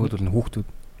гэдэг нөгөөдөл нь хүүхдүүд.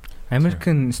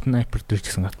 American Sniper дээр ч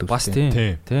гэсэн гардаг. Бас тийм.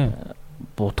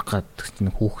 Буудах гэдэг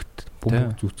чинь хүүхэд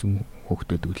бөмбөг зүүцэн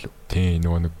хүүхдэд өглөө. Тийм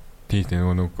нөгөө нэг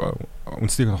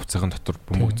үндэсний хувцсны дотор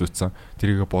бөмбөг зүүцсэн.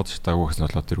 Тэрийгэ буудаж таагүй гэсэн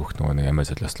болоод тэр хүүхд нөгөө нэг амиа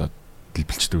солиослоод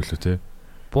дэлбэлчдэг өглөө тий.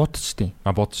 Буудчихдээ.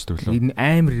 Буудчихдээ өглөө. Энэ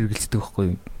амар эргэлздэг байхгүй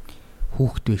юу?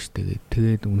 Хүүхд байж тэгээд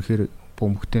тэгээд үнэхээр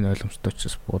бөмбөгтэй ойлгомжтой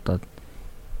учраас буудаад.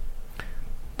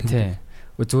 Тий.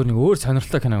 Зүгээр нэг өөр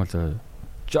сонирхолтой кино бол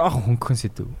жоохон хөнгөн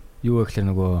сэдв. Юу вэ гэхээр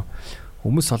нөгөө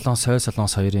Өмнө Солонгос, Сойр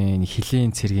Солонгос хоёрын хилийн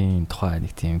цэргийн тухай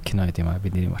нэг тийм кино гэдэг юм аа би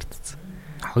нэрийг мартсан.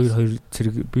 Хоёр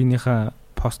цэрэг биенийхээ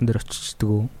постн дээр очичдаг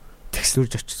уу?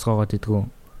 Текстурж очицгоогоод идэг үү?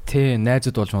 Тий,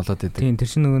 найзууд болж молоод идэг. Тийм, тэр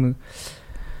чинь нөгөө нэг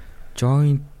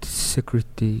joint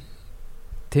security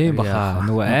тийм баха.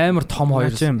 Нөгөө амар том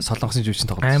хоёр Солонгосын жүжигчин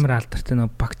тоглож. Амар алдартай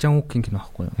нөгөө Бак Жан-укийн кино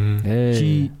байхгүй юу?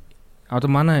 Чи одоо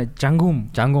манай Жангум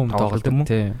тоглолт юм уу?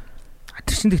 Тий.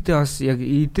 Тэр чинь гэхдээ бас яг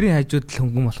эдрийн хажууд л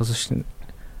хөнгөн болохоос шин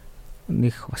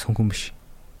нэг бас хөнгөн биш.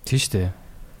 Тийм шүү дээ.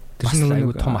 Тэр чинь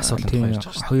нэг том асуулт байж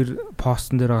байгаа. Хоёр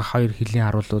постн дээр байгаа хоёр хилийн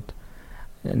харуулууд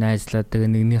найзлаад тэгээ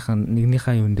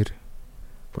нэгнийхээ юун дээр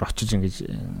бүр очиж ингэж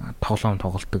тоглоом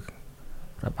тоглолдог.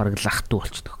 Бараг лахтуу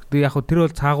болчихдог. Тэгээ яг хөө тэр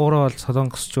бол цаагаараа бол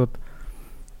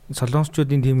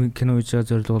солонгосчуудын тийм кино хийж байгаа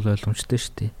зорилго бол ойлгомжтой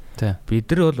шүү дээ.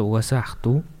 Бид нар бол угаасаа ах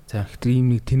トゥ. Тэгэхээр ийм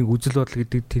нэг тэнэг үзэл бодол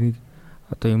гэдэг тэнэг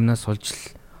одоо юмнаас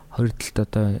олж хоёр талд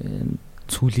одоо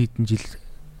сүүлийн хэдэн жил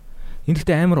энэ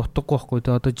ихтэй амар утгагүй байхгүй.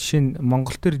 Тэгээ одоо жишээ нь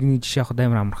Монгол төр нэг жишээ авахд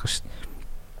амар амархан шүү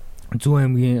дээ. Зүүн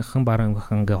аймгийнхан баруун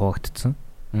ингээ хуваагдсан.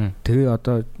 Тэгээ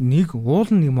одоо нэг уул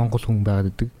нэг монгол хүн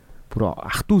байгаад гэдэг. Бүр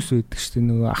ах トゥ ус байдаг шүү дээ.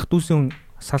 Нөгөө ах トゥ усын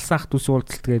салсан ах トゥ усын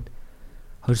уулзалт гээд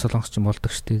хоёр солонгосч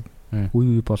болдог шүү дээ.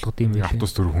 Үе болгод юм байх. Ах トゥ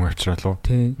ус дөрөв хүн авчраа лөө.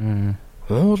 Тийм.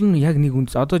 Уул нь яг нэг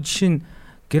үндэс. Одоо жишээ нь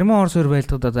Герман Орос хоёр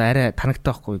байлдахад одоо арай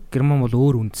танагтай байхгүй. Герман бол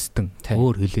өөр үндэстэн,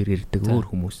 өөр хэлээр ярьдаг,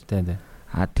 өөр хүмүүс. Тийм.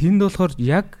 Тэнд болохоор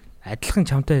яг адилхан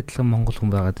чамтай адилхан монгол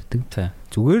хүн байгаад байдаг.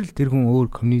 Зүгээр л тэр хүн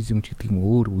өөр коммунизм гэдэг юм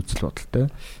өөр үзэл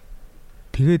бодолтой.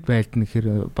 Тэгээд байлдна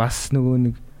гэхээр бас нөгөө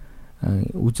нэг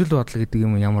үзэл бодол гэдэг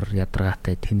юм ямар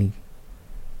ядаргаатай тэнийг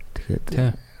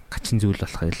тэгэхээр гачин зүйл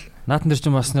болох юм. Наатан дээр ч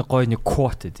бас нэг гоё нэг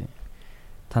quote гэдэг.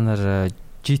 Та нар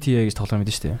GTA гэж тоглоом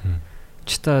мэдэн шүү дээ.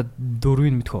 Чи та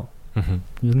дөрвийг мэдхөө.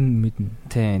 Ер нь мэднэ.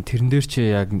 Тийм, тэрэн дээр чи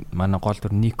яг манай гол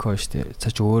дүр Нико шүү дээ.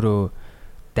 Цаа чи өөрөө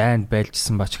дайнд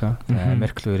байлжсан бачгаа.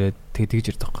 Америк руу ирээд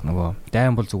тэгж ирдэг байхгүй нөгөө.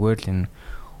 Дайн бол зүгээр л энэ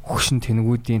хөшин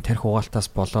тэнгүүдийн тарих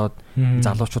угаалтаас болоод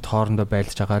залуучууд хоорондоо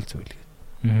байлж байгаа л зүйл.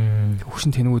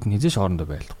 Хөшин тэнгүүд нь хизээш хоорондоо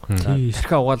байлдаг.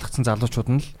 Тарихаа угаалгацсан залуучууд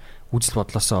нь л үзэл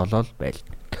бодлосоо олоод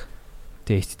байлна.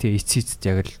 Тэгээ эцэст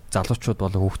яг л залуучууд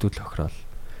болон хүүхдүүд л охирол.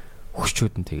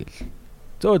 Хөшчүүд нь тэгэл.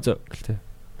 Зөө гэлтэй.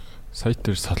 Сая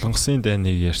тэр солонгосын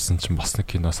дайныг ярьсан чинь бас нэг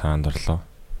кино саанд орлоо.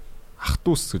 Ах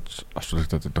トゥ ус гэж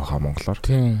орчуулагдаад байдаг хаа монголоор.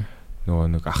 Тийм. Нөгөө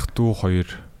нэг ах トゥ хоёр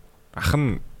ах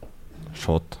нь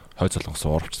шууд хой солонгос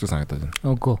урвчдаг санагдаад байна.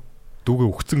 Үгүй. Дүүгээ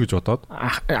өгцөн гэж бодоод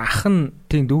ах нь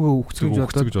тийм дүүгээ өгцөн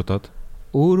гэж бодоод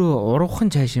өөрөө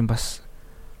уруухан цаашийн бас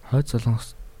хой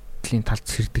солонгослын талд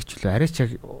сэрдэг ч үлээ. Арай ч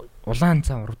яг улаан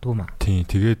цаа урдгүй маа. Тийм.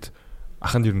 Тэгээд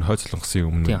ах нь ер нь хой солонгосын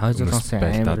өмнө хой солонгосын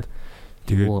амар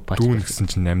тэгээд дүүн гэсэн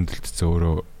чинь амьдлцээ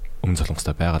өөрөө өмнө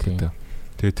солонгостой байгаа л гэдэг.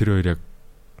 Тэгээд тэр хоёр яг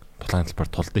тулаан талбар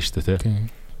тулдсан шүү дээ тий.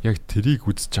 Яг тэрийг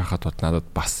үзэж байхад бод надад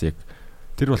бас яг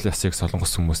тэр бол яс яг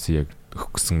солонгос хүмүүсийн яг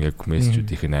өгсөн яг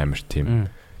мессежүүдийнх нь амар тийм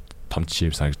том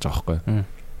жишээ санагдаж байгаа байхгүй.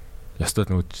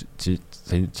 Ястад нөгөө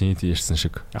чиний ярьсан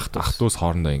шиг ах トゥ ус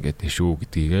хоорондоо ингээд тэшүү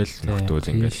гэдгийг л нөхдөл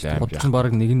ингээд амар яах.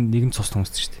 Баг нэг цус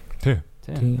хүмүүс шүү дээ.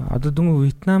 Тийм. Одоо дүнгийн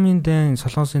Вьетнамын дайн,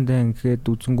 Солонгосын дайн гэхэд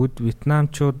үзэнгүүд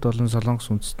Вьетнамчууд болон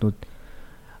Солонгос үндэстнүүд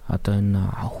одоо энэ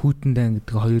хүйтэн дайн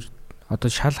гэдэг хоёр одоо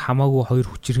шал хамаагүй хоёр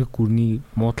хүчирхэг гүрний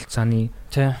муудалцааны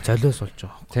золиос болж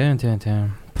байгаа.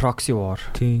 Тийм. Proxy war.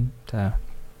 Тийм.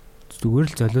 Зүгээр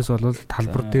л золиос болвол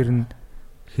талбар дээр нь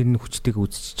хэн хүчтэйг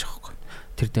үзчихэж байгаа юм.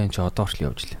 Тэр дайн чи одоо ч л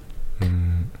явж лээ.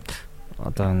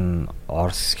 Одоо энэ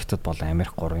Орос, Хятад болон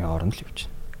Америк гурван хооронд л явж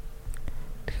байна.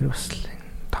 Тэгэхээр бас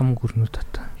том гүрнүүд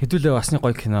одоо. Хэдүүлээ басны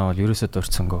гоё кино бол ерөөсөө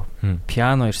дурдсангүй.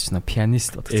 Пиано ирсэн,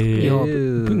 пианист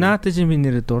бодсон. Наадаж би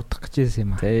нэрээ дурдах гэж байсан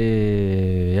юм аа.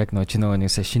 Яг нөө чи нөгөө нэг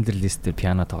Schindler List дээр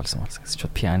пиано тоглосон болсон гэсэн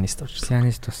чинь пианист орчихсон.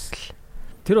 Пианист бас л.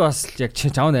 Тэр бас яг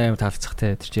чи чавн амар таалцах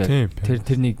те. Тэр чи яг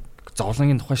тэрний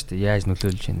зовлонгийн тухай шүү дээ. Яаж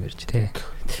нөлөөлж ийн мэрч те.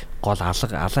 Гол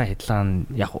алаа хэдлаан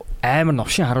яг амар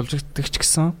новшин харуулж өгдөг ч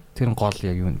гэсэн тэр нь гол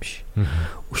яг юу юм биш.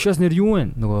 Өшөөс нэр юу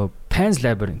вэ? Нөгөө Pan's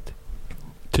Labyrinth.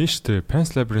 Тийм шүү дээ.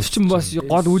 Pan's Labyrinth чинь бас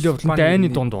гол үйл явдал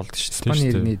дайны дунд болд шүү дээ.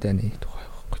 Спанерны дайны тухай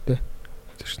байхгүй те.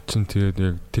 Тэр чинь тэгээд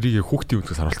яг тэрийг яг хүүхдийн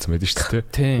үндэс харуулсан байдаг шүү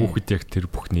дээ. Хүүхэд яг тэр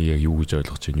бүхний яг юу гэж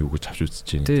ойлгож байна, юу гэж авч үзэж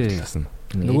байна талаас нь.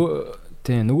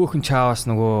 Нөгөөх нь чаавас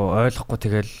нөгөө ойлгохгүй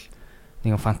тэгэл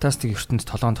нэг фантастик ертөнд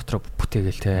толгоон дотор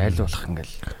бүтээгээл те аль болох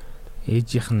ингээл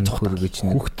ээжийнх нь нөхөр гэж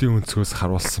хүүхдийн үнцгөөс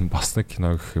харуулсан бас нэг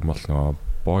кино гэх юм бол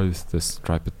нөгөө Boys the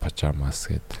Striped Pajamas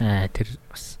гэдэг. Тэр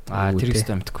бас тэр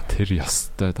ихтэй мэдгүй. Тэр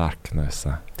ястай dark кино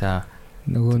байсан.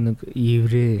 Нөгөө нэг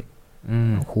еврей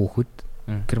хүүхэд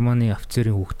Германы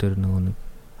офицерын хүүхдээр нөгөө нэг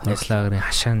найзлагын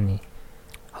хашааны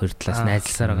хоёр талаас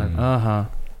найзлсаар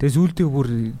байгаа. Тэгээ зүйлдээ бүр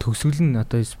төгсгөл нь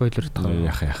одоо спойлер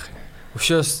яах.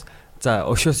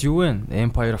 Өшөөс юу вэ?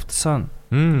 Empire of the Sun.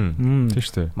 Тийм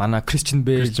шүү дээ. Манай Christian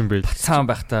Bale цаан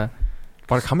байхдаа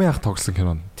баг хамгийн анх тоглосон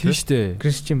кино. Тийм шүү дээ.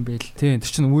 Christian Bale. Тийм тэр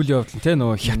чинь үйл явдал тийм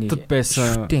нөгөө хятад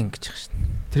байсан. Шүтэн гэж байгаа шүү дээ.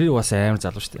 Тэр бас амар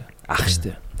залуу шүү дээ. Ах шүү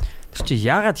дээ. Тэр чинь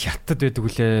яагаад хятад байдаг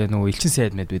вүлээ? Нөгөө элчин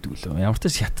сайд мэд байдаг вүлээ. Ямар ч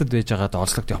тач хятад байж байгаад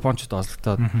озлогд Япончууд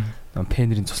озлогдоод нөгөө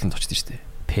Пенерийн цусланд очсон шүү дээ.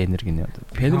 Пенер гинэ.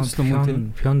 Пенер цуслан мөн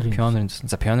тийм. Пионерын цуслан.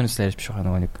 За пионерын цуслан ярьж биш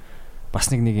байгаа нөгөө нэг бас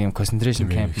нэг юм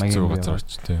concentration camp маягийн газар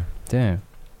ч тийм.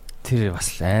 Тэр бас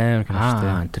амар кино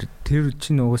шүү дээ. Тэр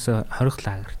чинь угаасаа хорих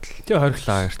лагерт л. Тэгээ хорих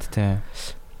лагерт тийм.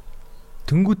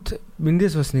 Тэнгүүд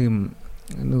мэндээс бас нэг юм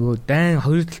нөгөө дайн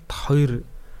хоёр талд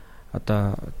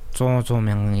одоо 100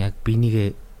 мянган яг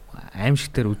бинийгээ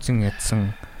аимшиг дээр үзэн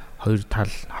ядсан хоёр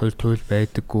туйл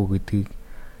байдаггүй гэдгийг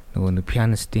нөгөө нэг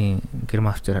пианистын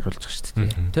гермавчаар харуулж байгаа шүү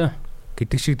дээ. Тий.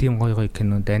 Гэдэг шиг тийм гоё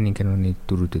кино, дайны киноны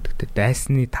дүрүүд өгдөгтэй.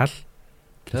 Дайсны тал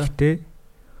гэхдээ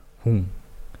хүн.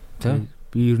 Тий.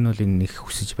 Би ер нь бол энэ их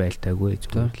хүсэж байлтаагүй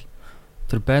зүгээр л.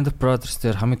 Тэр Band of Brothers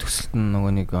дээр хамгийн төгсөлт нь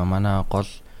нөгөө нэг манай гол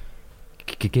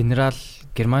генерал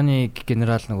Германы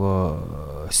генерал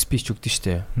нөгөө спич өгдөн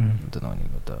штэ. Одоо нөгөө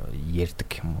нэг одоо ярьдаг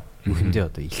юм уу? Юу хэмдэ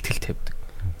одоо илтгэл тавьдаг.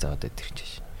 За одоо тэр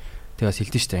чинь. Тэгээс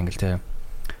хэлдэж штэ англи те.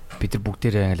 Бид нар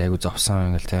бүгдээрээ англи айгу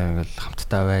зовсон англи те англи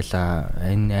хамтдаа байлаа.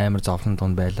 Энэ амар зовлон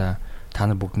дунд байлаа.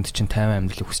 Та нар бүгдэнд чинь 50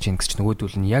 амьдралыг хүсэж ийн гэсэн чинь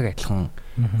нөгөөдөл нь яг адилхан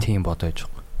тийм бодож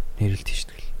байгаа. Нэрэлт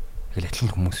штэ. Тэгэл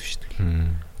адилхан хүмүүс штэ.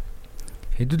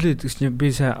 Хэдүүлээ гэсэн чинь би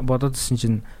бодоодсэн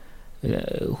чинь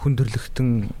хүн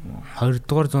төрлөختөн 20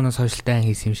 дугаар зуунаас хойш дайн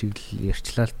хийсэн юм шиг л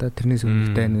ярьчлаа л та. Тэрнээс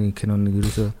өмнө дайны киноныг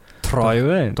ерөөсөө Трой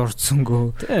вэ?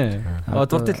 Дурдсангүй. Тий.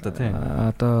 Дуртай л та тий.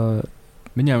 Одоо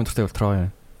миний амин дуртай бол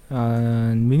Трой.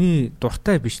 Миний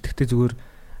дуртай биш. Гэхдээ зүгээр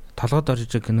толгойд орж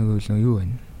байгаа киног юу вэ?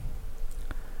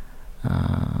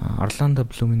 Орландо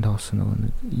Блумын давсан нөгөө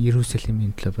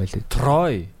Иерусалимын төлөө байлаа.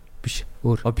 Трой биш.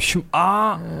 Өөр. Биш юм.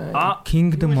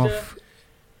 Kingdom of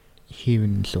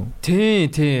Heaven лөө.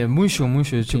 Тий, мөн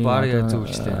шүү. Чи баарыг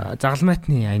зөвлөжлээ.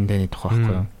 Загалмайтны аян дайны тухай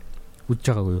байхгүй юу? Үдж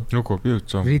байгаагүй юу? Нүгөө би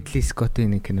үдж байгаа. Ridley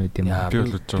Scott-ийн нэг кино юм аа. Би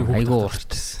бол үдж байгаа. Айгуу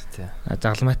урт. Тий.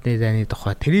 Загалмайтны дайны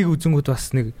тухай. Тэрийг үзэнгүүд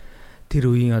бас нэг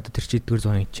тэр үеийн одоо тэр чиддгээр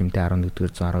зууны чимтэй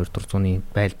 11-р зуун 12-р зууны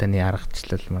байлдааны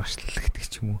аргачлал маргачлал гэдэг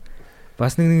ч юм уу.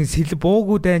 Бас нэг сэл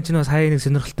буугүй дайн ч бас хаяа нэг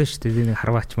сонирхолтой шүү дээ. Нэг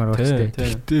харваачмаар байна шүү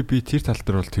дээ. Гэтэ би тэр тал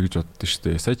дээр бол тэгж боддоо шүү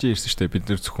дээ. Сая чи ирсэн шүү дээ. Бид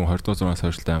нэр зөвхөн 20-р зуунаас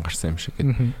хойш дайн гарсан юм шиг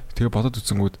гэдэг. Тэгээ бодоод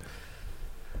үзэнгүүд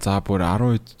за бүр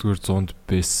 12-р зуунд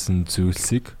байсан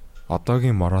зүйлсийг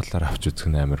одоогийн моралаар авч үзэх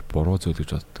нь амар буруу зүйл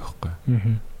гэж боддог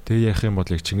байхгүй. Тэгээ яах юм бол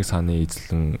яг Чингис хааны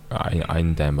эзлэн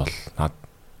аян дайн бол над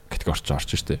категорич орж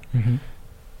шүү дээ.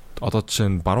 Одоо жишээ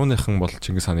нь барууныхан бол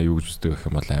Чингис хааны юу гэж үздэг гэх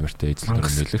юм бол амартай эзлэн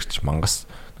нөлөөгч мангас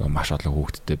маш олон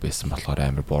хүүхэдтэй байсан болохоор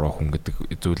амар буруу хүн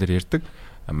гэдэг зүйлээр ярьдаг.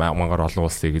 Мангар олон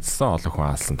улсыг эзэлсэн, олон хүн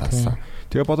алсан талсан.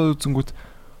 Тэгээ бодоод үзэнгүүт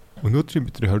өнөөдрийн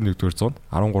бидний 21-р зуунд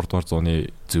 13-р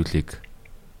зууны зүйлийг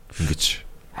ингэж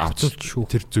авчулж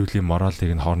тэр зүйлийн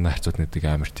моралыг нь хоорондоо харьцуулна гэдэг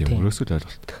амар тийм өрөөсөл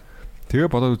ойлголт. Тэгээ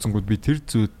бодоод үзэнгүүт би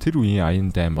тэр үеийн аян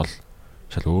дайн бол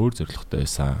шал өөр зорилготой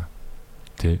байсан.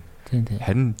 Тэ.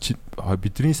 Харин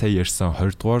бидний сая ярьсан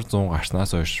 20-р зуун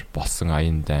гарснаас хойш болсон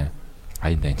аян дайн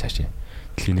цаашаа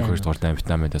дэлхийн 1-р дайн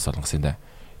Вьетнамаас солонгосын дайн.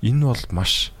 Энэ бол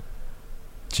маш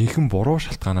жинхэнэ буруу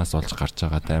шалтгаанаас болж гарч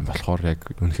байгаа дайн болохоор яг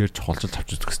үнэхээр чухалчилж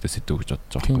авч үзэх хэрэгтэй сэдв гэж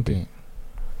бодож байгаа юм байна.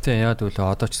 Тий, яад үл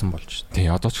одоо ч гэсэн болж шүү дээ. Тий,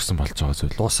 одоо ч гэсэн болж байгаа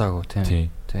зүйл. Дуусаагүй тий.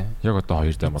 Яг одоо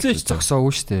хоёр дайн болж байна.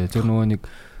 Зогсоогүй шүү дээ. Зөв нөгөө нэг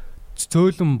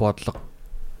зөөлөн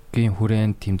бодлогын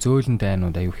хүрээнд тийм зөөлөн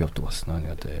дайнууд аюух явдаг болсон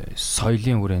нэг одоо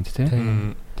соёлын хүрээнд тий.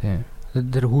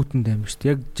 Тэр хүүтэн дайм шүү дээ.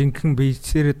 Яг жинхэнэ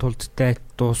бийсээрээ тулдтай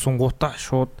дуусангуудаа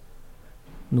шууд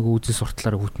нөгөө үзэл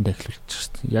сурталаараа хүүтэндээ эхлүүлчих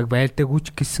шүү дээ. Яг байлдаагүй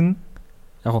ч гэсэн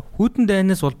яг хүүтэн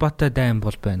дайнаас улбаатай дайн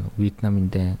бол байна уу?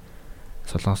 Вьетнамын дайн,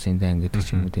 Солонгосын дайн гэдэг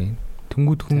ч юм уу дээ.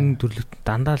 Тэнгүүд хүн төрлөخت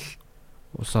дандаа л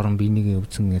улс орон биенийг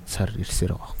үзэн ядсаар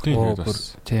ирсээр байгаа байхгүй.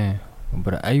 Тийм.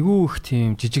 Бүр айгүй их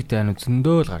тийм жижиг дайнууд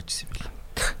зөндөө л гарч ирсэн юм байна.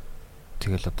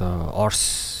 Тэгэл одоо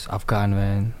Орос, Афган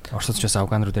байна. Оросч бас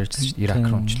Афган руу дайрчихсан шүү дээ. Ирак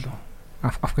руу ч лөө.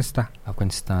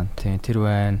 Афганистан. Тийм тэр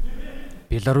байна.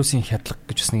 Белорусын хядлага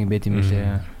гэж бас нэг юм байд юм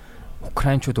лээ.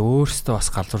 Украинчууд өөрсдөө бас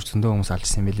галзуур зөндөө хүмүүс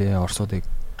алжсан юм лээ. Оросуудыг.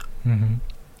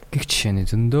 Гэх жишээний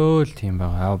зөндөө л тийм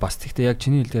байгаа. Бас тэгтээ яг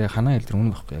чиний хэл дээр ханаа хэл дээр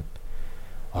үнэн байхгүй яг.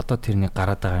 Одоо тэрний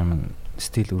гараад байгаа юм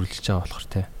стил үргэлжлэж байгаа болохоор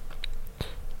тий.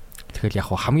 Тэгэл яг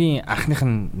хамгийн анхных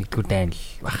нь нэгдүгээр дайн л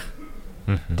баг.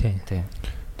 Тий.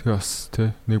 Тэгээ бас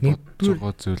тий нэг бодож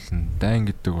байгаа зүйл нь дайн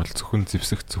гэдэг бол зөвхөн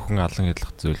зэвсэх зөвхөн алан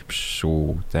ядлах зүйл биш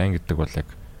шүү. Дайн гэдэг бол яг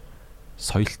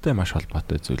соёлтой маш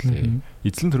холбоотой зүйл.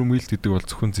 Эзлэн төрөмгийлт гэдэг бол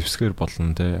зөвхөн зэвсгээр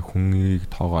болно тий. Хүнийг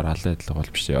тоогоор алан ядлах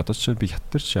бол биш. Одоо чинь би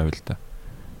хятад ч явъя л да.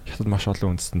 Хятад маш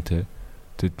олон үндэстэнтэй.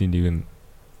 Тэдний нэг нь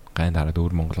гайн хараад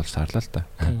өвөр Монгол болж сарлаа л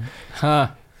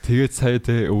да. Тэгээд сая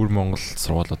тэ өвөр Монгол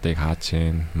сургуулиудыг хааж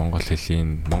гин Монгол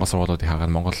сургуулиудыг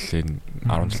хаагаад Монгол хэлний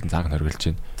 10 жилийн цааг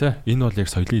хоригдж байна. Энэ бол яг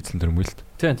соёлын эзлэн төрөмгийлт.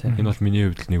 Энэ бол миний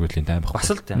хувьд нэг үлийн дайн баггүй.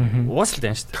 Бас л дайн. Уус л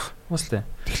дайн шүү дээ. Уус л дайн.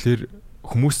 Тэгэхээр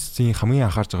хүмүүсийн хамгийн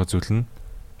анхаарч байгаа зүйл нь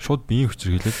шууд биеийн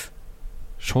хүчээр хэлээд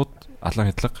шууд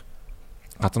алан хэдлэг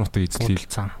газар нутгийн эзлэл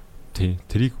цан. Тий,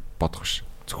 тэрийг бодох ш.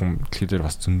 Зөвхөн дэлхий дээр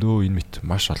бас зөндөө энэ мэт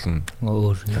маш олон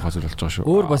өөр газар болж байгаа шүү.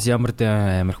 Өөр бас ямар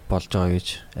дайн Америк болж байгаа гэж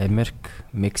Америк,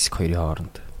 Мексик хоёрын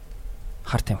хооронд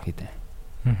хар тамхи дайн.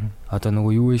 Одоо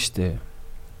нөгөө юу вэ штэ?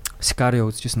 Scario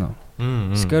үзчихсэн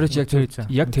үү? Scario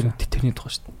яг тэрний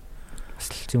тухай шүү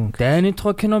дээ. Дайны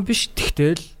тухай кино биш.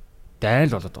 Тэгтэл дайн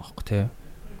л болоод байгаа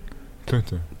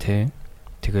байхгүй тий.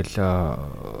 Тэгэл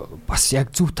бас яг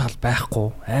зөв тал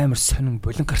байхгүй амар сонин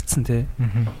болон гарцсан тий.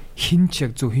 Хинч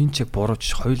яг зөв хинч яг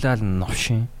бурууч хоёлаа л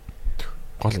новшин.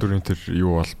 Гол дүрийн тэр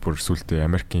юу бол бүр сүултээ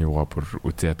Америкийн юугаа бүр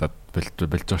үзээ ядаад болж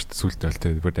байгаа шүү дээ. Сүултээ бол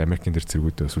тий. Бүр Америкийн тэр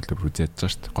зэргүүдээ сүултээ бүр үзээ ядаж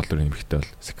шүү дээ. Гол дүрийн эмэгтэй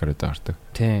бол Scario-д гардаг.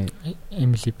 Тий.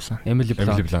 Emily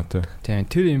Blunt. Тий.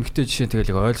 Тэр эмэгтэй жишээ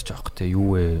тэгэл ойлгож байгаа хөөх тий.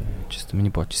 Юу вэ? Just миний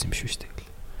бодсон юм биш үү дээ.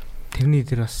 Тэрний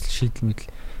тэр бас шийдэл мэдл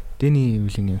Дэни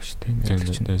Эвлиний юм шүү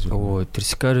дээ. Оо тэр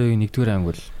Scario-ийн 1-р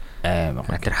анги бол аймаг.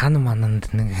 Тэр хан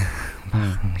мананд нэг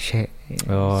шээ.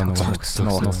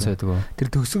 Тэр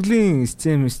төгсгөлийн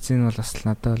сцен бол бас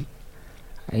надад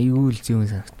аюул зүүн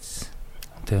санагдсан.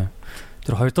 Тий.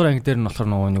 Тэр 2-р анги дээр нь болохоор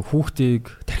нэг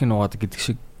хүүхдийг тархин нугаад гэдэг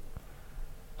шиг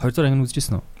 2-р анги нь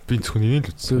үзчихсэн үү? Би зөвхөн нэг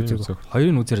л үзсэн.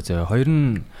 Хоёрыг нь үзээрэй заяа. Хоёр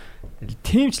нь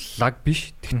тимч лаг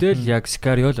биш. Тэгтэл яг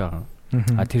Scario л байгаа.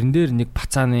 А тэрэн дээр нэг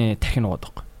бацааны тархин нугаад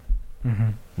байгаа.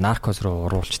 Наркос руу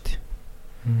оруулчихдээ.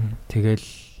 Тэгэл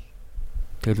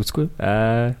үзгүй.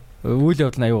 Үйл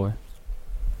явдал нь аюу.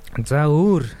 За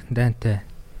өөр дайнтай.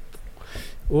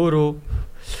 Өөр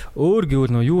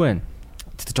гэвэл нөө юу вэ?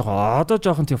 Одоо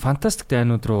жоохон тийм фантастик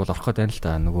дайнууд руу орох гээд байна л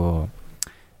да. Нөгөө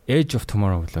Age of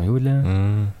Tomorrow болоо юу лээ?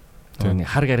 Төвний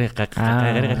хар гартай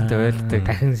байлдаг.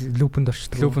 Дахин лупэнд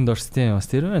орчтой. Бас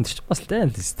тэр байна. Тэр бас дайн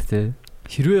л шүү дээ.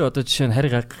 Хэрвээ одоо жишээ нь хар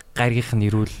гаргийнх нь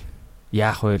ирүүл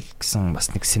яах вэ гэсэн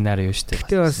бас нэг сценарио шүү дээ.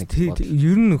 Гэтэ бас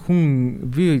ер нь хүн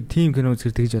би тим кино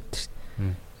үзэр тэгж боддоо шүү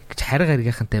дээ. Хар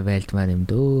гаргийнхантай байлдмаар юм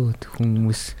дөө.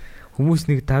 Хүмүүс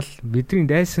нэг тал бидний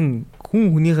дайсан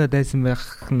хүнийхээ дайсан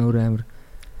байх нь өөр амар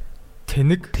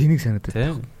тэнэг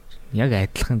санагдаад. Яг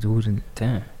адилхан зүгээр нь.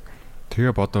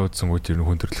 Тэгээ бодоо үзсэн үед ер нь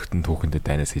хүндрэлтэн түүхэндээ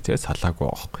дайнаас хизээ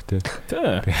салаагүй байхгүй тий.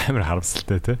 Би амар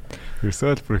харамсалтай тий.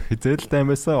 Ерөөсөө бүр хизээл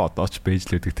даймаасаа одоо ч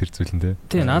бэйжлээдэг тэр зүйлэндээ.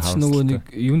 Тий наад ч нөгөө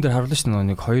нэг юун дээр харуулсан ш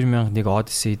нь нэг 2001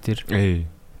 Odyssey дээр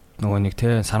нөгөө нэг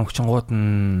тий санамгчингууд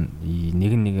нь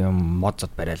нэг мод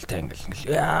зод барайл тий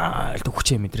ингээл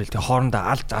хүчээ мэдрэл тий хоорондоо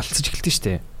алцаж эхэлдэг ш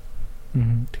тий.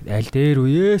 Аль дээр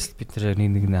үеэс бид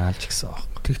нэг алж гисэн аах.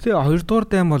 Тэгтээ 2-р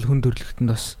дайм бол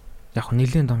хүндрэлтэнд бас яг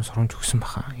нэлийн том сурамж өгсөн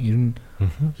баха. Ер нь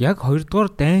яг 2-р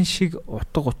дайн шиг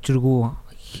утга учиргүй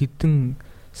хідэн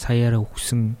саяараа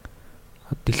өгсөн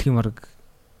дэлхийн марг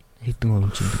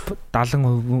хідэн хэмжээнд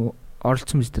 70%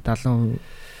 оролцсон биз дээ.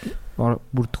 70%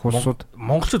 бүрдэх улсууд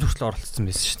монголчууд хүртэл оролцсон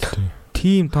байсан шүү дээ.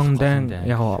 Тим том дайн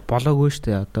яг болоогүй шүү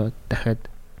дээ. Одоо дахиад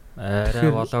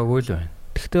арай болоогүй л байна.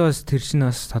 Тэгтээ бас тэр чинь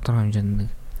бас тодорхой хэмжээнд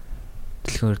нэг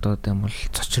дэлхийн 2-р дайм бол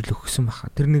цочрол өгсөн баха.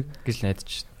 Тэр нэг гэж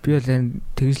найдаж би бол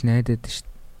тэгж найдаад шүү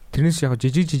дээ. Тэрнээс яг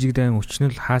жижиг дайм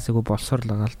өчнөл хаасаагүй болсоор л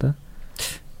байгаа л да.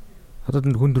 Одоо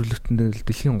хүндрэлтэнд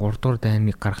дэлхийн 3-р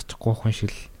даймыг гаргачих гоохон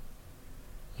шил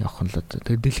явах нь л да.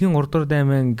 Тэгээ дэлхийн 3-р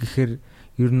даймаа гэхээр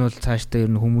ер нь бол цаашдаа ер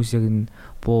нь хүмүүс яг энэ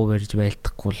буу барьж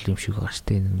байлдахгүй юм шиг байгаа шүү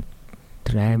дээ.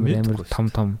 Тэр амар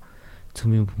том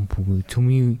цөмийн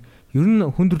ер нь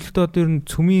хүндрэлтээ одоо ер нь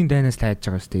цөмийн дайнаас тайж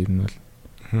байгаа шүү дээ. Ер нь бол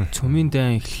цөмийн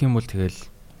дайн эхлэх юм бол тэгэл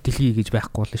дэлхий гэж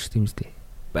байхгүй болно шүү дээ юм дээ.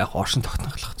 Байх оршин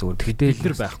тогтнохлох зүгээр.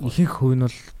 Тэгдэл байхгүй. Ихэнх хувь нь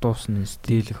бол дуусна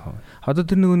стилэх. Одоо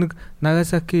тэр нэг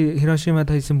Нагасаки, Хирошима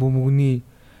тайсан бөмбөгийг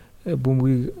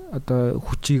одоо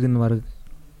хүчийг нь баг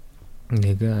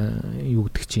нэг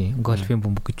юу гэдэг чинь гольфын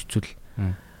бөмбөг гэж үзвэл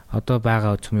одоо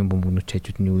байгаа цөмийн бөмбөгнүүд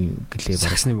хажууд нь юу гэлээ баг.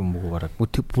 Саксны бөмбөг бараг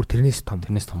бүр тэрнээс том.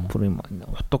 Бүр юм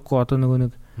утгагүй одоо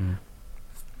нэг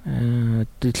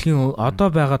дэлхийн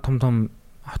одоо байгаа том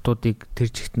хотуудыг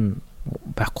тэр жигт нь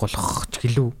байхгүй болгох ч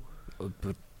гэлүү.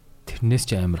 Тэрнээс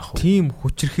ч амар ах. Тийм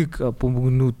хүчрхэг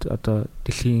бөмбөгнүүд одоо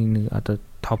дэлхийн одоо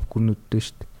топ гүрнүүд дээ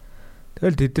шүү дээ.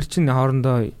 Тэгэл тэд нар чинь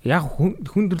хоорондоо яг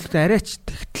хүндрэлтэй арайч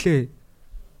тэгтлээ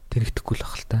тэрэгдэхгүй л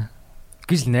ах л та.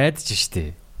 Гэж найдаж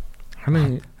штэ.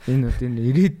 Хамгийн энэ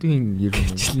ирээдүйн ер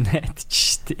нь найдаж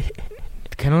штэ.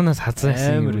 Киноноос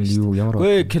хазаасан юу ямар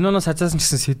вэ? Киноноос хазаасан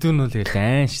гэсэн сэдв нь бол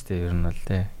айн штэ ер нь бол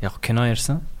те. Яг кино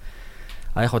ярьсан.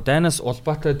 А яг дайнаас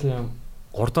улбаатай тийм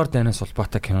 3-р дайнаас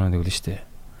улбаатай кинонод өглөө штэ.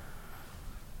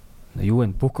 Юу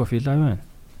вэ? Book of Eli байна.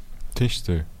 Тийм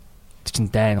штэ. Тэр чин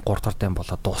дайн 3-р дайн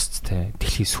болоод дуусц те.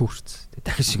 Дэлхий сүрц.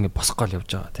 Дахиж ингэ босгоол явж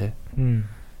байгаа те.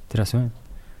 Тэрээс байна.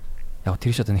 Яг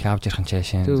тэр шиг одоо нэг авч ярих юм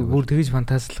чаашаа. Бүр тэгж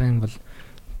фантазлах юм бол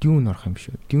Dune орох юм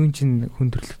шүү. Dune чин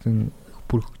хүндрэлтэн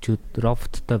бүр хөгжөөд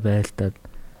роботтой байлдаад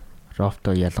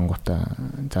роботоо ялангуутаа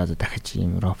за дахиж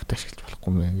ийм робот ашиглаж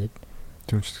болохгүй мэн гэдэг.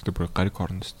 Тийм ч гэхдээ бүр гариг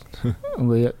орно шүү дээ.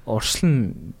 Үгүй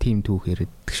оршлон тим түүх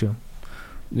яриаддаг шүү.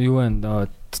 Юу вэ?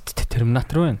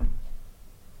 Терминатор байна.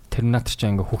 Терминатор ч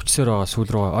ингээ хөгжсөөр байгаа сүүл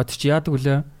рүү. Од чи яадаг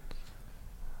вүлээ?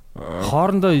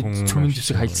 хоорондоо цөмийн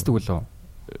жишг хаилцдаг үлээ.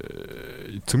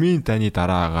 Цөмийн дайны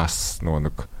дараагаас нөгөө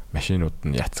нэг машинууд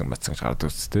нь яцсан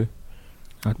гардаг үстэй.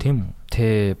 Тийм үү.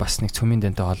 Тэ бас нэг цөмийн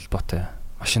дайнтай холбоотой.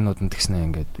 Машинууд нь тэгснэ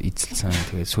ингээд эзэлсэн.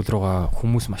 Тэгээд сүүл рүүгээ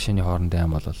хүмүүс машины хоорондоо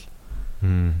юм болол.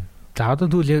 За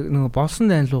одоо тэгвэл яг нөгөө болсон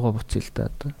дайн руугаа буцъя л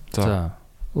да одоо. За.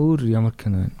 Өөр ямар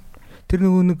кино вэ? Тэр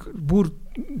нөгөө нэг бүр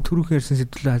түрүүх ярьсан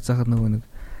сэдвлээ хазаахад нөгөө нэг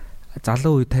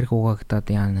залуу үе тарих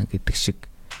угаагдаад яана гэдэг шиг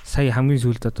сая хамгийн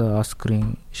сүүлд одоо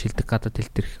Оскарын шилдэг гадаад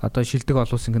хэл төрх одоо шилдэг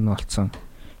олон улсын кино болсон.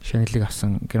 Шагналыг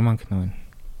авсан герман кино байна.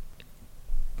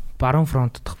 Баруун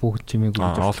фронт дах бүгд чимээг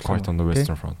All Quiet on the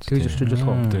Western Front. Тэгж орчуулж болох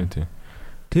уу? Тийм.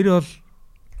 Тэр бол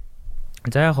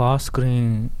за яг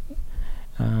Оскарын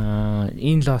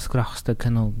энэ л Оскар авах хэрэгтэй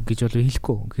кино гэж бол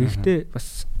хэлэхгүй. Гэхдээ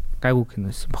бас гайгүй кино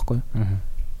байсан баггүй.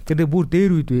 Тэр бүр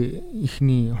дээр үед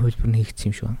ихний хувилбар нь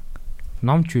хийгдсэн юм шиг байна.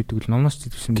 Номч үйдэг л номноос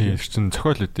зэвсэн байх. Тийм, чин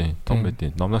зохиол үдийн том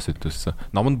байдیں۔ Номноос зэвсэн.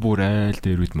 Номонд бүр айл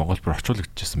дээр үед Монгол бүр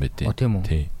орчуулагдчихсан байдیں۔ Тийм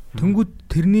үү. Тэнгүүд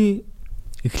тэрний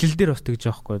эхлэл дээр бас тэгж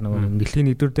байгаа байхгүй нөгөө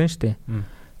дэлхийн нэгдүгээр дан штэ.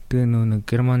 Тэгээ нөгөө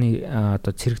Германы одоо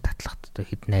цэрэг татлахт одоо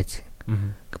хэд найз.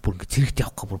 Бүр ингэ цэрэгт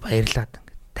явахгүй бүр баярлаад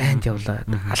ингэ дайнд явлаа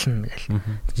ална гэл.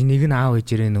 Нэг нь аав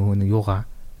ээжээрээ нөгөө нэг юугаа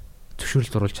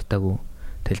зөвшөөрөл зурулж чадаагүй.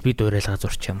 Тэгэл би дуурайлгаа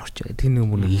зурч ямарч. Тэр нэг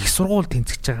бүр их сургууль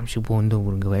тэнцэж байгаа юм шиг бөөндөө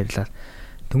бүр ингэ баярлаад.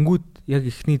 Тэнгүүд яг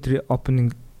ихний тэр opening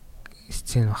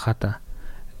сцен бахада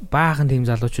баахан тийм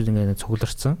залуучууд ингэ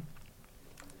цугларсан.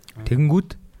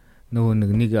 Тэнгүүд нөгөө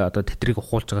нэг одоо тэтрийг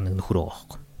ухуулж байгаа нэг нөхөр байгаа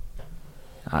байхгүй.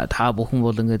 Та бүхэн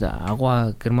бол ингээд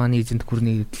агуу Германы эзэнт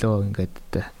гүрний хөдлөө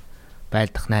ингээд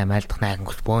байлдах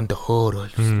гингүүт бөөндө хөөр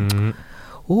болсон.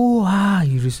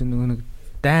 Ерөөс нөгөө нэг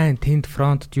дайн тэнд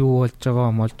фронтд юу болж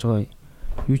байгаа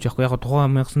юу ч яахгүй яг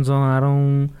тухайн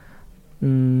 1914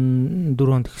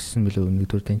 онд гисэн билүү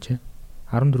нэгдүгээр тань чи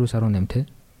 14-өөс 18 те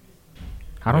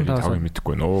 15-аас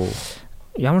мэдхгүй нөө.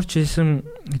 Ямар ч хэлсэн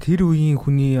тэр үеийн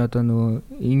хүний одоо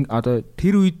нөгөө одоо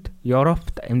тэр үед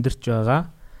Европт амьдарч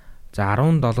байгаа за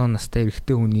 17 настай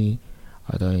эрэгтэй хүний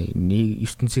одоо нэг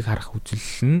ертөнцийг харах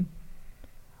үзэл нь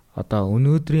одоо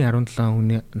өнөөдрийн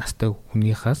 17 настай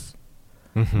хүнийхээс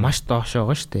маш доош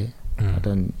байгаа шүү дээ.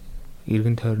 Одоо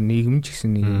эргэн тойр нийгэм ч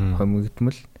гэсэн нэг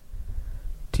хомигдмал.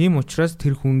 Тийм учраас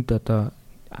тэр хүнд одоо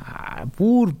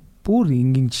бүр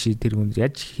энгийн жишээ тэр хүнд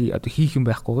яаж одоо хийх юм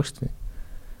байхгүй байгаа шүү дээ.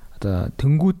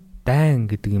 Тэнгүүд дайн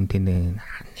гэдэг юм тэнэ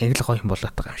нэг л гоё юм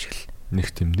болоод байгаа юм шиг л. Нэг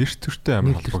тийм нэр төртэй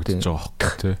амар холбогдож байгаа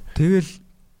байхгүй тий. Тэгэл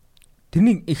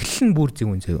тэрний эхлэл нь бүр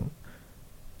зөв үнэ зөө.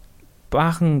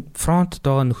 Баахан фронт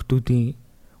байгаа нөхдүүдийн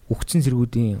үгцэн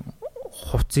зэргүүдийн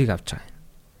хувцсыг авч байгаа юм.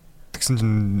 Тэгсэн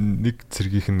чинь нэг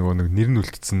цэргийнх нь нөгөө нэг нэр нь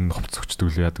үлдсэн хувцс өгчдөг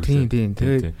л яадаг үү. Тийм.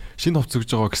 Тэгээд шинэ хувцс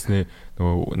өгж байгаа гэснээ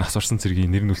нөгөө нас орсон цэргийн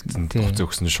нэр нь үлдсэн хувцс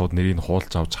өгсөн шууд нэрийг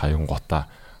хуулж авч хаян гутаа.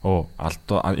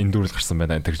 Эндүүрэл гарсан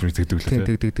байна гэж мэддэг лээ.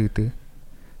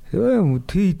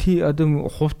 Тий одоо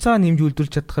хувцаа нэмж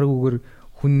үлдүүлж чадхааргүйгээр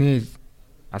хүнээ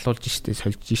алуулж штэ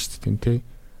сольж штэ тий.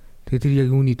 Тэгээ тэр яг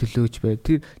үүний төлөөч бай.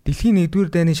 Тэр дэлхийн 1-р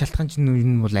дайны шалтгаан чинь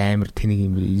энэ бол амар тэнийг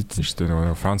юм эзэн штэ.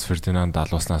 Нөгөө Франц Фердинанд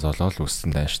алууснаас болоод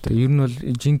үүссэн дайн штэ. Ер нь бол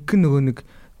жинхэнэ нөгөө нэг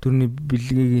төрний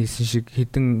бэлгэгийн хэлсэн шиг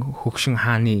хідэн хөгшин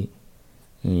хааны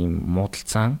ийм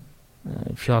муудалцаан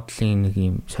феодлын нэг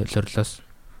ийм солирлоос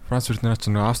Франц Фердинанд ч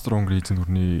нэг Австро-Унгарын эзэн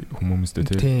гүрний хүмүүсттэй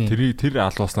тий. Тэр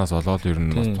алууснаас болоод ер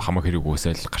нь хамаг хэрэг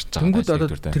үсэл гарч байгаа.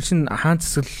 Тэр чинь хаан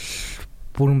засал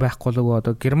бүрэн байхгүй л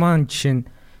одоо Герман жишээ нь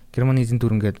Германы эзэн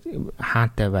дүр ингээд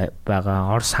хаантай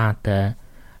байгаа, Орос хаантай,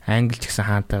 Англи ч гэсэн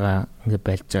хаантайгаа ингээд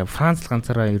байлж байгаа. Франц л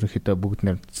ганцаараа ерөнхийдөө бүгд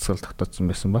нэр засал тогтоосон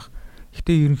байсан баг.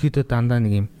 Гэтэ ерөнхийдөө дандаа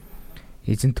нэг юм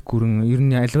эзэнт гүрэн ер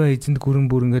нь альва эзэнт гүрэн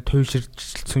бүр ингээд туйлширч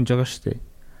сүнж байгаа шүү дээ.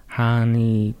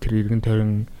 Хааны тэр иргэн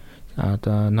тойрон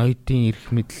одоо ноёдын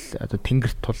эрх мэдэл одоо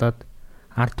тэнгэрт тулаад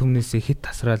ард түмнээсээ хит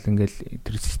тасраал ингээл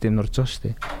тэр систем нурж байгаа шүү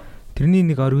дээ. Тэрний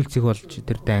нэг оргилцэг болж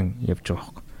тэр дайн явж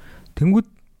байгаа байхгүй. Тэнгүүд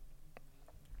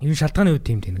энэ шалтгааны үед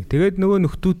тийм тэнэг. Тэгээд нөгөө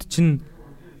нөхдүүд чинь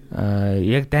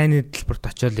яг дайны дэлбэрт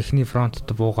очиод эхний фронтод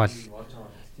буугаал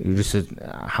ерөөсөө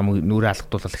хамаг нүрээ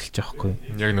алгадуулаад эхэлж байгаа байхгүй.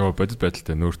 Яг нөгөө бодит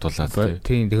байдалтай нүр тулаад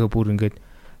тийм. Тэгээ бүр ингээд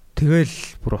тэгэл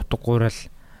бүр утга гуйраал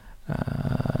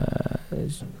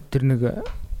тэр нэг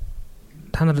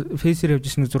та нар фейсээр явж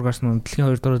ирсэн зургаас нь дэлхийн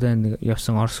 2 дугаар дайнд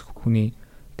явсан Орос хүний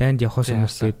дайнд явахаас өмнө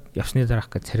явсны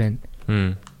дараах гэж царай.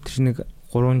 Тэр нэг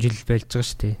 3 жил байлж байгаа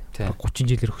шүү дээ.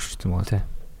 30 жилээр өгсөн байгаа.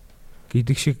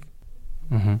 Гэдэг шиг.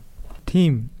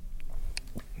 Тийм.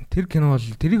 Тэр кино бол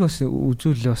тэрийг бас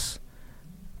үзүүлээ бас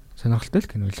сонирхолтой л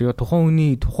кино. Тухайн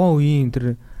үеийн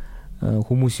тэр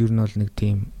хүмүүс ер нь бол нэг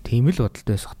тийм л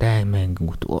бодолтой байсан. Дайн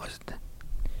мангингүүд өөстэй.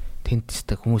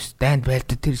 Тэнтэстэй хүмүүс дайнд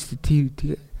байлдаа тэр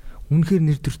үнэхээр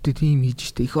нэр төртөө тийм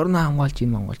хийж штэ. Их орноо хамгаалж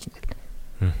ин мангуулж ин.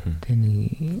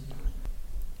 Тэний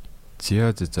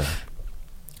За.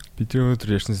 Бидний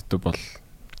өнөөдөр ярьсан зүйл бол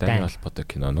дайны холбоотой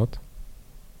кинонууд.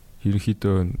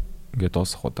 Ерөнхийдөө ингээд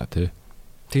дуусах удаа тий.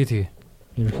 Тэгээ.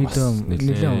 ерөнхийдөө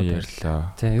нэлээд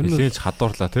ярьлаа. Нэлээд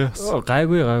хадуурлаа тий.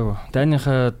 Гайгүй.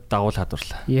 Дайныхаа дагуул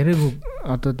хадуурлаа. Яриаггүй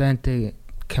одоо дайнтай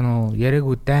кино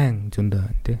яриаггүй дайн зөндөө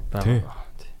байна тий.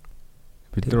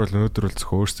 Бид нар бол өнөөдөр бол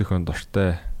зөвхөн өөрсдийнхөө дуртай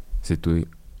сэдвээ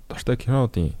дуртай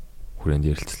кинодын хүрээнд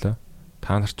ярилцлаа.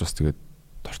 Та нарч бас тэгээд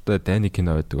дуртай дайны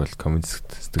кино байдаг бол комент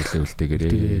сэтгэлээ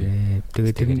үлдээгээрэй.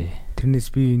 Тэгээд тэрнээс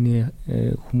би энэ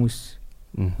хүмүүс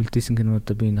үлдээсэн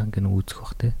кинодоо би энэ кино үзэх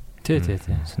бах тий. Тий.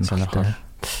 Сонирхол.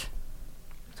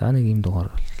 За нэг юм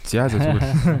дугаар. За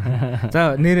зүгээр.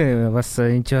 За нэр бас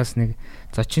энэ ч бас нэг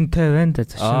зочинтой байна да.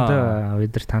 Зочиндоо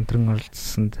бид нар тантран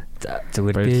оролцсонд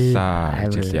зүгээр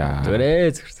баярлалаа.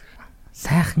 Зүгээр.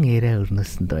 Сайхан яриа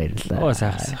өрнөсөнд баярлалаа.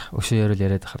 Сайхан. Өшөө яриул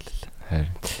яриад харлаа.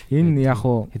 Энэ яг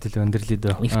уу хэдэл өндөрлөө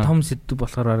дөө. Их том сэдв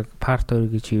болохоор part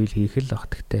 2-ыг чивэл хийх л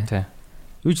баг тэгтэй. Тий.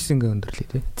 Юу ч ингэ өндөрлөө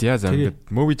тий. За ингээд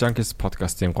Movie Junkies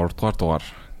podcast-ийн 3 дугаар дугаар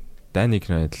дайны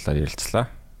киноны талаар ярилцлаа.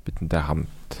 Бидэнтэй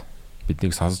хамт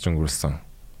биднийг сонсож өнгөрүүлсэн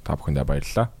та бүхэндээ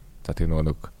баярлалаа. За тэг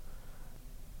нэг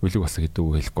үлэг бас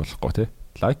хэдүү хэлэхгүй болохгүй тий.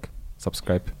 Like,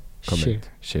 subscribe, comment,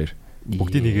 share.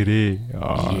 Бүгдийг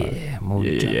нэгээрээ.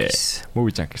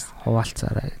 Movie Junkies.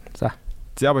 Хуваалцаарай.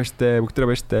 За баяртай. Бүгдээрээ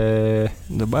баяртай.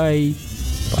 Bye.